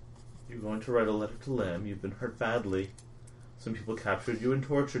 Says, "You're going to write a letter to Lim. You've been hurt badly. Some people captured you and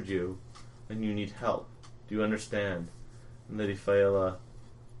tortured you, and you need help. Do you understand?" And Lady Phaela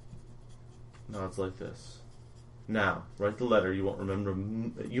nods like this. "Now, write the letter. You won't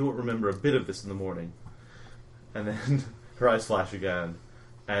remember a bit of this in the morning." And then her eyes flash again,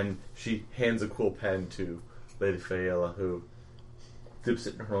 and she hands a quill pen to Lady Phaela, who dips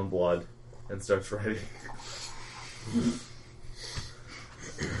it in her own blood and starts writing.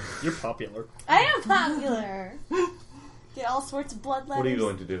 You're popular. I am popular. Get all sorts of blood letters. What are you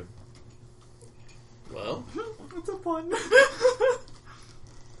going to do? Well, It's a pun.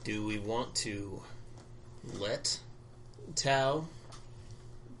 do we want to let Tao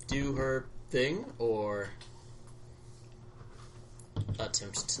do her thing, or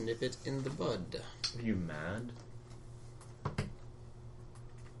attempt to nip it in the bud? Are you mad?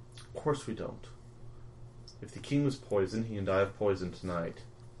 Of course we don't. If the king was poisoned, he can die of poison tonight.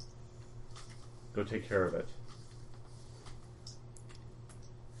 Go take care of it.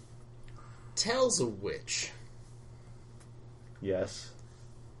 Tao's a witch. Yes.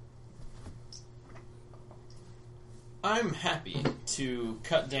 I'm happy to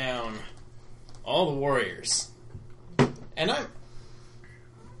cut down all the warriors. And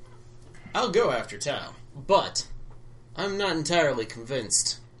I'll go after Tao. But I'm not entirely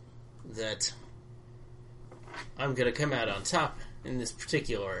convinced that I'm going to come out on top in this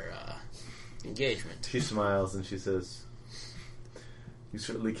particular engagement. She smiles and she says, "You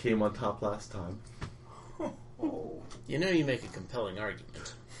certainly came on top last time. You know, you make a compelling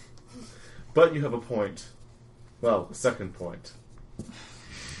argument. But you have a point. Well, a second point."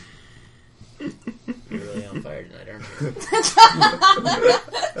 You're really on fire tonight, aren't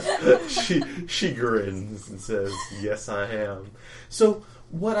you? She grins and says, "Yes, I am. So,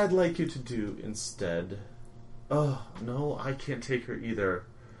 what I'd like you to do instead..." "Oh, no, I can't take her either.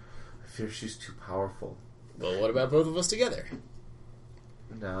 I fear she's too powerful." Well, what about both of us together?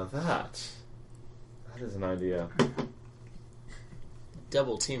 Now that is an idea.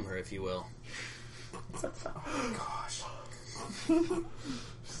 Double team her, if you will. Gosh. She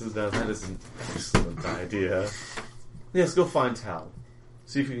says, "Now that is an excellent idea. Yes, go find Tao.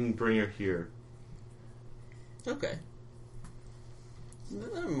 See if you can bring her here." Okay.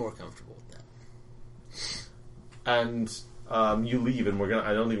 I'm more comfortable with that. And you leave, and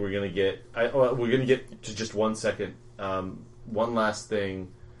I don't think we're gonna get. We're gonna get to just 1 second. One last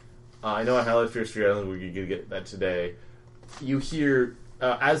thing. I know I highlighted Fierce Fear. I don't think we're gonna get that today. You hear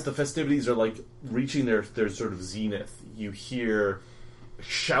as the festivities are like reaching their sort of zenith. You hear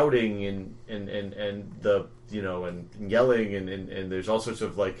shouting and the and yelling and there's all sorts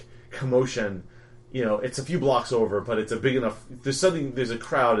of like commotion. It's a few blocks over, but it's a big enough. There's a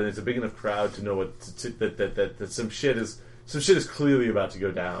crowd, and it's a big enough crowd to know that some shit is clearly about to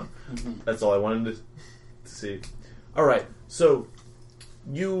go down. Mm-hmm. That's all I wanted to see. All right, so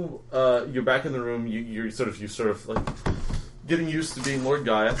you're back in the room. You're sort of like getting used to being Lord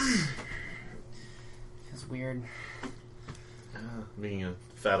Gaius. It's weird. Being a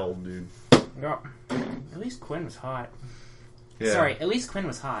fat old dude. Yeah. At least Quinn was hot. Yeah. Sorry, at least Quinn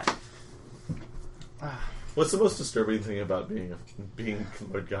was hot. What's the most disturbing thing about being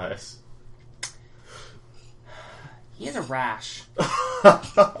Lord Gaius? He has a rash.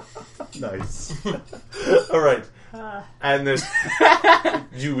 Nice. All right. And then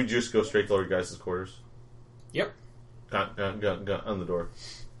you would just go straight to Lord Gaius' quarters. Yep. Gun on the door.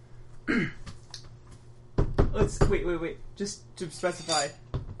 Let's wait. Just to specify,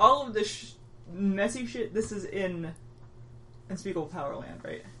 all of this messy shit. This is in Unspeakable Powerland,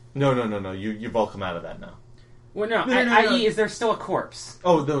 right? No. You've all come out of that now. Well, no. No. I.e., is there still a corpse?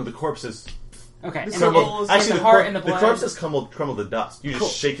 Oh no, the corpse is okay. The And symbols, the, actually the heart and the blood. The corpse has crumbled to dust. You just Cool.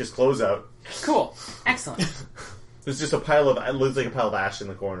 shake his clothes out. Cool. Excellent. There's just it looks like a pile of ash in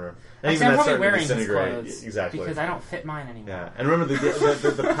the corner. And Actually, I'm probably starting to wearing his disintegrate. clothes Exactly. because I don't fit mine anymore. Yeah, and remember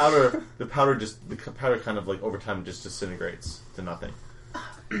the powder kind of like over time just disintegrates to nothing.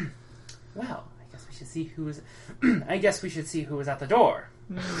 Well, I guess we should see who is. I guess we should see who is at the door.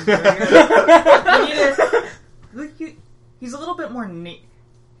 He's a little bit more neat.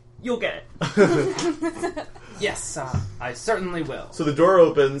 You'll get it. Yes, I certainly will. So the door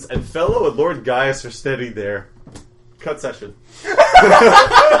opens, and Fellow and Lord Gaius are standing there. Cut session.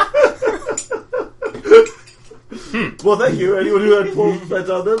 Well, Well, thank you. Anyone who had full bets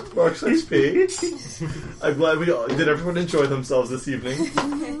on them, marks XP. I'm glad did everyone enjoy themselves this evening?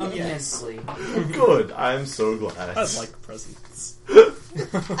 Immensely. Good. I'm so glad. I like presents.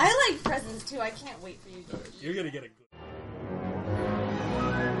 I like presents too. I can't wait for you to. You're gonna get a good.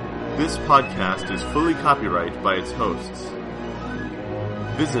 This podcast is fully copyrighted by its hosts.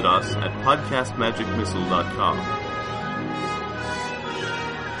 Visit us at podcastmagicmissile.com.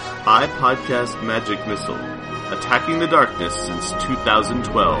 I Podcast Magic Missile, attacking the darkness since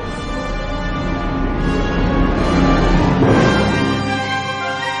 2012.